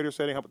carburetor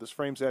setting? How about this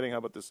frame setting? How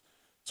about this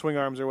swing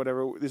arms or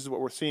whatever? This is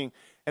what we're seeing.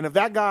 And if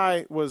that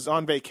guy was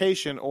on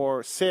vacation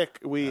or sick,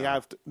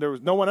 there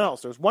was no one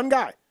else. There was one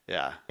guy.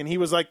 Yeah. And he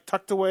was like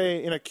tucked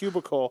away in a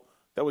cubicle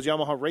that was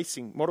Yamaha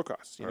Racing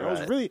motocross. You know, it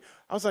was really,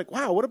 I was like,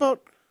 wow,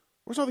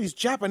 where's all these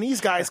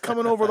Japanese guys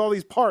coming over with all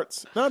these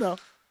parts? No,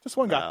 just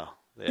one guy. Yeah.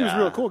 He was a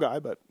real cool guy,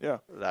 but yeah.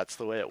 That's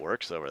the way it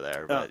works over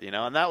there. But,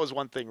 and that was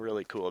one thing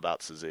really cool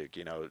about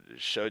Suzuki.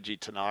 Shoji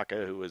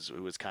Tanaka, who was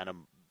kind of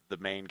the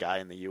main guy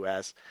in the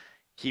U.S.,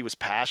 he was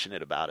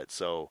passionate about it.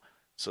 So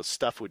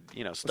stuff would,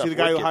 stuff. Was he the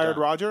guy who hired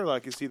done. Roger?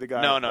 Like, is he the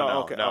guy?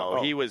 No.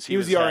 Okay. He was the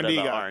head R&D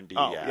of the guy. R&D.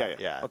 Oh,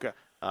 yeah. Okay.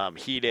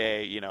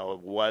 Hide,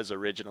 was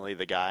originally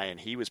the guy, and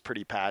he was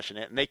pretty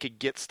passionate, and they could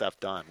get stuff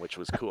done, which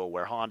was cool.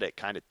 Where Honda, it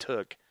kind of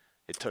took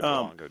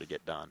longer to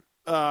get done.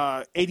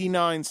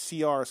 89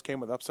 CRs came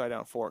with upside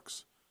down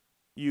forks.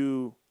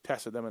 You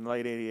tested them in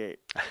late '88.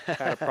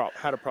 Had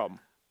a problem.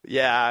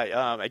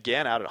 Yeah,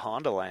 again out at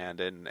Honda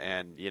Land,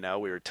 and we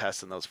were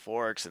testing those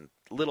forks, and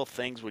little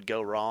things would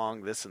go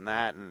wrong, this and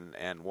that,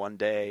 and one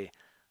day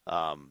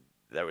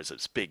there was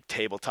this big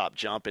tabletop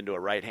jump into a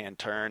right-hand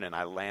turn, and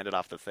I landed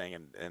off the thing,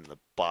 and the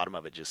bottom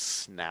of it just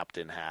snapped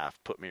in half,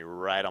 put me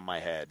right on my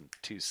head in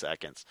 2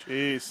 seconds.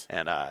 Jeez.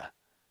 And I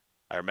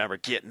remember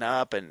getting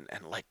up and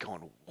like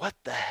going, what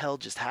the hell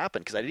just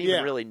happened? Because I didn't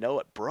even really know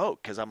it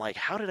broke, because I'm like,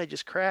 how did I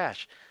just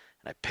crash?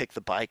 And I pick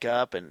the bike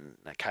up, and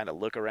I kind of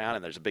look around,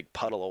 and there's a big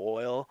puddle of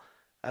oil.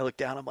 I look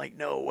down, I'm like,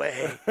 no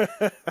way.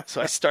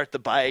 So I start the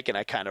bike, and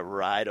I kind of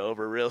ride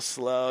over real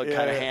slow,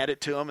 kind of hand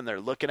it to them, and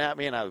they're looking at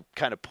me, and I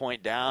kind of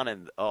point down,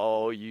 and,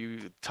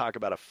 you talk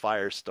about a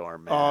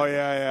firestorm, man. Oh,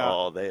 yeah.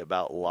 Oh, they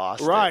about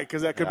lost it. Right,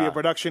 because that could be a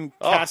production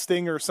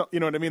casting or something. You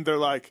know what I mean? They're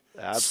like,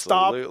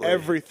 absolutely. Stop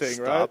everything,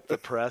 right? Stop the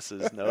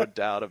presses, no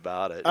doubt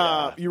about it.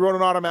 Yeah. You rode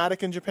an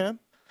automatic in Japan?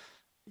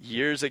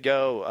 Years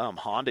ago,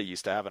 Honda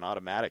used to have an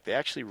automatic. They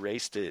actually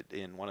raced it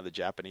in one of the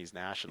Japanese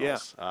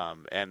nationals,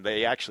 and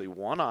they actually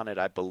won on it,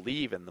 I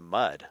believe, in the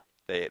mud.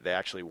 They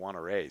actually won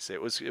a race.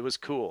 It was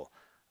cool,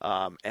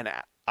 and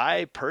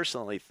I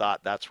personally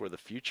thought that's where the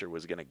future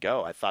was going to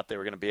go. I thought they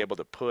were going to be able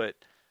to put,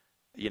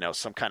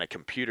 some kind of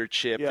computer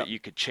chip that you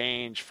could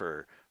change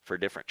for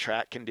different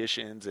track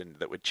conditions, and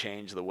that would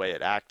change the way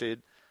it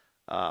acted.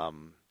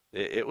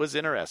 It was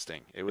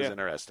interesting. It was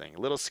interesting. A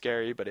little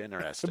scary, but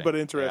interesting. But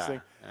interesting.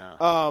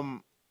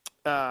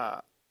 Yeah.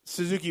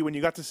 Suzuki, when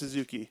you got to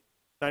Suzuki,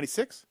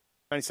 96?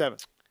 97?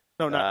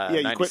 No,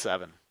 you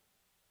 97. quit.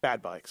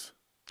 Bad bikes.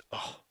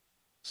 Oh,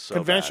 so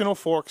conventional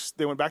forks.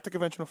 They went back to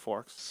conventional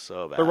forks.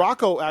 So bad. The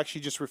Rocco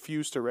actually just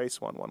refused to race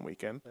one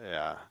weekend.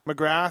 Yeah.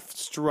 McGrath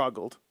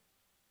struggled.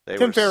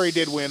 Tim Ferry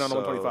did win on the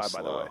 125,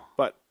 by the way.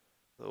 But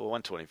the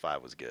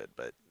 125 was good,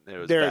 but it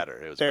was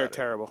better. They're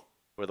terrible.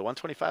 Were the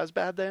 125s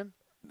bad then?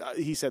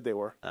 He said they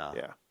were. Oh.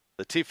 Yeah.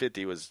 The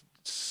 250 was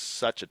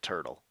such a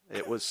turtle.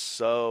 It was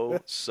so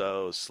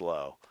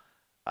slow.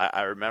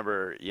 I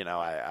remember,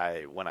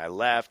 I when I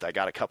left, I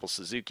got a couple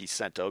Suzuki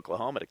sent to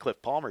Oklahoma to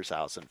Cliff Palmer's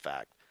house, in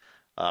fact,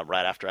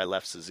 right after I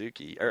left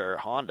Suzuki or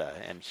Honda,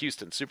 and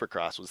Houston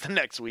Supercross was the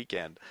next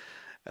weekend.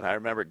 And I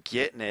remember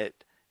getting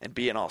it and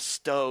being all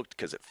stoked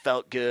because it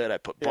felt good. I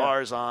put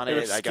bars on it. They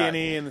were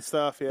skinny and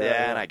stuff.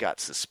 And I got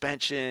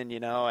suspension,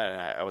 and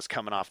I was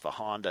coming off the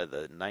Honda,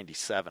 the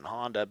 97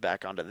 Honda,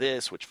 back onto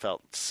this, which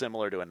felt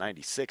similar to a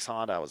 96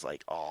 Honda. I was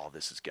like, oh,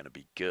 this is going to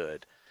be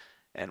good.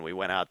 And we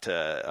went out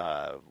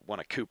to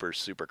one of Cooper's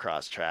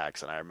Supercross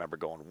tracks, and I remember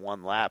going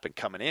one lap and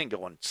coming in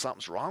going,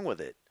 something's wrong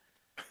with it.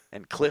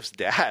 And Cliff's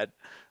dad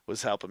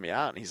was helping me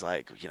out, and he's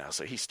like,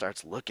 so he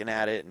starts looking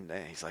at it, and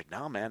he's like,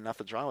 no, man,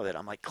 nothing's wrong with it.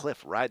 I'm like,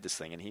 Cliff, ride this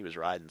thing. And he was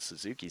riding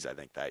Suzuki's, I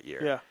think, that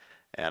year. Yeah.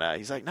 And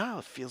he's like, no,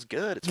 it feels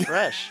good. It's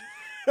fresh.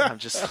 I'm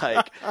just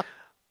like,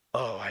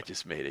 oh, I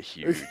just made a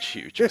huge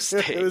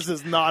mistake. This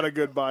is not a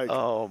good bike.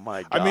 Oh,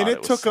 my God. I mean,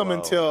 it took them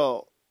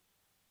until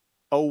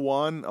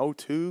 01,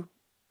 02,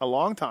 a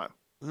long time.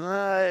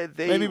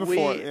 Maybe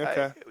before.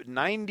 Okay.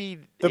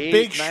 98, the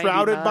big 99,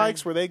 shrouded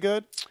bikes, were they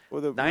good?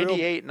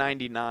 98,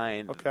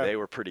 99, okay. They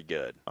were pretty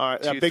good. All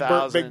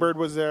right. Big Bird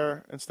was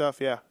there and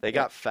stuff, yeah. They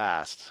got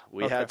fast.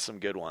 We had some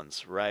good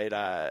ones, right?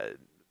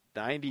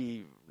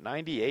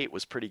 98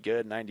 was pretty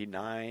good.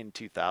 99,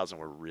 2000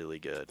 were really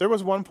good. There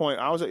was one point,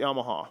 I was at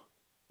Yamaha.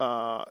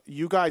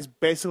 You guys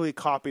basically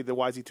copied the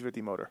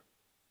YZ250 motor.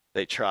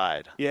 They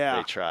tried. Yeah.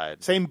 They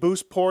tried. Same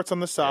boost ports on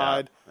the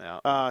side.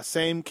 Yeah.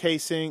 Same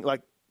casing,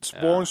 like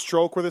Spore and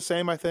Stroke were the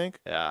same, I think.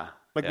 Yeah.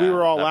 Like we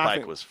were all that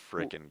laughing. Bike was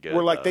freaking good.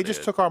 We're like, they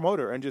just took our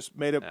motor and just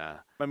made it. Yeah.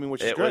 I mean,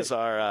 which is it great. Was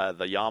our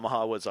the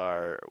Yamaha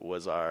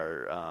was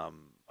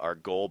our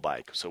goal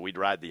bike. So we'd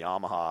ride the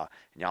Yamaha,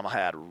 and Yamaha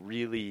had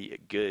really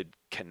good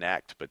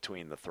connect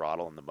between the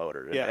throttle and the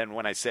motor. Yeah. And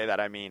when I say that,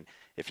 I mean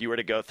if you were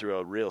to go through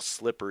a real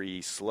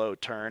slippery, slow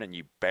turn and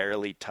you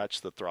barely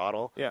touch the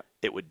throttle,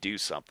 it would do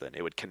something.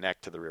 It would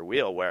connect to the rear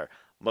wheel. Where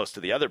most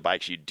of the other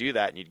bikes, you'd do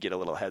that and you'd get a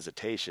little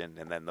hesitation,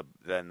 and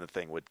then the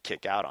thing would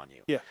kick out on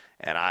you. Yeah.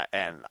 And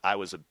I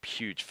was a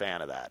huge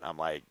fan of that. I'm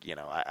like,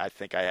 I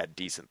think I had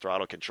decent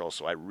throttle control,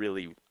 so I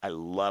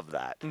love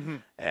that. Mm-hmm.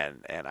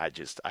 And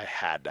I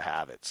had to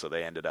have it. So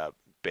they ended up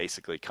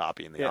basically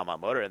copying the Yamaha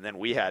motor, and then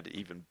we had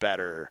even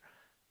better,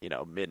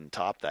 mid and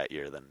top that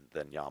year than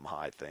Yamaha,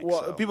 I think.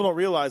 Well, so. people don't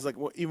realize, like,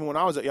 even when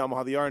I was at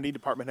Yamaha, the R&D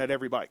department had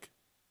every bike.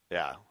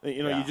 Yeah.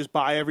 You just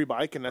buy every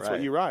bike, and that's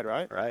what you ride,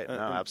 right? Right. No,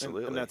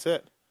 absolutely. And that's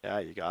it. Yeah,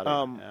 you got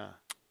it. Yeah.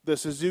 The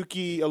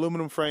Suzuki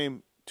aluminum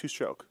frame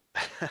 2-stroke,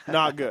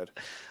 not good.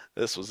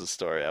 This was a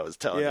story I was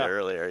telling you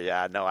earlier.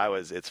 Yeah, no,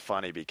 it's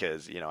funny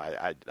because,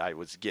 I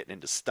was getting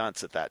into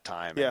stunts at that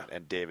time,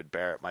 and David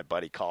Barrett, my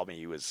buddy, called me.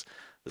 He was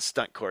the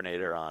stunt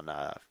coordinator on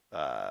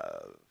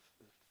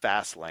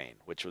Fast Lane,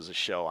 which was a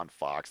show on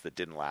Fox that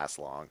didn't last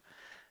long.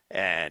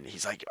 And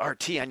he's like,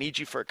 RT, I need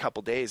you for a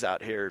couple days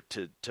out here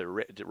to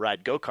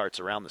ride go-karts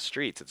around the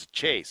streets. It's a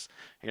chase.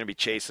 You're going to be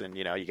chasing,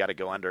 you got to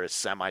go under a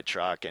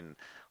semi-truck and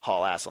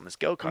haul ass on this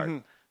go-kart. Mm-hmm.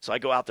 So I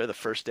go out there the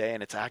first day,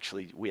 and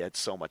we had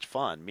so much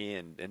fun. Me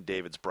and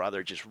David's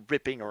brother just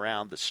ripping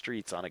around the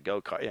streets on a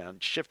go-kart, on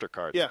shifter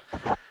carts. Yeah.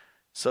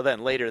 So then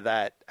later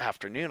that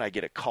afternoon, I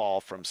get a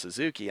call from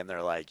Suzuki, and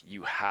they're like,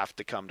 you have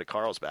to come to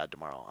Carlsbad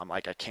tomorrow. I'm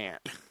like, I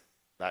can't.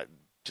 I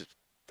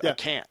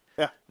can't.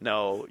 Yeah.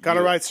 No.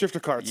 Gotta ride shifter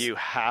carts. You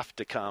have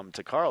to come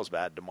to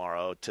Carlsbad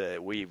tomorrow.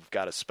 We've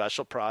got a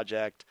special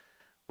project.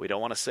 We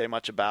don't want to say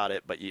much about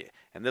it,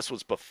 and this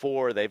was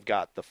before they've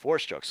got the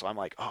 4-stroke. So I'm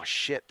like, oh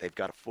shit, they've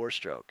got a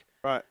 4-stroke.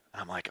 Right.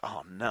 I'm like,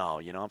 oh no,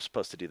 I'm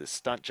supposed to do this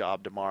stunt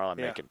job tomorrow. I'm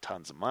making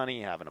tons of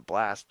money, having a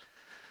blast.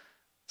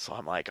 So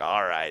I'm like,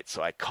 all right.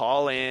 So I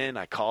call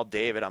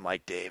David. I'm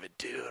like, David,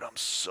 dude, I'm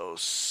so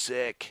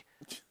sick.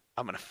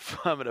 I'm gonna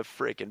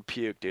freaking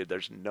puke, dude.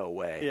 There's no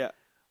way. Yeah.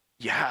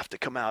 You have to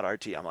come out,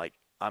 RT. I'm like,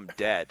 I'm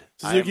dead.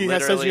 Suzuki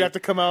says you have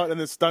to come out, and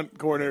the stunt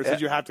coordinator says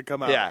you have to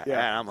come out. Yeah.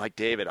 And I'm like,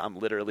 David, I'm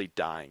literally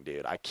dying,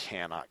 dude. I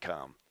cannot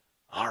come.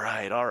 All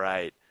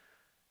right.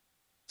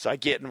 So I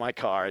get in my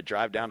car. I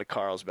drive down to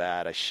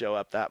Carlsbad. I show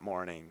up that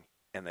morning,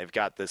 and they've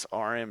got this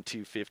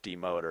RM250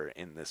 motor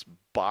in this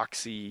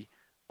boxy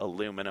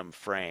aluminum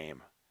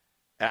frame.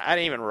 And I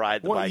didn't even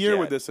ride the bike yet. What year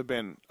would this have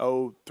been?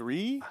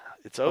 03?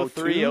 It's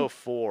 03,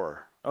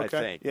 04. Okay.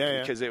 I think.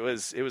 Yeah. Because it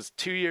was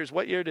 2 years.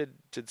 What year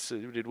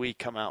did we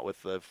come out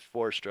with the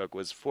 4-stroke?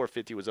 Was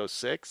 450 was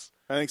 06?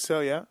 I think so,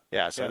 yeah.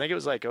 Yeah, so I think it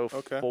was like 04.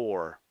 Okay.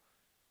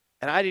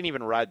 And I didn't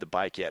even ride the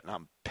bike yet, and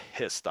I'm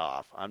pissed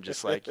off. I'm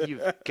just like,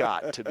 you've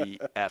got to be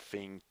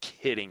effing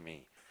kidding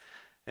me.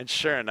 And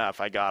sure enough,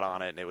 I got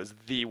on it, and it was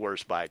the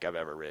worst bike I've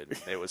ever ridden.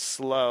 It was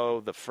slow.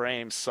 The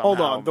frame somehow.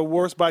 Hold on, the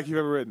worst bike you've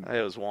ever ridden?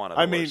 It was one of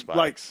the worst bikes.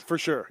 Like, for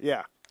sure,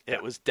 yeah.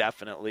 It was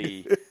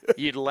definitely,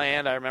 you'd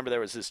land. I remember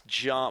there was this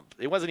jump.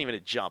 It wasn't even a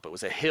jump. It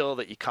was a hill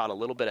that you caught a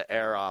little bit of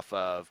air off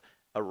of,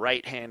 a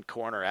right-hand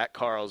corner at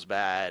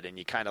Carlsbad, and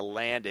you kind of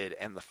landed,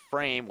 and the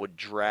frame would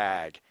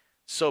drag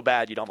so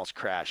bad you'd almost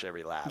crash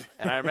every lap.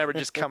 And I remember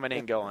just coming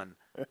in going,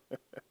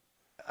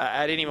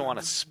 I didn't even want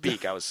to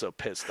speak. I was so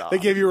pissed off. They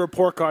gave you a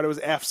report card. It was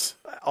F's.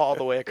 All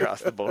the way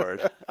across the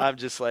board. I'm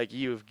just like,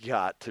 you've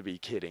got to be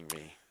kidding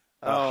me.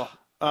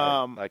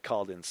 I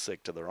called in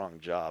sick to the wrong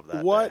job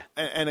that day.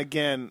 And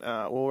again,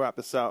 we'll wrap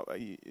this up.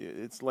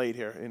 It's late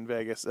here in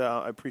Vegas.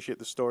 I appreciate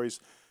the stories.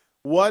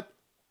 What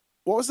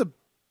was the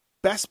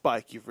best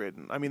bike you've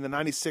ridden? I mean, the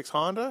 96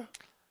 Honda?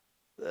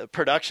 The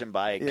production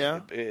bike. Yeah.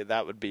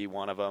 That would be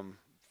one of them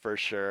for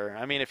sure.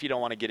 I mean, if you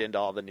don't want to get into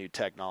all the new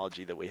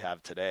technology that we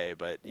have today,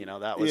 but,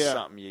 that was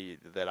something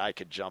that I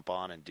could jump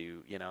on and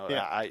do.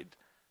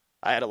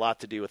 I had a lot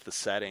to do with the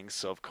settings,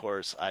 so of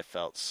course I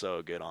felt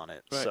so good on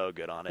it. Right. So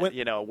good on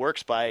it.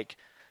 Works bike,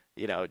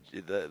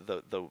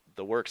 the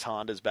Works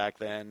Hondas back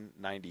then,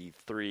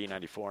 93,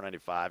 94,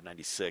 95,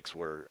 96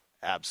 were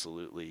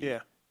absolutely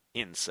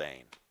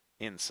insane.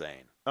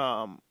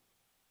 When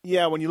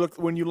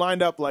you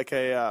lined up like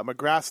a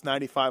McGrath's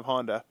 95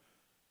 Honda,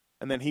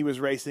 and then he was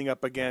racing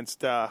up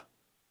against I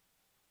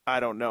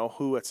don't know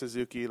who at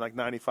Suzuki, like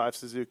 95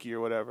 Suzuki or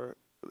whatever,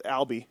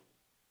 Albie,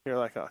 you're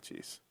like, oh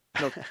jeez.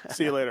 No,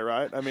 see you later,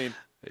 right? I mean,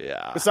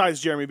 yeah. Besides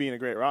Jeremy being a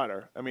great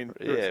rider, I mean,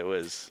 it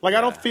was like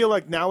I don't feel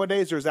like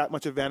nowadays there's that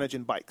much advantage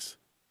in bikes.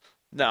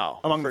 No,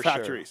 among the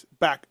factories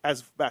back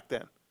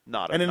then.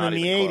 Not and in the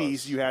close.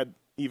 80s you had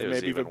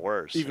even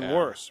worse. Even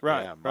worse,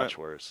 right? Yeah, much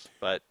worse.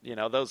 But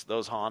those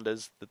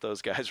Hondas that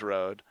those guys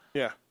rode,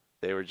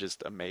 they were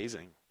just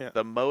amazing. Yeah.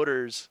 The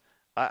motors.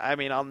 I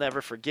mean, I'll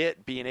never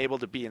forget being able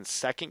to be in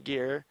second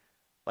gear,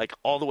 like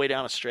all the way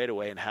down a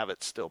straightaway and have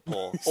it still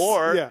pull.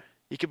 Or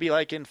you could be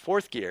like in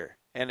fourth gear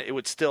and it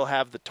would still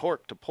have the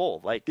torque to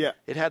pull. Like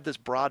it had this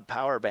broad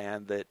power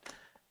band that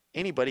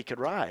anybody could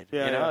ride.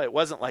 It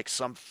wasn't like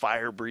some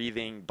fire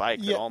breathing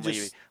bike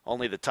that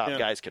only the top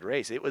guys could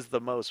race. It was the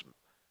most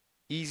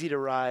easy to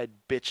ride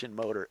bitchin'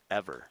 motor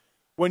ever.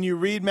 When you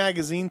read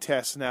magazine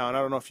tests now, and I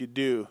don't know if you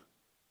do,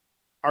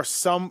 are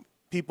some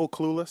people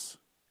clueless?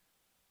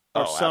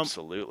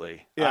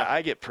 Absolutely. Yeah.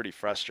 I get pretty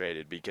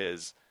frustrated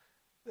because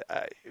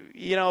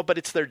but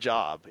it's their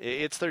job.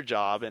 It's their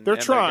job, and they're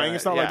and trying. They're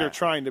It's not like they're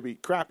trying to be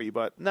crappy,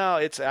 but no,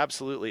 it's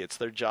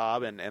their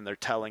job, and they're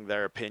telling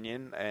their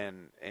opinion,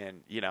 and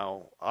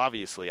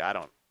obviously I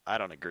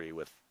don't agree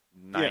with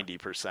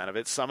 90% of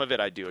it. Some of it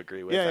I do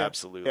agree with,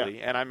 absolutely.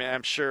 Yeah. And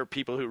I'm sure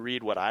people who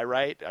read what I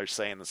write are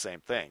saying the same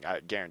thing. I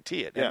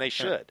guarantee it, and they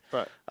should.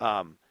 Right.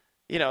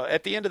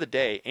 At the end of the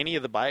day, any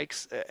of the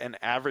bikes, an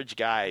average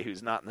guy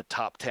who's not in the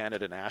top 10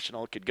 at a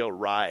national could go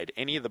ride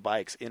any of the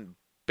bikes in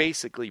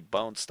basically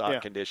bone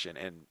stock condition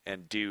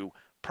and do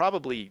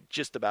probably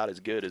just about as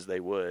good as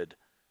they would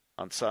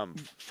on some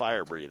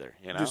fire breather.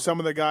 Do some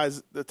of the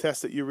guys, the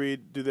tests that you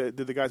read, do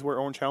the guys wear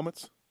orange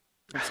helmets?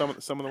 Some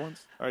of the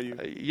ones? Are you?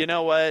 You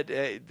know what?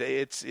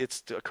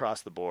 It's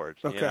across the board.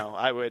 Okay.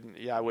 I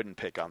wouldn't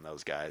pick on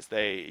those guys.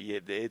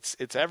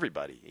 It's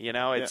everybody.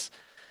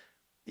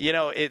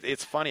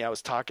 It's funny. I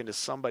was talking to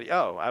somebody.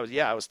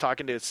 I was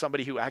talking to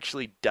somebody who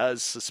actually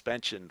does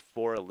suspension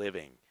for a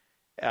living,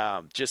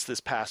 just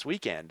this past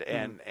weekend,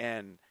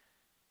 and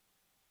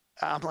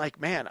I'm like,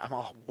 man,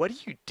 what do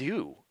you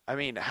do? I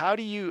mean, how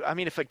do you? I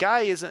mean, if a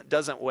guy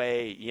doesn't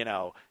weigh,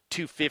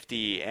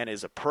 250 and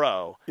is a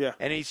pro,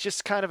 and he's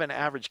just kind of an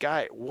average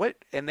guy,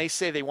 and they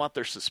say they want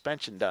their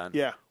suspension done.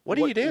 Yeah. What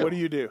do you do? What do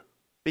you do?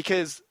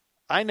 Because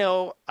I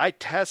know I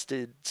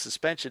tested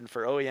suspension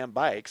for OEM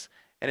bikes,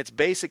 and it's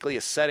basically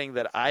a setting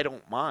that I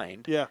don't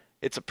mind. Yeah.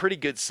 It's a pretty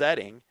good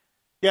setting.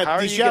 Yeah. How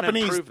are you going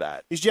to improve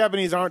that? These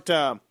Japanese aren't.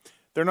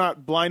 They're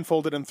not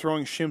blindfolded and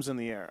throwing shims in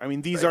the air. I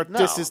mean, this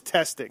is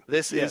testing.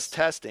 This is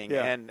testing,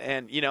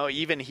 and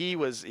even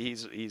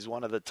he's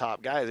one of the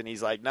top guys, and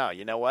he's like, no,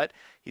 you know what?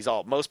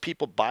 Most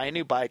people buy a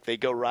new bike, they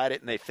go ride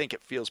it, and they think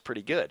it feels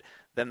pretty good.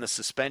 Then the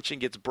suspension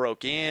gets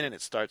broke in, and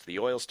the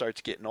oil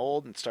starts getting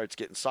old and starts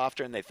getting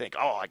softer, and they think,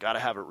 oh, I got to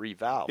have it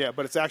revalved. Yeah,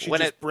 but it's actually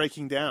just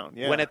breaking down.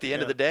 Yeah, when at the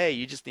end of the day,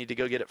 you just need to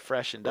go get it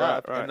freshened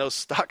up, and those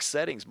stock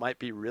settings might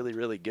be really,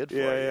 really good for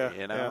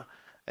you.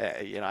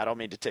 I don't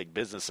mean to take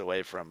business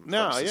away from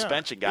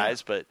suspension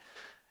guys, but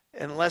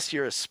unless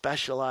you're a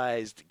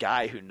specialized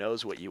guy who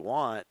knows what you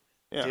want,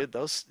 dude,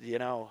 those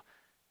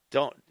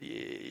don't.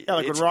 Yeah,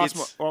 like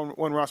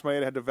when Ross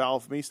Maeda had to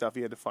valve me stuff,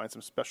 he had to find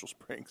some special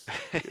springs.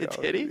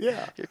 Did he?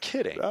 Yeah, you're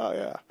kidding. Oh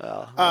yeah.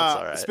 Well, that's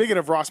all right. Speaking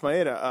of Ross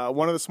Maeda,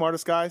 one of the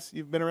smartest guys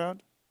you've been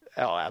around.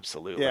 Oh,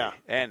 absolutely. Yeah,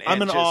 and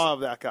I'm in awe of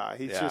that guy.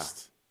 He's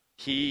just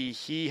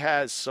he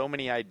has so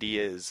many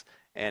ideas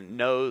and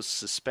knows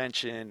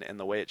suspension and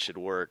the way it should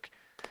work.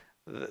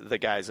 The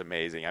guy's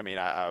amazing. I mean,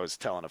 I was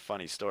telling a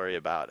funny story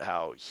about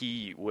how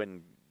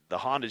when the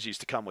Hondas used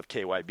to come with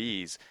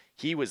KYBs,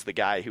 he was the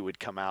guy who would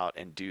come out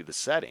and do the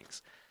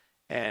settings.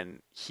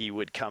 And he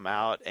would come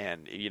out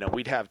and,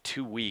 we'd have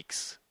 2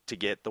 weeks to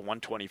get the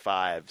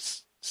 125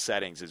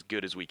 settings as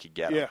good as we could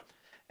get them.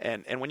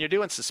 And when you're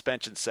doing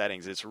suspension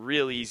settings, it's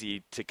real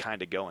easy to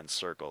kind of go in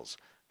circles.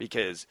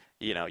 Because,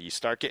 you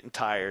start getting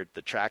tired,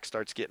 the track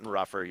starts getting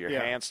rougher, your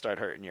hands start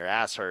hurting, your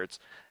ass hurts,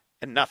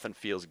 and nothing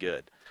feels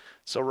good.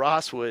 So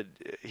Ross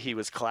he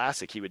was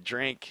classic. He would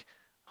drink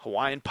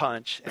Hawaiian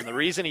Punch, and the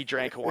reason he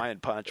drank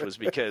Hawaiian Punch was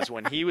because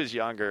when he was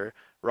younger,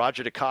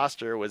 Roger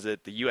DeCoster was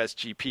at the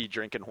USGP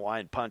drinking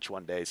Hawaiian Punch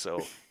one day,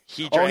 so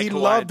he drank Hawaiian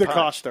loved Punch.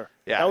 DeCoster.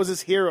 Yeah. That was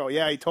his hero.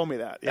 Yeah, he told me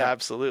that. Yeah,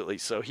 absolutely.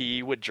 So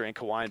he would drink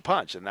Hawaiian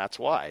Punch, and that's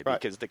why,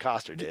 because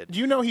DeCoster did. Do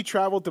you know he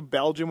traveled to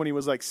Belgium when he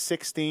was like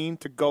 16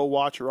 to go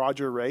watch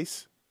Roger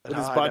race with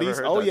his buddies?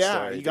 Story.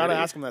 You got to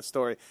ask him that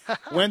story.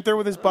 Went there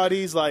with his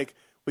buddies, like,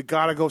 we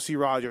got to go see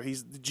Roger.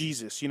 He's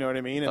Jesus, you know what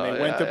I mean? And they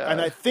went there, and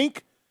I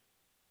think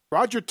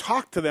Roger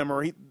talked to them,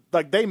 or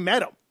they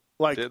met him.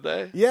 Like, did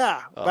they?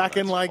 Yeah, back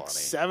in funny.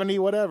 70,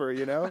 whatever,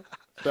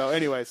 So,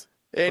 anyways.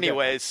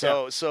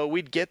 So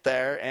we'd get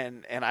there,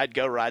 and I'd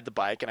go ride the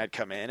bike, and I'd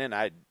come in, and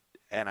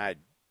I'd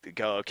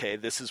go, okay,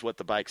 this is what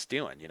the bike's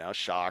doing,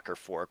 shock or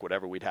fork,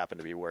 whatever we'd happen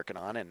to be working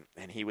on,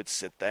 and he would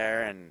sit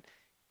there, and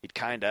he'd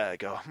kind of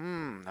go,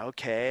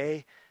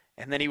 okay.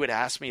 And then he would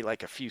ask me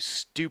like a few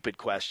stupid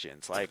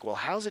questions, like, well,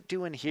 how's it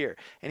doing here?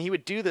 And he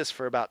would do this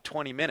for about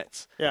 20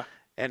 minutes. Yeah.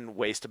 And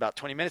waste about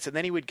 20 minutes. And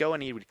then he would go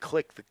and he would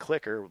click the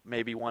clicker,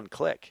 maybe one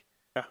click.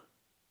 Yeah.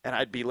 And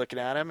I'd be looking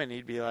at him, and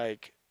he'd be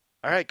like,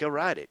 all right, go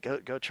ride it.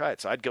 Go try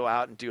it. So I'd go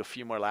out and do a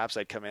few more laps.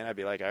 I'd come in. I'd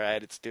be like, all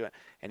right, it's doing.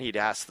 And he'd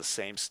ask the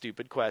same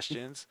stupid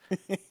questions.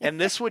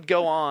 And this would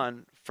go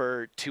on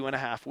for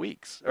 2.5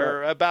 weeks,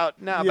 or about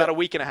a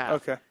week and a half.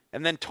 Okay.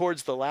 And then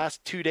towards the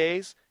last 2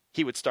 days,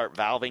 he would start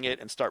valving it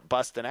and start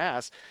busting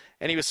ass.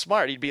 And he was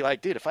smart. He'd be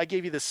like, dude, if I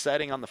gave you this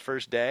setting on the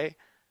first day,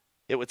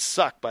 it would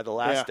suck by the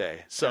last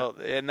day. So,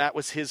 and that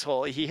was his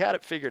he had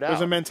it figured out.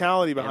 There's a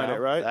mentality behind it,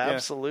 right?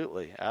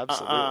 Absolutely.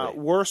 Absolutely.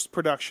 Worst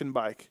production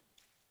bike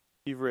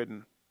you've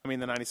ridden? I mean,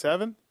 the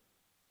 97?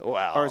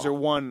 Wow. Or is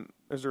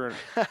there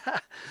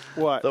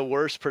what? The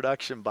worst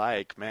production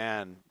bike,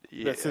 man.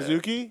 The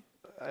Suzuki?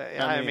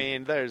 I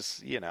mean,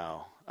 there's,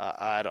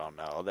 I don't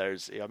know.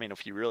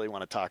 If you really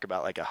want to talk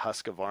about like a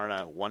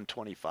Husqvarna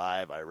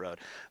 125 I rode.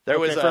 There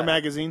was for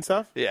magazine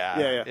stuff?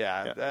 Yeah.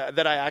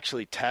 That I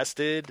actually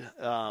tested.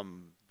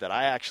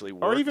 I actually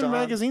worked or even on.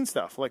 magazine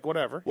stuff, like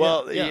whatever.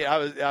 Well,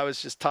 yeah. I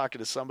was just talking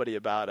to somebody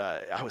about.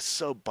 I was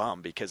so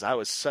bummed because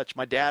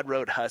my dad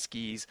rode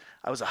Huskies.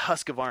 I was a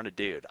Husqvarna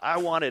dude. I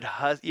wanted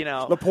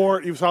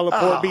Laporte. You saw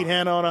Laporte beat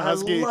Hannah on a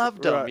Husky. I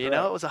loved him. Right.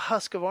 It was a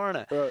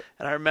Husqvarna,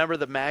 and I remember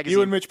the magazine.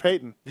 You and Mitch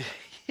Payton.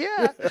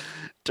 Yeah,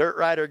 Dirt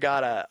Rider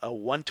got a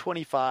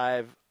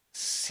 125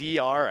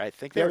 CR. I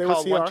think they were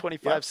called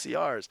 125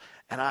 CRs,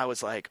 and I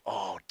was like,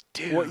 oh,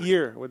 dude. What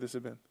year would this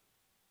have been?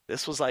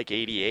 This was like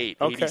 88,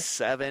 Okay.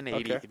 87,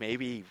 80,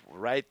 maybe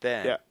right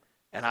then. Yeah.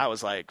 And I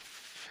was like,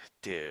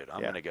 dude,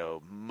 I'm going to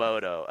go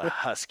moto a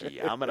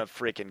Husky. I'm going to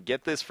freaking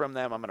get this from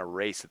them. I'm going to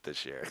race it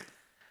this year.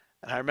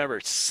 And I remember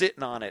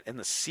sitting on it, and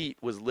the seat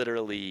was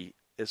literally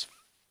as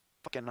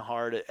fucking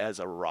hard as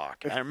a rock.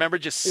 And I remember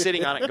just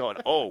sitting on it going,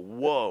 oh,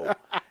 whoa,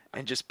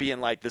 and just being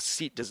like, the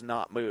seat does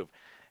not move.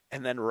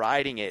 And then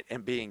riding it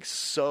and being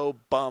so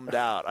bummed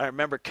out. I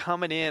remember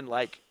coming in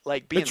like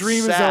being sad. The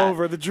dream is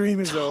over. The dream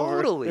is over.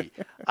 Totally.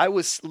 I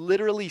was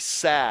literally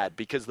sad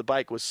because the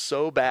bike was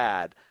so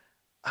bad.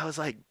 I was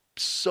like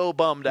so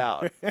bummed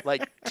out.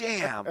 Like,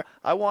 damn,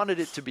 I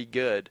wanted it to be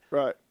good.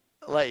 Right.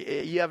 Like,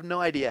 you have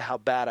no idea how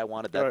bad I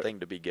wanted that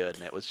thing to be good,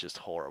 and it was just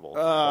horrible.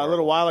 A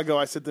little while ago,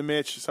 I said to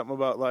Mitch something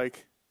about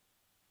like,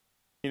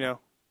 I don't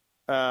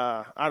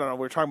know. We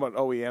were talking about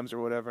OEMs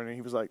or whatever, and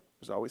he was like,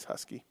 "There's always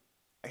Husky.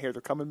 I hear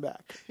they're coming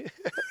back."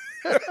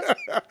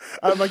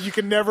 I'm like, you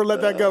can never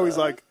let that go. He's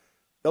like,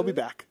 they'll be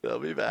back. They'll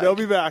be back. They'll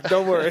be back.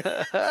 Don't worry.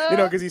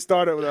 Because he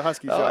started with a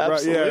Husky shop,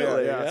 right?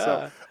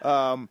 Yeah.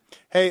 So,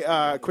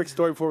 hey, quick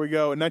story before we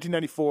go. In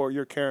 1994,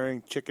 you're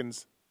carrying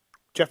Chicken's,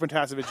 Jeff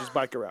Montasevich's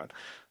bike around.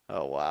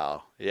 Oh,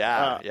 wow.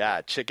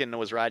 Yeah. Chicken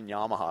was riding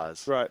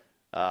Yamahas. Right.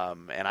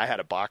 And I had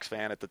a box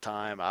fan at the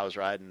time. I was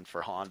riding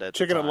for Honda at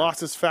Chicken the time. had lost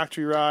his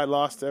factory ride,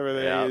 lost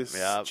everything.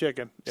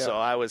 Chicken. Yeah. So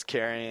I was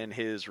carrying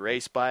his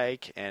race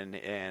bike,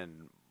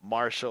 and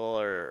Marshall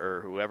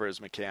or whoever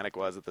his mechanic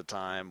was at the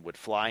time would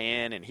fly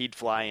in, and he'd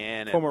fly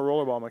in. Former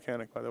rollerball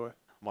mechanic, by the way.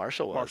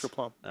 Marshall was. Marshall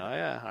Plum. Oh,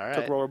 yeah. All right.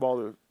 Took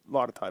rollerball to a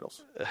lot of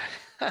titles.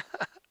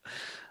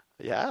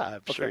 Yeah,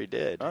 I'm sure he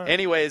did. Right.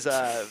 Anyways,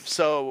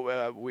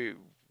 so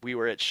we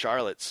were at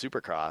Charlotte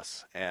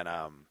Supercross, and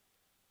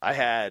I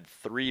had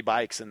 3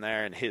 bikes in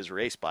there and his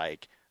race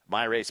bike.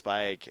 My race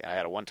bike, I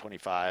had a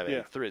 125,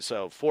 and 3,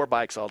 so 4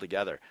 bikes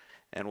altogether.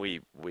 And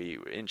we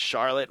in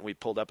Charlotte, and we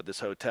pulled up at this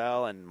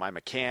hotel, and my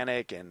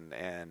mechanic and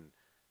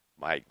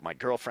my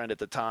girlfriend at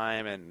the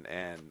time,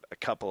 and a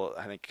couple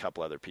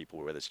other people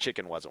were with us.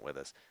 Chicken wasn't with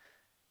us.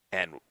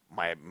 And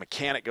my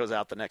mechanic goes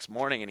out the next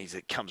morning, and he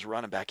comes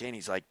running back in.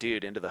 He's like,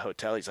 dude, into the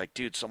hotel. He's like,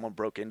 dude, someone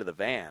broke into the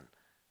van.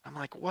 I'm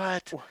like,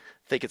 what?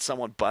 Thinking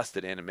someone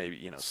busted in and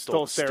maybe,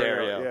 stole the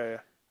stereo. Yeah.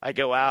 I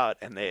go out,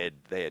 and they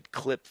had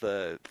clipped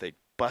they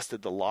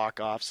busted the lock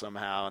off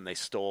somehow, and they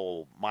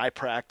stole my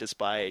practice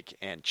bike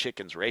and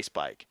Chicken's race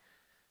bike.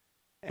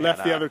 And,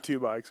 left the other 2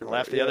 bikes.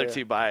 Other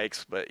 2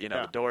 bikes, but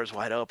the door's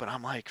wide open.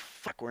 I'm like,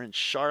 fuck, we're in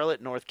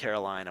Charlotte, North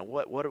Carolina.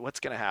 What's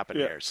going to happen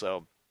here?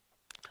 So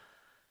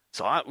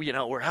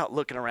we're out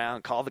looking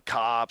around, call the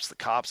cops. The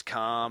cops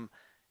come,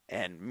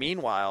 and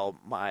meanwhile,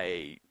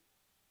 my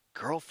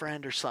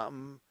girlfriend or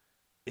something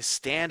is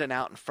standing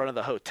out in front of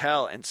the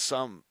hotel, and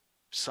some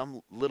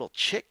little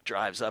chick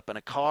drives up in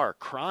a car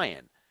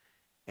crying.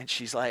 And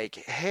she's like,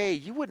 hey,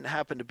 you wouldn't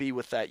happen to be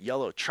with that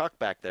yellow truck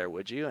back there,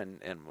 would you?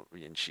 And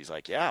she's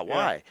like, yeah,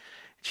 why? And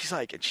she's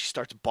like, and she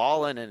starts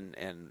bawling,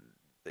 and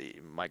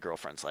my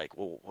girlfriend's like,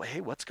 well,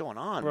 hey, what's going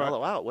on? Right.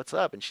 Mellow out. What's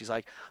up? And she's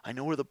like, I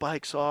know where the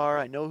bikes are.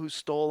 I know who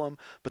stole them,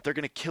 but they're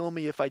going to kill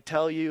me if I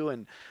tell you.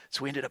 And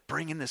so we ended up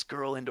bringing this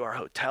girl into our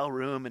hotel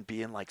room and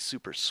being like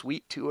super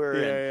sweet to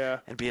her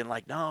and being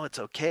like, no, it's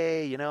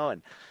okay,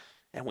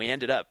 and we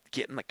ended up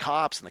getting the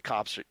cops, and the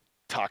cops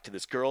talk to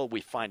this girl.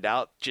 We find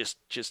out just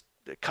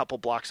a couple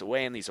blocks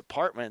away in these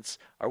apartments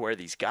are where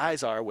these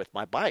guys are with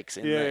my bikes.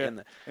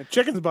 And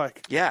Chicken's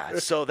bike. Yeah.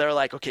 So they're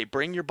like, okay,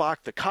 bring your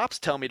box. The cops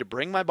tell me to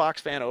bring my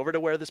box van over to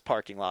where this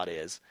parking lot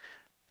is.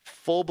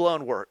 Full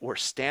blown, we're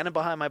standing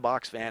behind my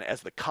box van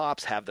as the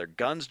cops have their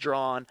guns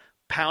drawn,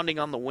 pounding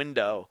on the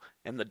window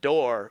and the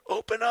door.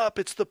 Open up.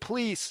 It's the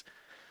police.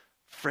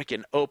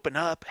 Freaking open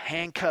up,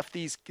 handcuff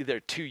they're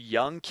 2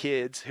 young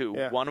kids who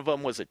one of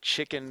them was a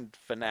chicken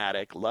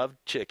fanatic, loved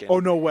chicken. Oh,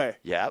 no way.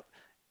 Yep.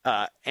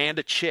 And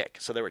a chick.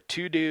 So there were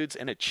 2 dudes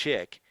and a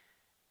chick,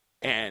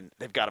 and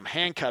they've got them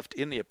handcuffed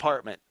in the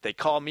apartment. They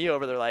call me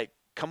over. They're like,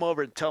 come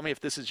over and tell me if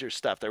this is your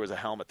stuff. There was a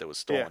helmet that was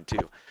stolen too.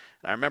 And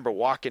I remember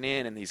walking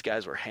in, and these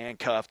guys were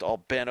handcuffed, all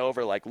bent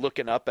over, like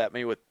looking up at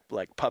me with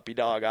like puppy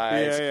dog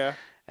eyes. Yeah.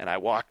 And I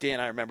walked in.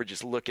 I remember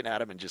just looking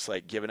at him and just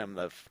like giving him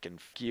the fucking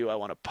 "you, I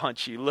want to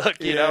punch you"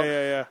 look, you know.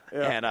 Yeah.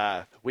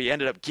 And we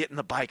ended up getting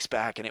the bikes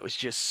back, and it was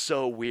just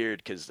so weird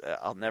because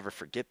I'll never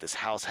forget. This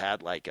house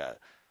had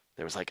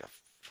there was like a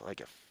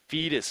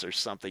fetus or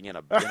something in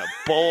a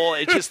bowl.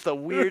 It's just the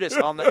weirdest.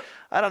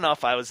 I don't know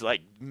if I was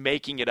like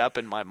making it up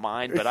in my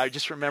mind, but I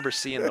just remember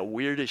seeing the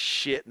weirdest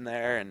shit in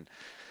there. And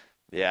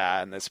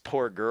and this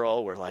poor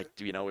girl, we're like,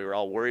 we were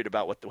all worried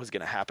about what was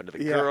going to happen to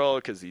the girl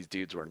because these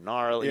dudes were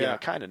gnarly,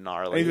 kind of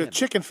gnarly. And he's a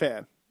chicken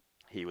fan.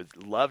 He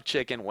loved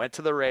chicken, went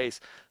to the race,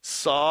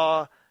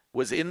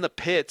 was in the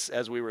pits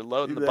as we were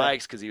loading the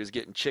bikes because he was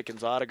getting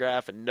Chicken's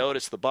autograph and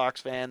noticed the box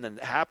fan, then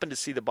happened to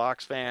see the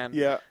box fan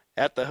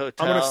at the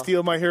hotel. I'm going to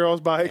steal my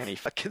hero's bike. And he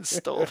fucking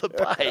stole the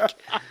bike.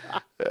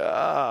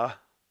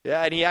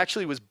 Yeah, and he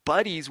actually was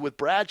buddies with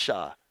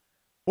Bradshaw.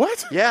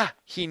 What? Yeah,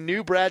 he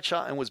knew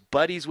Bradshaw and was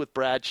buddies with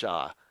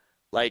Bradshaw.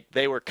 Like,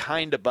 they were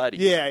kind of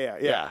buddies.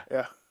 Yeah,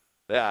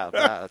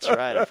 that's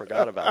right. I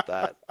forgot about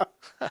that.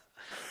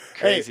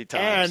 Crazy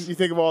times. And you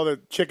think of all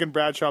the Chicken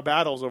Bradshaw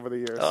battles over the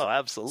years. Oh,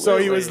 absolutely. So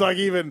he was like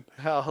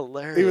How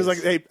hilarious. He was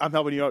like, hey, I'm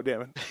helping you out,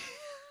 Damon.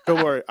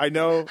 Don't worry. I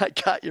know. I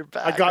got your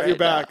back. I got your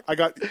back. Now. I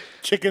got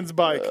Chicken's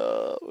bike.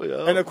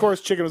 And, of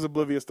course, Chicken was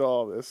oblivious to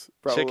all of this.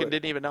 Probably. Chicken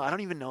didn't even know. I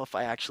don't even know if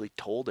I actually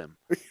told him.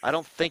 I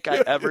don't think I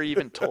ever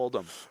even told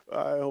him.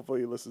 Hopefully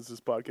he listens to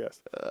this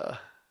podcast.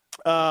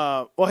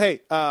 Well,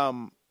 hey,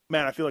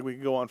 man, I feel like we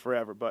could go on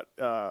forever, but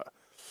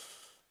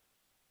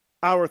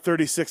hour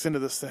 36 into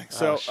this thing.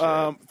 So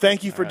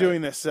thank you for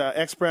doing this.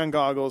 X-Brand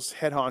Goggles,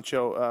 head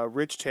honcho,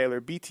 Rich Taylor,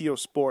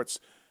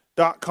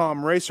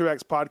 BTOsports.com, Racer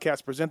X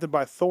podcast presented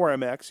by Thor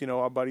MX. You know,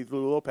 our buddy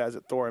Lou Lopez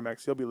at Thor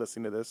MX. He'll be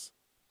listening to this.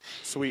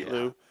 Sweet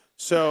Lou.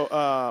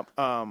 So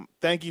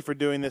thank you for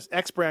doing this.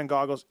 X-Brand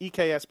Goggles,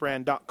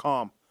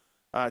 EKSbrand.com.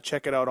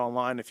 Check it out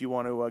online if you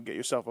want to get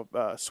yourself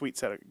a sweet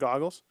set of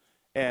goggles.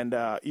 And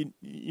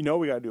you know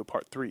we got to do a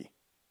part 3.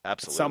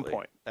 Absolutely. At some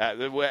point.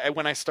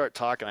 When I start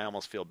talking, I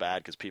almost feel bad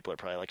because people are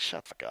probably like,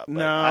 "Shut the fuck up."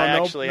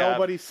 But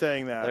nobody's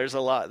saying that. There's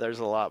a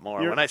lot more.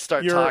 When I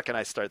start talking,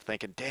 I start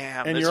thinking,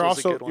 "Damn, and this you're was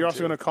also a good one you're also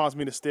too." going to cause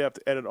me to stay up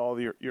to edit all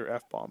your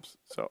f bombs.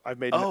 So I've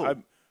made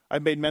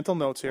mental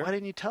notes here. Why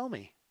didn't you tell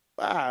me?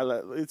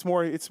 It's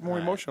more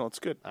emotional. It's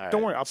good. Right.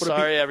 Don't worry. I'll put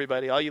Sorry,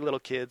 everybody, all you little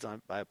kids. I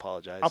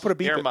apologize. I'll put a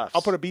beep. Earmuffs.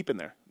 I'll put a beep in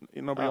there.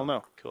 Nobody will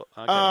know. Cool.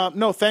 Okay.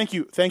 No, thank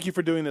you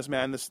for doing this,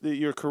 man.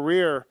 Your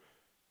career,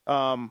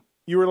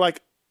 you were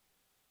like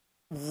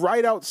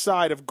right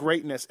outside of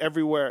greatness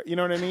everywhere. You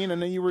know what I mean?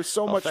 And then you were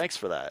so much. Thanks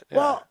for that. Yeah.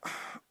 Well,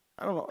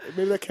 I don't know.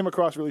 Maybe that came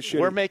across really shitty.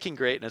 We're making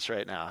greatness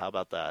right now. How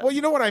about that? Well,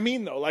 you know what I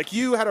mean, though. Like,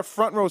 you had a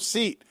front row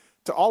seat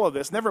to all of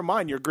this. Never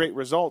mind your great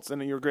results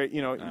and your great,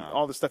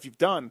 all the stuff you've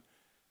done.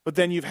 But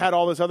then you've had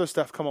all this other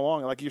stuff come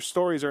along. Like, your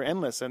stories are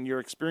endless and your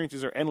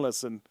experiences are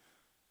endless. And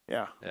do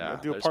a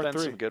there's part been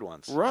 3. some good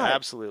ones. Right.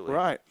 Absolutely.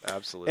 Right.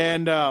 Absolutely.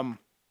 And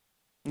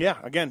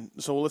again,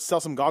 so let's sell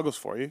some goggles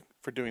for you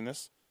for doing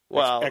this.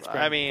 Well,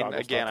 I mean,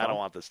 again, I don't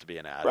want this to be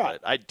an ad, right.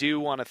 but I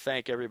do want to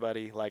thank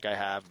everybody like I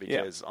have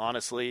because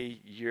honestly,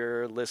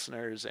 your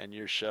listeners and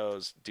your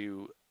shows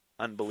do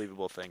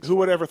unbelievable things. Who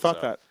would ever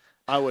thought that?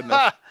 I wouldn't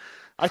have.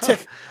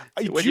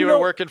 When you were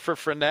working for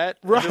Fournette,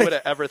 right. Who would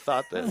have ever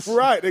thought this?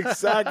 Right,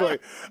 exactly.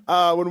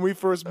 When we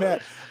first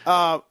met,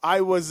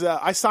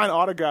 I sign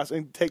autographs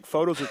and take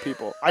photos with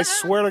people. I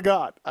swear to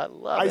God.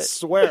 I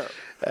swear.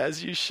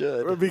 As you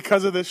should.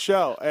 Because of this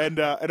show. And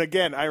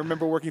again, I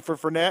remember working for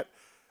Fournette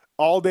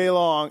all day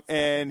long,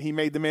 and he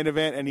made the main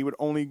event, and he would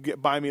only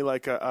buy me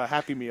like a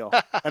Happy Meal.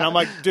 And I'm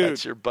like, dude.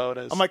 That's your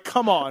bonus. I'm like,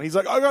 come on. He's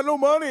like, I got no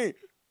money.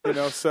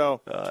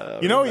 So,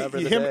 you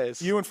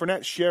and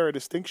Fournette share a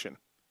distinction.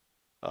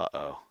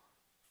 Uh-oh.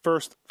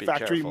 First Be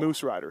factory careful.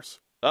 Moose Riders.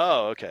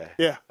 Oh, okay.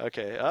 Yeah.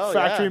 Okay. Oh,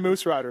 factory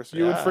Moose Riders.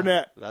 You and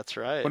Fournette. That's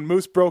right. When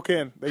Moose broke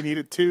in, they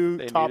needed two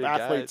top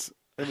athletes. Guys.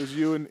 It was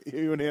you and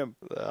him.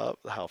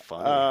 How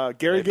funny.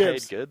 Gary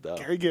Gibbs. Paid good, though.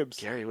 Gary Gibbs.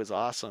 Gary was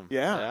awesome.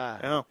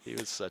 Yeah. He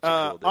was such a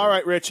cool dude. All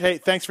right, Rich. Hey,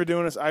 thanks for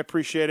doing this. I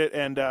appreciate it.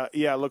 And,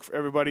 look for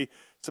everybody.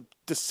 It's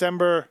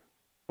December,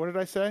 what did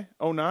I say?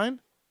 09?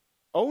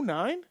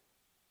 09?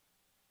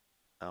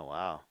 Oh,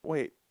 wow.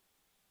 Wait.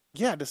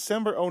 Yeah,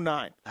 December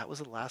 09. That was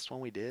the last one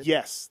we did?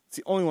 Yes. It's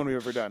the only one we've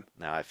ever done.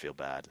 Now I feel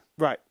bad.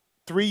 Right.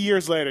 3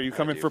 years later, you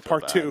come in for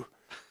part 2.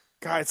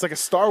 God, it's like a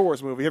Star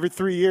Wars movie. Every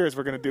 3 years,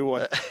 we're going to do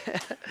one.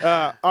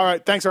 All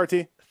right. Thanks,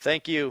 RT.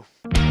 Thank you.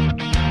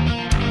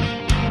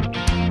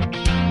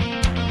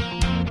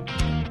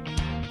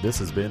 This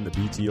has been the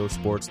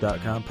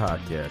BTOsports.com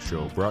podcast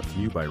show brought to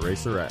you by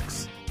Racer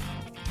X.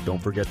 Don't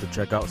forget to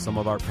check out some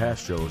of our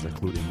past shows,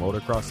 including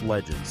motocross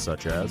legends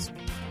such as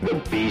The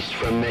Beast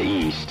from the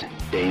East,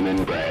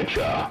 Damon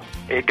Bradshaw.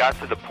 It got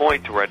to the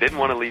point to where I didn't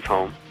want to leave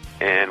home,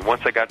 and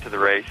once I got to the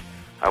race,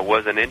 I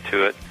wasn't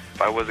into it.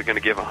 If I wasn't going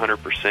to give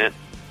 100%,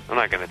 I'm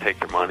not going to take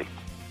their money.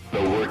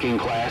 The Working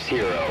Class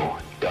Hero,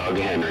 Doug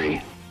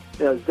Henry.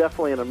 It was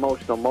definitely an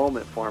emotional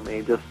moment for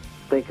me, just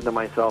thinking to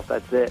myself,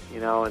 that's it,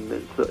 and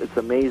it's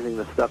amazing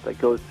the stuff that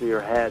goes through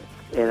your head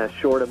in a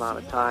short amount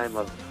of time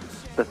of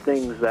the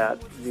things that,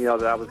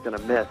 that I was going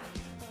to miss.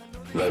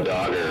 The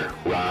Dogger,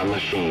 Ron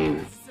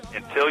Lachine.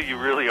 Until you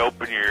really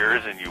open your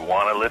ears and you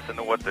want to listen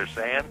to what they're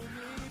saying,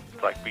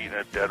 it's like beating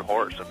a dead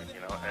horse. I mean,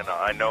 and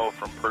I know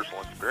from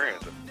personal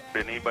experience,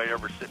 did anybody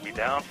ever sit me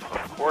down?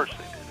 Of course they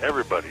did.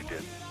 Everybody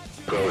did.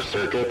 Pro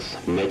Circuits,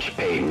 Mitch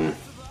Payton.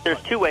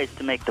 There's 2 ways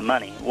to make the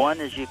money. One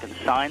is you can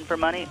sign for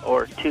money,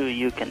 or 2,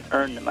 you can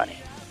earn the money.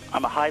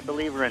 I'm a high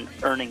believer in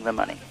earning the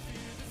money.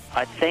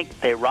 I think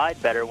they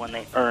ride better when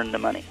they earn the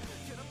money.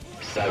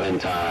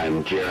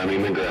 7-time Jeremy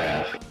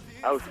McGrath.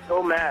 I was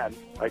so mad,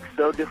 like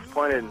so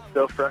disappointed and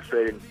so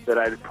frustrated that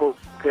I pulled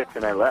picks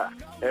and I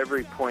left.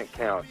 Every point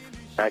counts.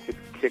 I could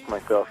kick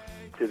myself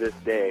to this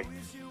day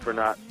for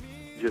not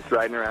just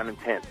riding around in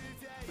 10th.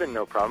 It's been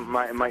no problem.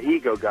 My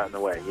ego got in the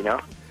way, you know?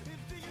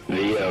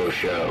 The O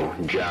Show,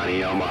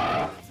 Johnny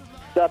O'Mara.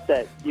 Stuff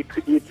that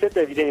you'd sit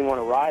there if you didn't even want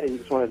to ride it, you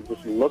just wanted to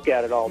just look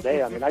at it all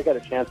day. I mean, I got a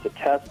chance to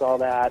test all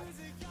that.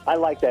 I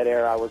like that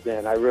era I was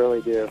in. I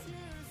really do.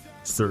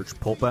 Search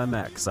Pulp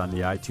MX on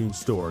the iTunes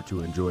Store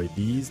to enjoy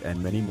these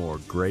and many more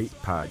great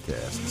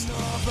podcasts.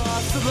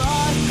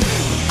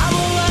 I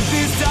won't let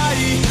this die.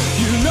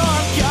 You know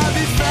I've got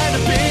this bad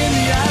up in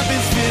the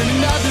atmosphere.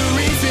 Another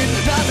reason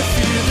not to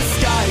feel